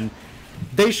once again.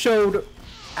 They showed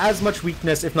as much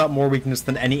weakness, if not more weakness,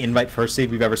 than any invite first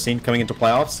seed we've ever seen coming into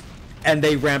playoffs. And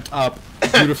they ramped up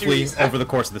beautifully over the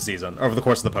course of the season, over the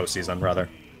course of the postseason, rather.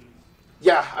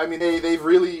 Yeah, I mean, they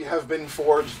really have been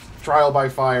forged trial by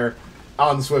fire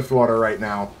on Swiftwater right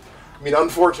now. I mean,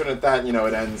 unfortunate that,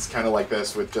 it ends kind of like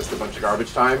this with just a bunch of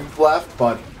garbage time left,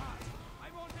 but,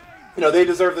 they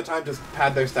deserve the time to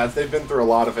pad their stats. They've been through a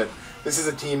lot of it. This is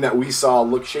a team that we saw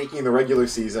look shaky in the regular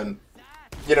season,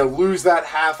 lose that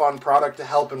half on product to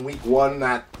help in week 1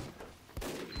 that,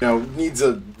 needs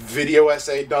a video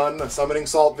essay done, a summoning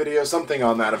salt video, something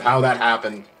on that of how that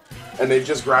happened. And they've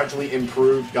just gradually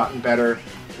improved, gotten better,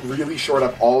 really shored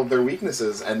up all of their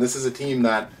weaknesses. And this is a team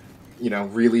that,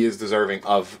 really is deserving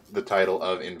of the title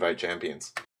of Invite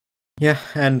Champions. Yeah,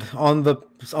 and on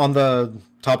the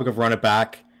topic of run it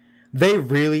back, they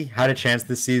really had a chance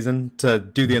this season to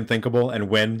do the unthinkable and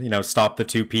win, stop the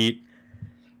two-peat.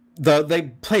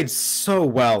 They played so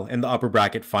well in the upper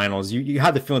bracket finals. You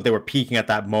had the feeling they were peaking at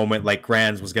that moment, like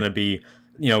Grands was going to be,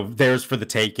 theirs for the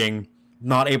taking,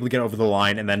 not able to get over the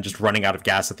line, and then just running out of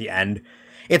gas at the end.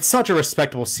 It's such a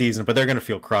respectable season, but they're going to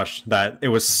feel crushed that it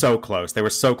was so close. They were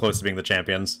so close to being the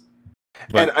champions.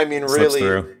 But and I mean, really,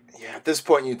 at this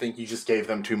point, you think you just gave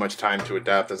them too much time to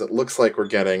adapt, as it looks like we're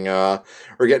getting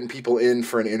people in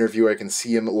for an interview. I can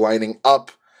see him lining up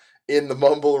in the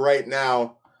mumble right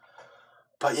now.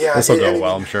 But yeah, this will go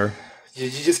well, I'm sure. You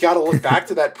just got to look back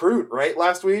to that Proot, right,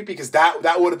 last week, because that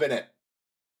would have been it.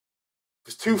 It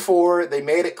was 2-4. They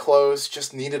made it close.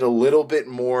 Just needed a little bit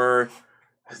more,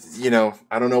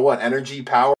 I don't know what, energy,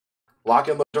 power, lock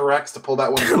and load directs to pull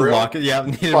that one through.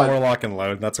 Needed more lock and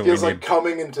load. That's what we need. Feels like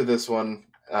coming into this one.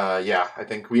 I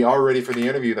think we are ready for the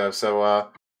interview, though.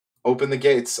 So open the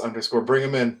gates, bring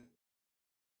him in.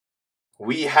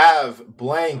 We have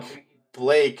Blank,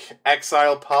 Blake,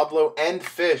 Exile, Pablo, and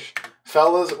Fish.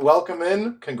 Fellas, welcome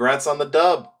in. Congrats on the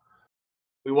dub.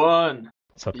 We won.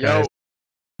 What's up, guys?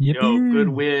 Yo, good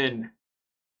win.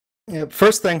 Yeah,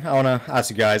 first thing I want to ask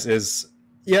you guys is,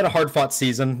 you had a hard-fought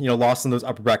season, lost in those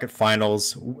upper bracket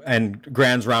finals, and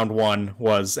Grands round 1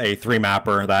 was a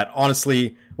 3-mapper that,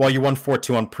 honestly, while you won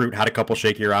 4-2 on Proot, had a couple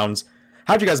shaky rounds.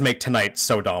 How'd you guys make tonight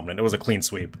so dominant? It was a clean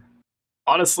sweep.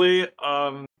 Honestly,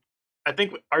 I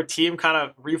think our team kind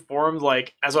of reformed,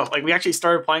 as well. We actually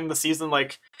started playing the season,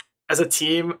 as a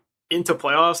team into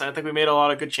playoffs, and I think we made a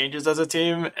lot of good changes as a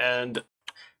team, and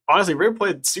honestly, Rib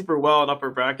played super well in upper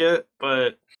bracket,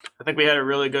 but I think we had a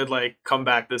really good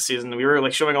comeback this season. We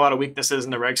were showing a lot of weaknesses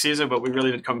in the reg season, but we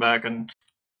really did come back, and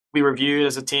we reviewed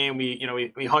as a team. We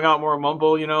hung out more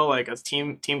mumble, as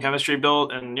team chemistry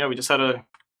built, and we just had a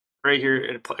great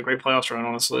playoffs run,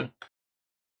 honestly.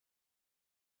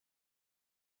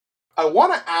 I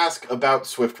want to ask about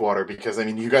Swiftwater because, I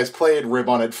mean, you guys played Rib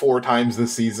on it 4 times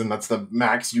this season. That's the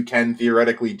max you can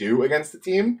theoretically do against the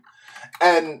team.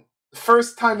 And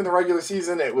first time in the regular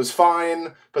season, it was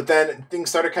fine, but then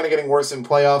things started kind of getting worse in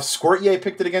playoffs. Squirtier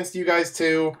picked it against you guys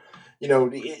too. You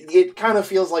know, it kind of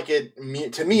feels like it,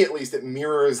 to me at least, it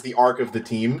mirrors the arc of the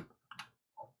team.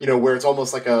 You know, where it's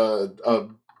almost like a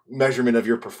measurement of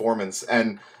your performance.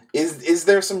 And is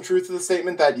there some truth to the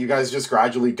statement that you guys just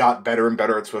gradually got better and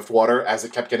better at Swiftwater as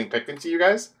it kept getting picked into you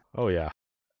guys? Oh, yeah.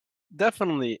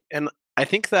 Definitely. And I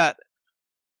think that,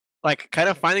 like, kind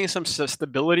of finding some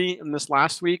stability in this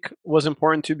last week was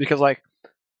important too, because, like,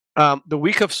 the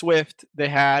week of Swift, they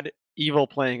had Evil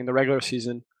playing in the regular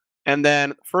season. And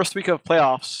then first week of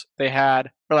playoffs, they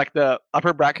had, or like the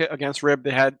upper bracket against Rib,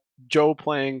 they had Joe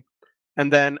playing.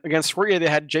 And then against Squirtier, they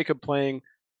had Jacob playing.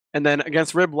 And then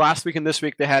against Rib last week and this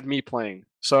week, they had me playing.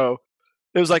 So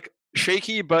it was like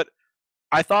shaky, but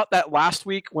I thought that last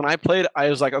week when I played, I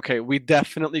was like, okay, we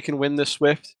definitely can win this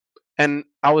Swift. And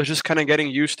I was just kind of getting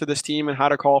used to this team and how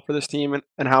to call for this team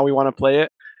and how we want to play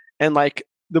it. And like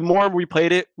the more we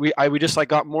played it, we just like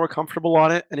got more comfortable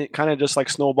on it, and it kind of just like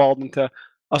snowballed into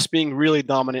us being really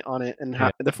dominant on it and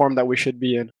the form that we should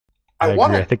be in. I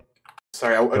want to.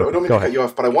 Sorry, I don't mean to ahead. cut you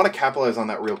off, but I want to capitalize on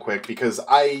that real quick because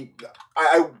I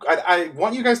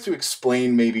want you guys to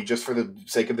explain, maybe just for the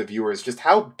sake of the viewers, just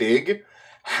how big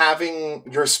having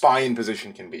your spy in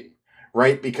position can be,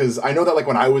 right? Because I know that like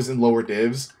when I was in lower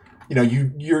divs, you know,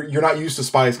 you're not used to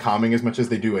spies calming as much as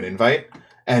they do an invite,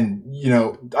 and you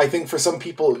know, I think for some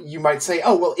people you might say,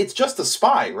 oh well, it's just a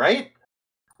spy, right?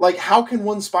 Like, how can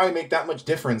one spy make that much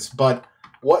difference? But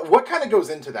what kind of goes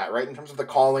into that, right? In terms of the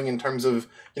calling, in terms of,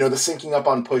 you know, the syncing up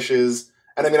on pushes.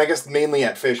 And I mean, I guess mainly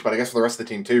at Fish, but I guess for the rest of the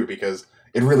team too, because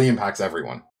it really impacts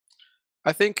everyone.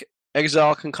 I think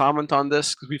Exile can comment on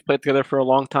this because we've played together for a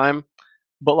long time.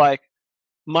 But like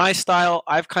my style,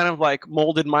 I've kind of like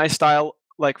molded my style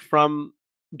like from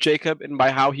Jacob and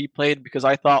by how he played, because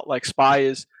I thought like Spy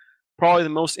is probably the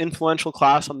most influential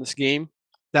class on this game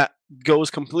that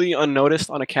goes completely unnoticed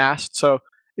on a cast. So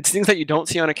it's things that you don't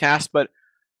see on a cast, but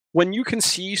when you can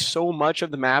see so much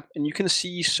of the map and you can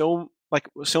see so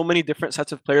many different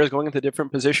sets of players going into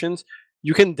different positions,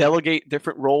 you can delegate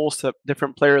different roles to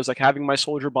different players, like having my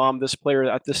soldier bomb this player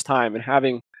at this time and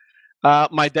having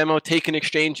my demo take an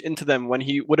exchange into them when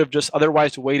he would have just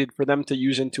otherwise waited for them to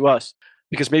use into us,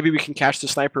 because maybe we can catch the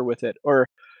sniper with it, or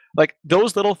like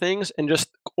those little things, and just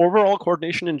overall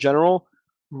coordination in general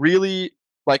really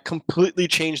like completely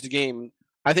changed the game.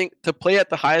 I think to play at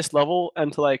the highest level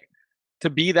and to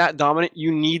be that dominant,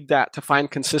 you need that to find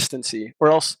consistency,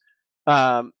 or else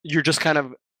you're just kind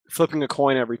of flipping a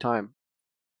coin every time.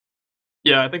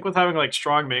 Yeah, I think with having like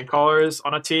strong main callers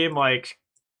on a team, like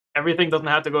everything doesn't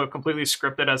have to go completely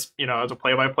scripted as, you know, as a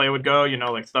play-by-play would go, you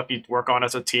know, like stuff you work on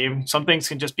as a team. Some things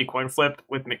can just be coin flip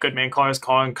with good main callers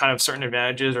calling kind of certain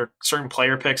advantages or certain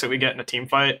player picks that we get in a team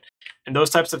fight. And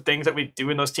those types of things that we do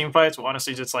in those team fights will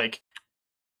honestly just like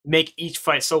make each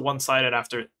fight so one-sided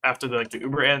after the like the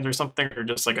Uber ends or something, or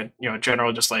just like a, you know,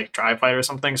 general just like dry fight or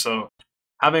something. So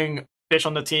having Fish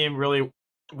on the team really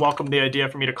welcomed the idea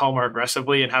for me to call more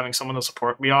aggressively and having someone to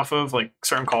support me off of like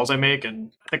certain calls I make.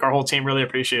 And I think our whole team really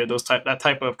appreciated that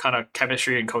type of kind of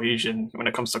chemistry and cohesion when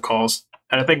it comes to calls.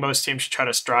 And I think most teams should try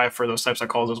to strive for those types of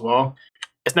calls as well.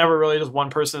 It's never really just one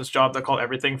person's job to call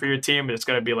everything for your team, but it's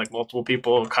going to be like multiple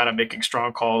people kind of making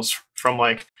strong calls from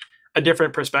like a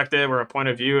different perspective or a point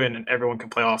of view, and everyone can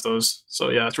play off those. So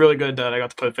yeah, it's really good that I got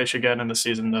to play Fish again in the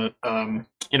season. That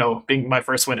you know, being my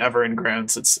first win ever in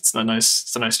Grands, it's a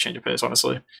nice change of pace,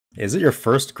 honestly. Is it your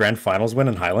first Grand Finals win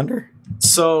in Highlander?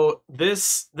 So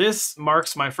this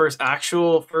marks my first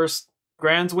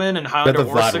Grands win in Highlander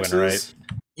or Sixes. Right?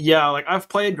 Yeah, like I've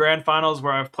played Grand Finals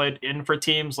where I've played in for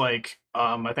teams like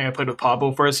I think I played with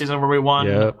Pablo for a season where we won.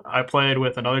 Yep. I played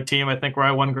with another team I think where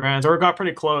I won Grands, or it got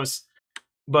pretty close.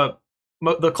 But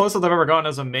the closest I've ever gotten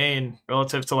as a main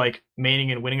relative to like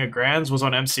maining and winning a Grands was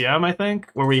on MCM, I think,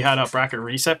 where we had a bracket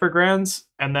reset for Grands.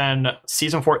 And then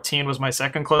season 14 was my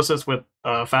second closest with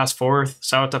Fast Fourth.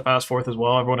 Shout out to Fast Fourth as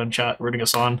well, everyone in chat rooting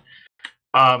us on.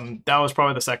 That was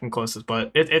probably the second closest,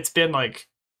 but it's been like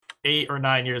 8 or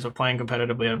 9 years of playing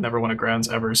competitively. I've never won a Grands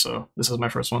ever, so this is my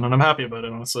first one, and I'm happy about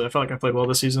it, honestly. I feel like I played well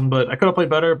this season, but I could have played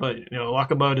better, but you know,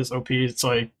 lock and load is OP,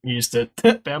 so I used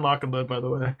it. Ban lock and load, by the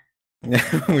way.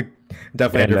 We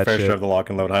definitely had your fair share of the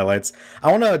lock and load highlights. I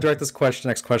want to direct this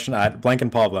next question at Blank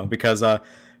and Pablo, because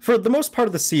for the most part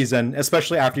of the season,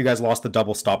 especially after you guys lost the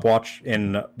double stopwatch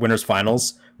in winners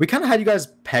finals, we kind of had you guys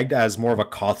pegged as more of a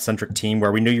Koth-centric team,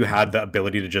 where we knew you had the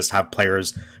ability to just have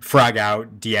players frag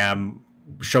out, DM,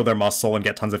 show their muscle, and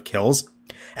get tons of kills.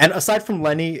 And aside from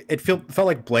Lenny, it felt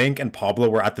like Blank and Pablo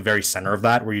were at the very center of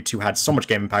that, where you two had so much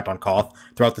game impact on Koth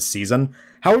throughout the season.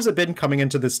 How has it been coming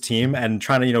into this team and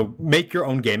trying to, make your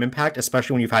own game impact,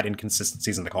 especially when you've had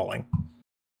inconsistencies in the calling?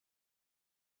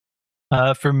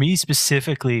 For me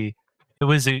specifically, it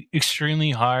was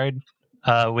extremely hard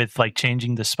with like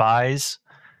changing the spies.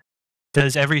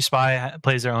 Because every spy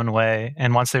plays their own way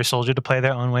and wants their soldier to play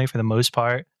their own way for the most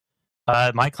part.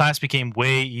 My class became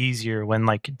way easier when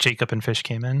like Jacob and Fish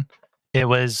came in. It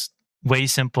was way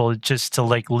simple just to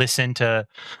like listen to,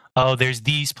 oh, there's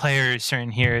these players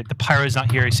certain here. The pyro's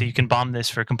not here, so you can bomb this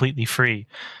for completely free,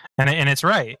 and it's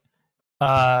right.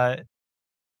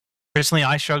 Personally,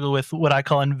 I struggle with what I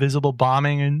call invisible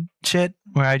bombing and shit,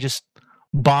 where I just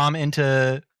bomb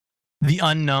into the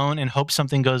unknown and hope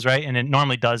something goes right, and it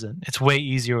normally doesn't. It's way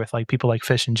easier with like people like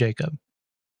Fish and Jacob.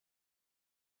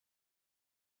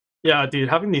 Yeah, dude,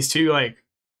 having these two like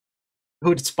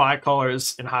good spy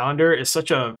callers in Highlander is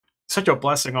such a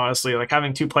blessing, honestly. Like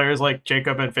having two players like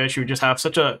Jacob and Fish who just have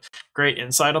such a great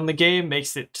insight on the game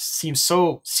makes it seem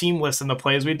so seamless in the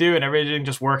plays we do, and everything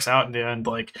just works out in the end.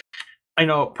 Like, I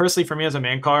know personally for me as a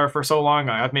main caller for so long,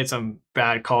 I've made some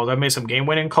bad calls. I've made some game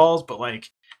winning calls, but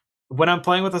like when I'm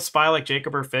playing with a spy like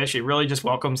Jacob or Fish, it really just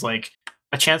welcomes like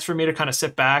a chance for me to kind of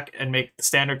sit back and make the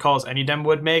standard calls any dem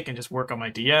would make and just work on my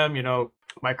DM,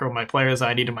 micro my players that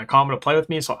I need in my combo to play with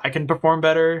me so I can perform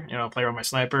better, play around my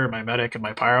sniper, my medic, and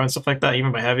my pyro and stuff like that,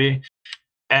 even my heavy.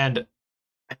 And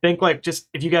I think like just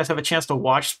if you guys have a chance to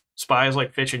watch spies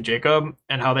like Fish and Jacob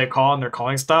and how they call and their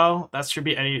calling style, that should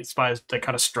be any spies that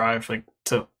kind of strive like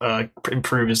to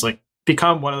improve, is like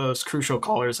become one of those crucial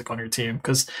callers like on your team,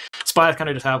 because spies kind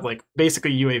of just have like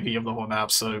basically UAV of the whole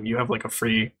map, so you have like a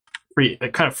free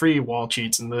wall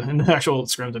cheats in the actual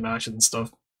scrims and matches and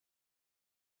stuff.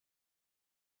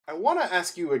 I want to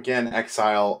ask you again,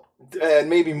 Exile, and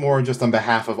maybe more just on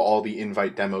behalf of all the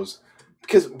invite demos,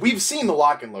 because we've seen the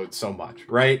lock and load so much,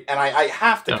 right? And I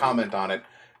have to comment on it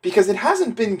because it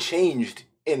hasn't been changed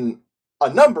in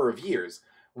a number of years.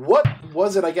 What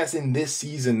was it, I guess, in this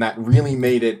season that really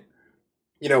made it,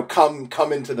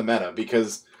 come into the meta?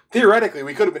 Because theoretically,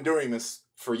 we could have been doing this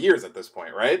for years at this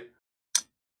point, right?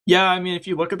 Yeah, I mean, if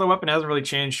you look at the weapon, it hasn't really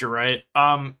changed. You're right.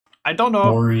 I don't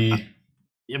know.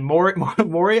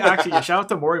 Mori actually, shout out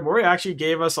to Mori. Mori actually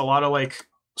gave us a lot of like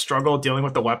struggle dealing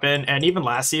with the weapon, and even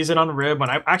last season on Rib, when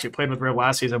I actually played with Rib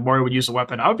last season, Mori would use the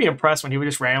weapon. I would be impressed when he would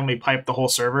just randomly pipe the whole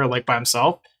server like by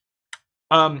himself.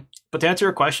 But to answer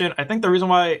your question, I think the reason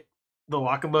why the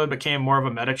lock and load became more of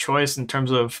a meta choice in terms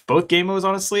of both game modes,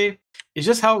 honestly, is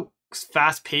just how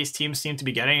fast-paced teams seem to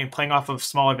be getting and playing off of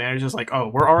small advantages like, oh,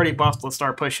 we're already buffed, let's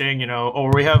start pushing,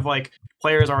 or we have like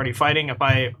players already fighting. If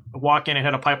I walk in and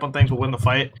hit a pipe on things, we'll win the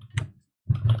fight.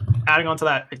 Adding on to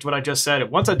that, what I just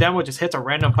said, once a demo just hits a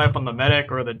random pipe on the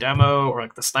medic or the demo or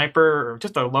like the sniper or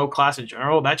just a low class in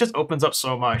general, that just opens up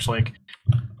so much. Like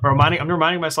I'm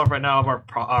reminding myself right now of our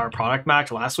product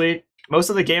match last week. Most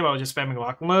of the game I was just spamming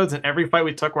lock and loads, and every fight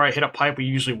we took where I hit a pipe, we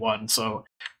usually won. So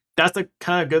that's the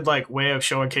kind of good like way of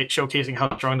showcasing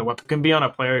how strong the weapon can be on a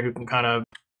player who can kind of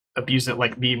abuse it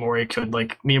like me and Mori could.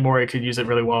 Like me and Mori could use it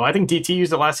really well. I think DT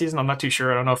used it last season. I'm not too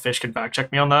sure. I don't know if Fish could fact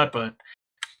check me on that, but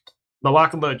the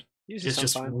lock and load is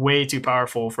just way too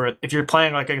powerful for it. If you're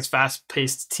playing like against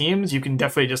fast-paced teams, you can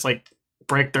definitely just like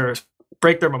break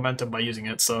their momentum by using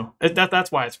it. So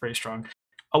that's why it's pretty strong.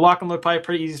 A lock and load pipe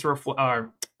pretty easy to reflect.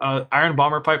 Iron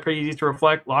bomber pipe pretty easy to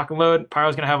reflect. Lock and load,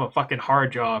 Pyro's gonna have a fucking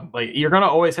hard job. Like you're gonna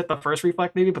always hit the first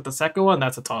reflect maybe, but the second one,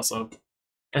 that's a toss up.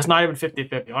 It's not even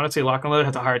 50-50. Honestly, lock and load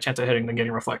has a higher chance of hitting than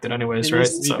getting reflected anyways, right?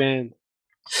 So,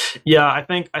 yeah, I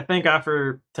think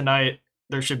after tonight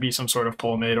there should be some sort of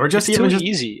poll made, or just it's even too just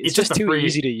easy. It's just too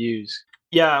easy to use.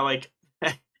 Yeah, like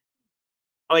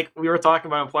we were talking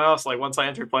about in playoffs. Like once I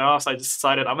entered playoffs, I just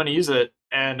decided I'm gonna use it,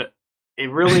 and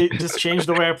it really just changed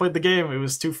the way I played the game. It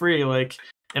was too free. Like,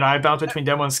 I bounce between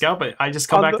demo and scout, but I just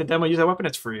come back to demo, use that weapon,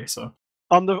 it's free. So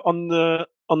on the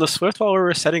Swift while we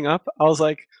were setting up, I was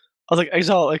like,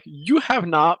 Exile, like you have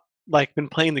not like been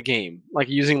playing the game, like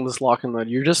using this lock and load.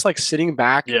 You're just like sitting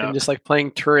back and just like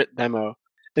playing turret demo.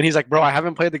 And he's like, bro, I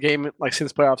haven't played the game like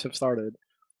since playoffs have started.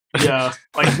 Yeah,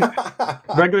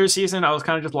 like regular season, I was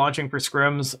kind of just launching for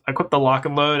scrims. I quit the lock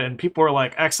and load, and people were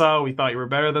like, "Exile, we thought you were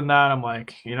better than that." I'm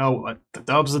like, what? The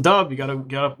dub's the dub. You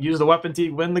gotta use the weapon to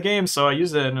win the game. So I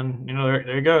used it, and there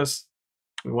it goes.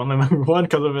 We won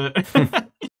because of it.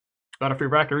 Got a free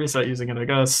bracket reset using it, I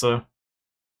guess. So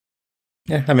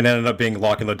yeah, I mean, it ended up being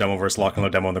lock and load demo versus lock and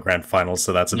load demo in the grand finals,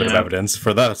 so that's a bit of evidence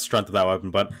for the strength of that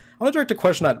weapon. But I want to direct a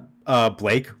question at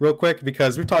Blake real quick,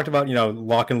 because we've talked about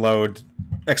lock and load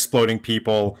exploding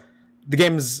people. the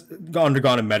game's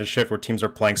undergone a meta shift where teams are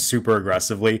playing super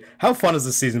aggressively. How fun has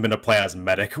this season been to play as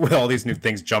medic with all these new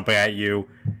things jumping at you,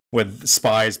 with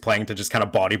spies playing to just kind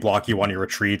of body block you on your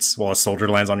retreats while a soldier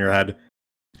lands on your head?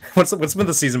 What's been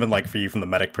the season been like for you from the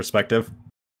medic perspective?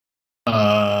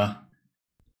 The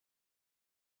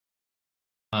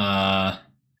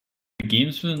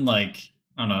game's been like,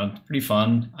 I don't know, pretty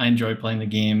fun. I enjoy playing the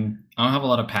game. I don't have a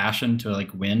lot of passion to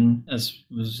like win as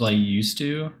I used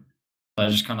to. I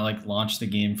just kind of like launch the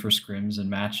game for scrims and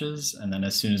matches, and then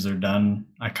as soon as they're done,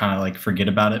 I kind of like forget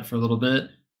about it for a little bit.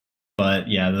 But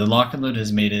yeah, the lock and load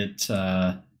has made it.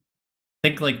 I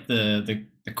think like the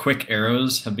quick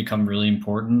arrows have become really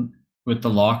important with the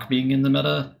lock being in the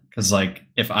meta, because like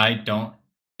if I don't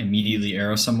immediately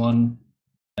arrow someone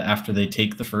after they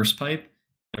take the first pipe,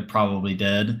 they're probably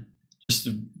dead. Just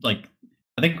like,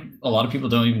 I think a lot of people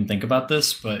don't even think about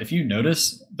this, but if you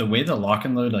notice the way the lock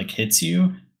and load like hits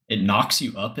you, it knocks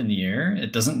you up in the air.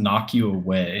 It doesn't knock you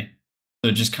away. So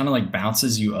it just kind of like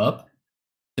bounces you up.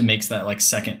 It makes that like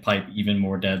second pipe even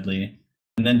more deadly.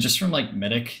 And then just from like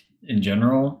medic in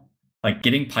general, like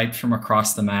getting piped from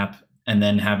across the map and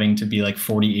then having to be like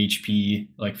 40 HP,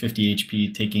 like 50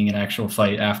 HP, taking an actual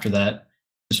fight after that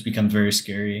just becomes very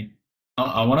scary.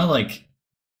 I want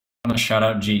to shout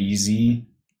out J-Easy.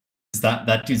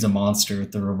 That dude's a monster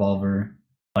with the revolver.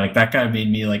 Like that guy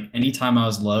made me like anytime I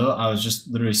was low, I was just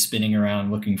literally spinning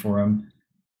around looking for him.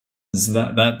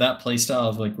 That play style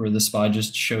of like where the spy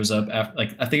just shows up after,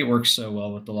 like I think it works so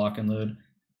well with the lock and load.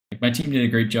 Like my team did a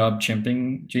great job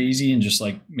chimping Jay-Z and just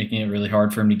like making it really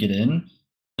hard for him to get in.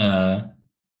 But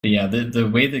yeah, the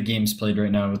way the game's played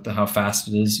right now with how fast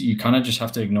it is, you kind of just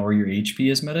have to ignore your HP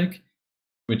as medic,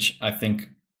 which I think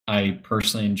I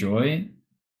personally enjoy.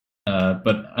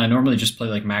 But I normally just play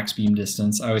like max beam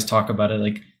distance. I always talk about it,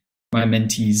 like my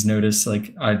mentees notice,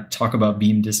 like I talk about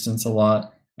beam distance a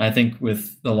lot. I think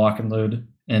with the lock and load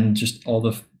and just all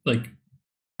the like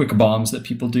quick bombs that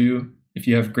people do, if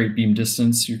you have great beam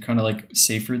distance, you're kind of like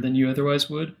safer than you otherwise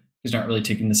would, because you're not really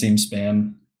taking the same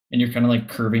spam and you're kind of like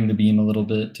curving the beam a little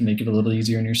bit to make it a little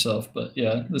easier on yourself. But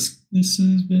yeah, this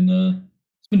has been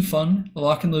it's been fun. The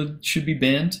lock and load should be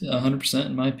banned 100%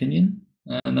 in my opinion,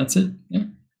 and that's it. Yeah.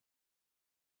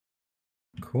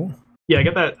 Cool. Yeah,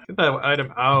 get that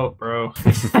item out, bro.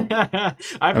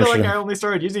 I feel like I only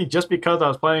started using it just because I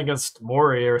was playing against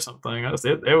Mori or something.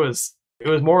 It was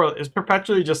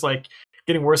perpetually just like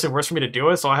getting worse and worse for me to do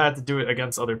it, so I had to do it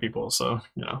against other people. So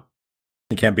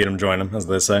you can't beat them, join them, as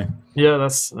they say. Yeah,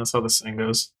 that's how this thing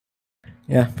goes.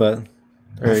 Yeah, but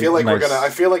I feel like I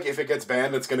feel like if it gets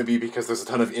banned, it's gonna be because there's a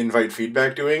ton of invite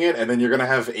feedback doing it, and then you're gonna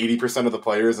have 80% of the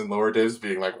players in lower divs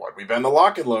being like, "What? We ban the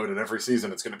lock and load," and every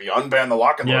season it's gonna be unban the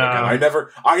lock and load again.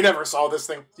 I never saw this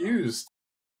thing used.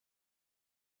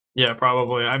 Yeah,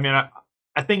 probably. I mean,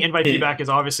 I think invite feedback is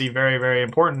obviously very, very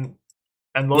important,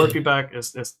 and lower feedback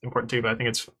is important too. But I think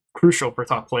it's crucial for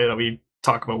top play that we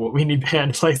talk about what we need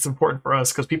banned. Like it's important for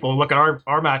us because people look at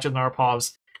our matches and our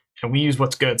povs. And we use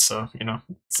what's good, so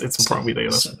it's important we do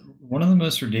this. One of the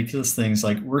most ridiculous things,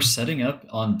 like we're setting up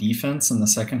on defense in the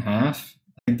second half.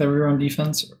 I think that we were on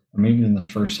defense, or maybe in the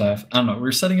first half. I don't know.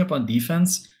 We're setting up on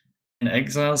defense, and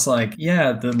Exile's like,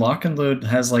 "Yeah, the lock and load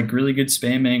has like really good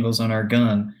spam angles on our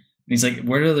gun." And he's like,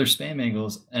 "What are their spam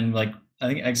angles?" And like, I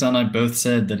think Exile and I both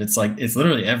said that it's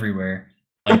literally everywhere.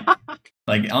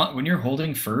 Like, when you're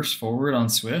holding first forward on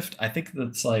Swift, I think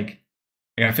that's like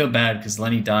I feel bad because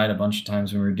Lenny died a bunch of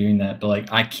times when we were doing that, but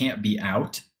like I can't be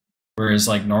out. Whereas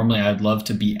like normally I'd love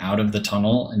to be out of the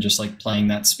tunnel and just like playing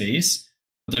that space.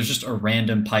 But there's just a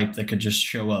random pipe that could just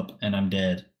show up and I'm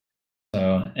dead.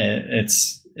 So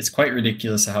it's quite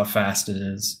ridiculous how fast it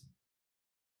is.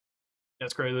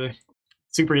 That's crazy.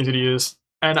 Super easy to use.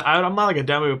 And I'm not like a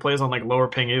demo who plays on like lower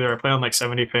ping either. I play on like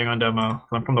 70 ping on demo.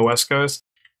 I'm from the West Coast.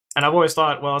 And I've always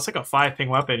thought, well, it's like a 5 ping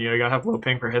weapon. You gotta have low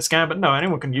ping for hit scan, but no,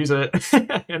 anyone can use it.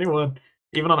 Anyone,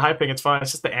 even on high ping, it's fine.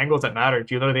 It's just the angles that matter.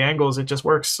 If you know the angles, it just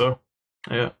works. So,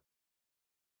 yeah.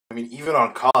 I mean, even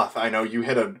on Koth, I know you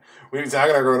hit Zag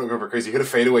and I were going crazy. You hit a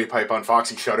fadeaway pipe on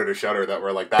Foxy shutter to shutter that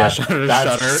were like that. Yeah,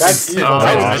 that's evil.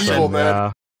 That is evil, man.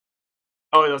 Yeah.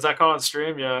 Oh, was that caught on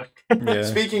stream? Yeah. Yeah.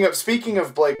 Speaking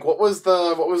of Blake, what was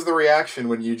the reaction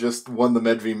when you just won the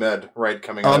Med v Med, right,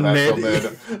 coming out of that mid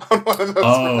on one of those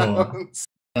rounds?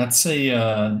 That's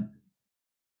I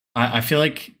feel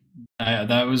like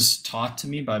that was taught to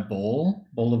me by Bowl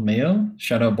of Mayo.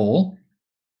 Shout out Bowl.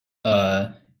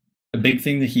 A big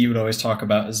thing that he would always talk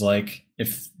about is like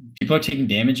if people are taking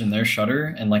damage in their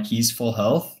shutter and like he's full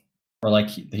health or like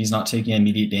he's not taking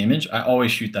immediate damage, I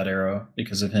always shoot that arrow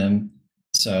because of him.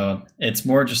 So it's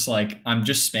more just like I'm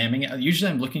just spamming it. Usually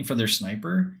I'm looking for their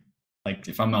sniper Like,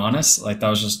 if I'm honest, like that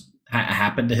was just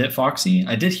happened to hit Foxy.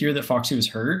 I did hear that Foxy was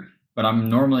hurt, but I'm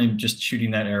normally just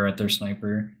shooting that arrow at their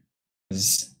sniper.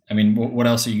 Because, I mean, what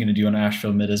else are you going to do on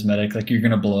Asheville mid as medic? Like, you're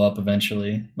going to blow up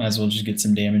eventually. Might as well just get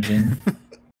some damage in.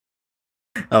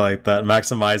 I like that.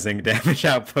 Maximizing damage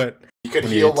output. You could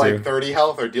heal like 30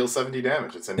 health or deal 70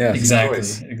 damage. It's an easy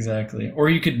choice. Exactly. Or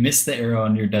you could miss the arrow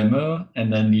on your demo,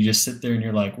 and then you just sit there and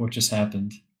you're like, what just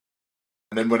happened?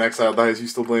 And then when Exile dies, you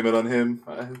still blame it on him.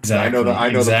 Exactly. I know the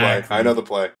play. I know the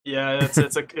play. Yeah,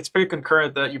 it's pretty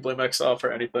concurrent that you blame Exile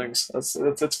for anything. So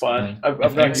it's fine. Yeah.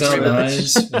 I've not Exile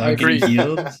dies without getting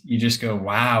healed, you just go,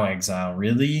 wow, Exile,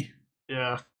 really?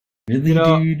 Yeah. Really,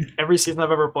 dude? Every season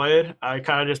I've ever played, I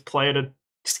kind of just play to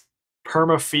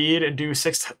perma feed and do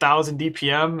 6,000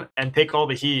 DPM and take all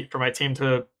the heat for my team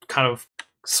to kind of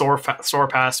soar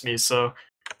past me. So,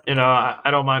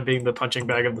 I don't mind being the punching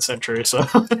bag of the century. So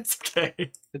it's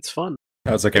okay. It's fun.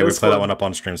 That's okay. We play that one up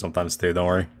on stream sometimes too. Don't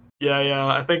worry. Yeah.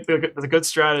 I think the good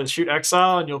strat is shoot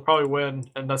Exile and you'll probably win.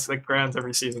 And that's like grands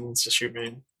every season. It's just shoot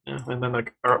me. Yeah, and then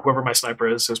like or whoever my sniper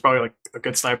is probably like a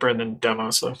good sniper and then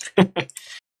demo. So.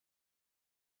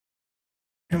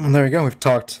 Well, there we go. We've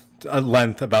talked at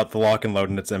length about the lock and load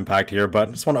and its impact here, but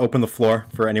I just want to open the floor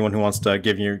for anyone who wants to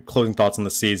give your closing thoughts on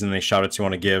the season, any shout outs you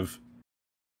want to give.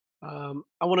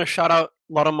 I want to shout out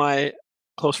a lot of my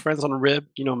close friends on Rib,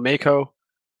 Mako,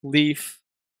 Leaf,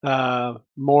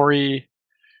 Maury,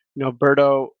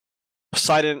 Berto,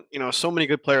 Poseidon, so many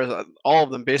good players, all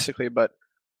of them basically, but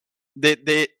they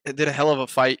did a hell of a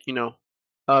fight,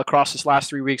 across this last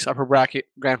 3 weeks, upper bracket,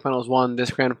 grand finals 1, this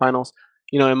grand finals.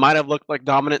 It might have looked like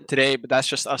dominant today, but that's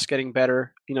just us getting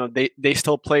better. They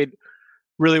still played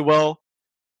really well.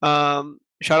 Shout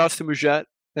outs to Mujet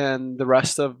and the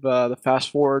rest of the Fast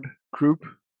Forward group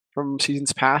from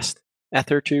seasons past,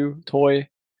 Ether too, Toy.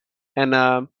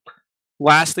 And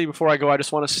lastly, before I go, I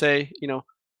just want to say,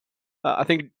 I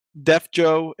think Def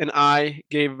Joe and I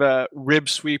gave Rib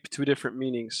Sweep 2 different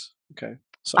meanings. Okay,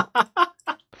 so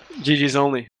GG's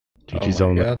only. GG's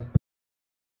only. God.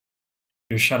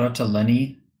 Shout out to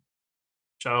Lenny.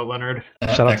 Shout out Leonard.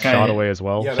 Shout out to Shotaway as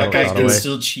well. Yeah, That Shout guy out can Shotaway.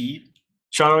 still cheat.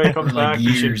 Shotaway comes Like back.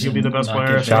 years He'll be the and best not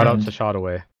player. get Shout out banned. to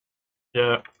Shotaway.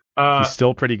 Yeah. He's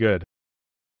still pretty good.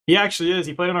 He actually is.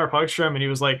 He played on our pug stream and he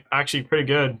was like actually pretty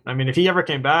good. I mean, if he ever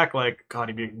came back, like God,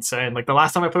 he'd be insane. Like the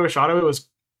last time I played with Shotaway was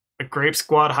a Grape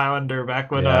Squad Highlander back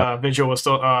when Visual was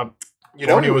still. He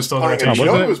was still playing. there.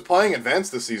 He was playing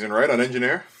Advanced this season, right, on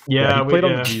Engineer. Yeah, he played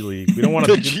on the G League. We don't want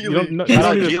The to. G You League. don't, Shout I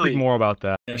out don't need G to speak League. more about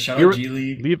that. Yeah, shout You're- out G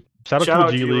League. Shout Shout out out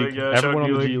to the G G-League, League. yeah, shout Everyone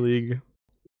out on the G G League.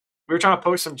 we were trying to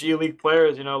post some G League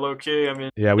players, low key. I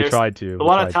mean, Yeah, we there's tried to. a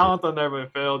lot of talent on there, but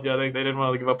it failed. Yeah, they didn't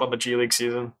want to give up on the G League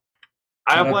season.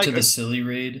 I Shout have out like to the silly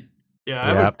raid. I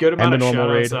have Yeah, a good and amount the of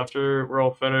normal shoutouts raid. after we're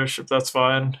all finished, if that's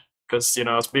fine. Because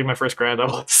it's being my first grand, I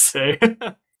want to say.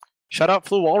 Shout out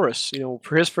Flu Walrus,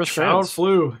 for his first Shout out rounds.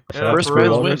 Flu. Shout Yeah, out First to for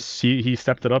real. rounds win. He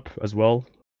stepped it up as well.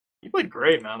 He played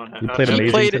great, man. On He played on-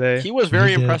 amazing today. He was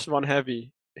very He did. impressive on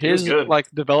heavy. He was His good.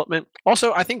 development.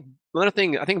 Also, I think another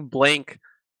thing. I think Blank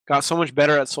got so much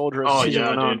better at Soldier as the Oh season yeah,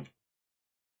 went on. dude.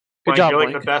 Good job, You're like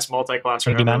Blank. the best multi-classer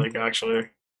Thank you, in the man. league, actually.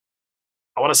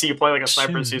 I want to see you play like a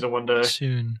sniper in Soon. season one day.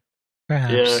 Soon.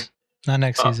 Perhaps. Yeah. Not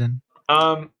next season.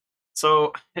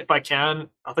 So if I can,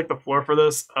 I'll take the floor for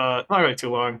this. Not really too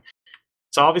long.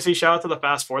 So obviously, shout out to the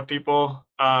Fast Fourth people.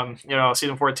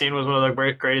 Season 14 was one of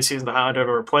the greatest seasons the Highlander have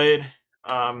ever played.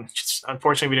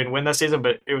 Unfortunately, we didn't win that season,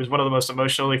 but it was one of the most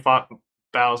emotionally fought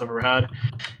battles I've ever had.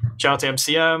 Shout out to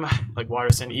MCM, like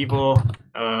Waterson, Evil,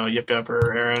 Yip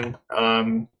Yapper, Aaron.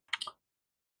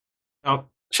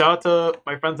 Shout out to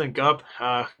my friends in Gup.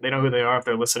 They know who they are if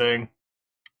they're listening.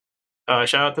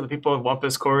 Shout out to the people in Wump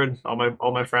Discord, all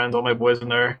my friends, all my boys in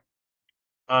there.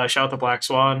 Shout out to Black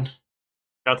Swan.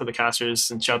 Shout out to the casters,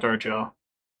 and shout out to RGL.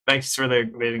 Thanks for the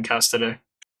amazing cast today.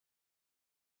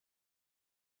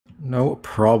 No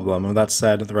problem. With that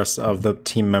said, the rest of the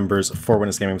team members for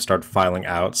Witness Gaming start filing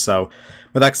out. So,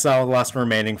 with Exile, the last one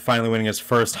remaining, finally winning his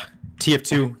first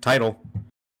TF2 title.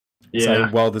 It's a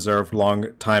well-deserved,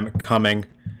 long time coming.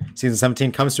 Season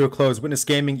 17 comes to a close. Witness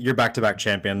Gaming, you're back-to-back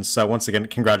champions. So once again,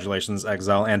 congratulations,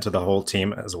 Exile, and to the whole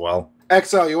team as well.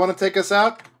 Exile, you want to take us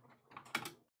out?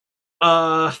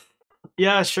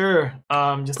 Yeah, sure.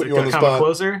 Just Put to you on get the kind of a spot.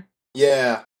 closer.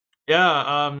 Yeah.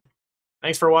 Yeah.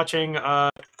 Thanks for watching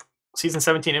Season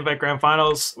 17 Invite Grand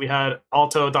Finals. We had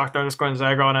Alto, Dr. Underscore, and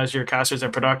Zagron as your casters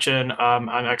in production. I'm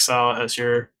Exile as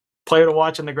your player to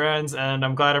watch in the grands, and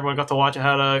I'm glad everyone got to watch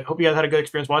and hope you guys had a good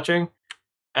experience watching.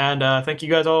 And thank you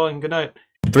guys all, and good night.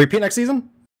 3P next season?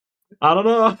 I don't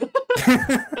know.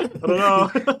 I don't know.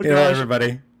 Good night,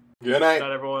 everybody. Good night. Good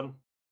night, everyone.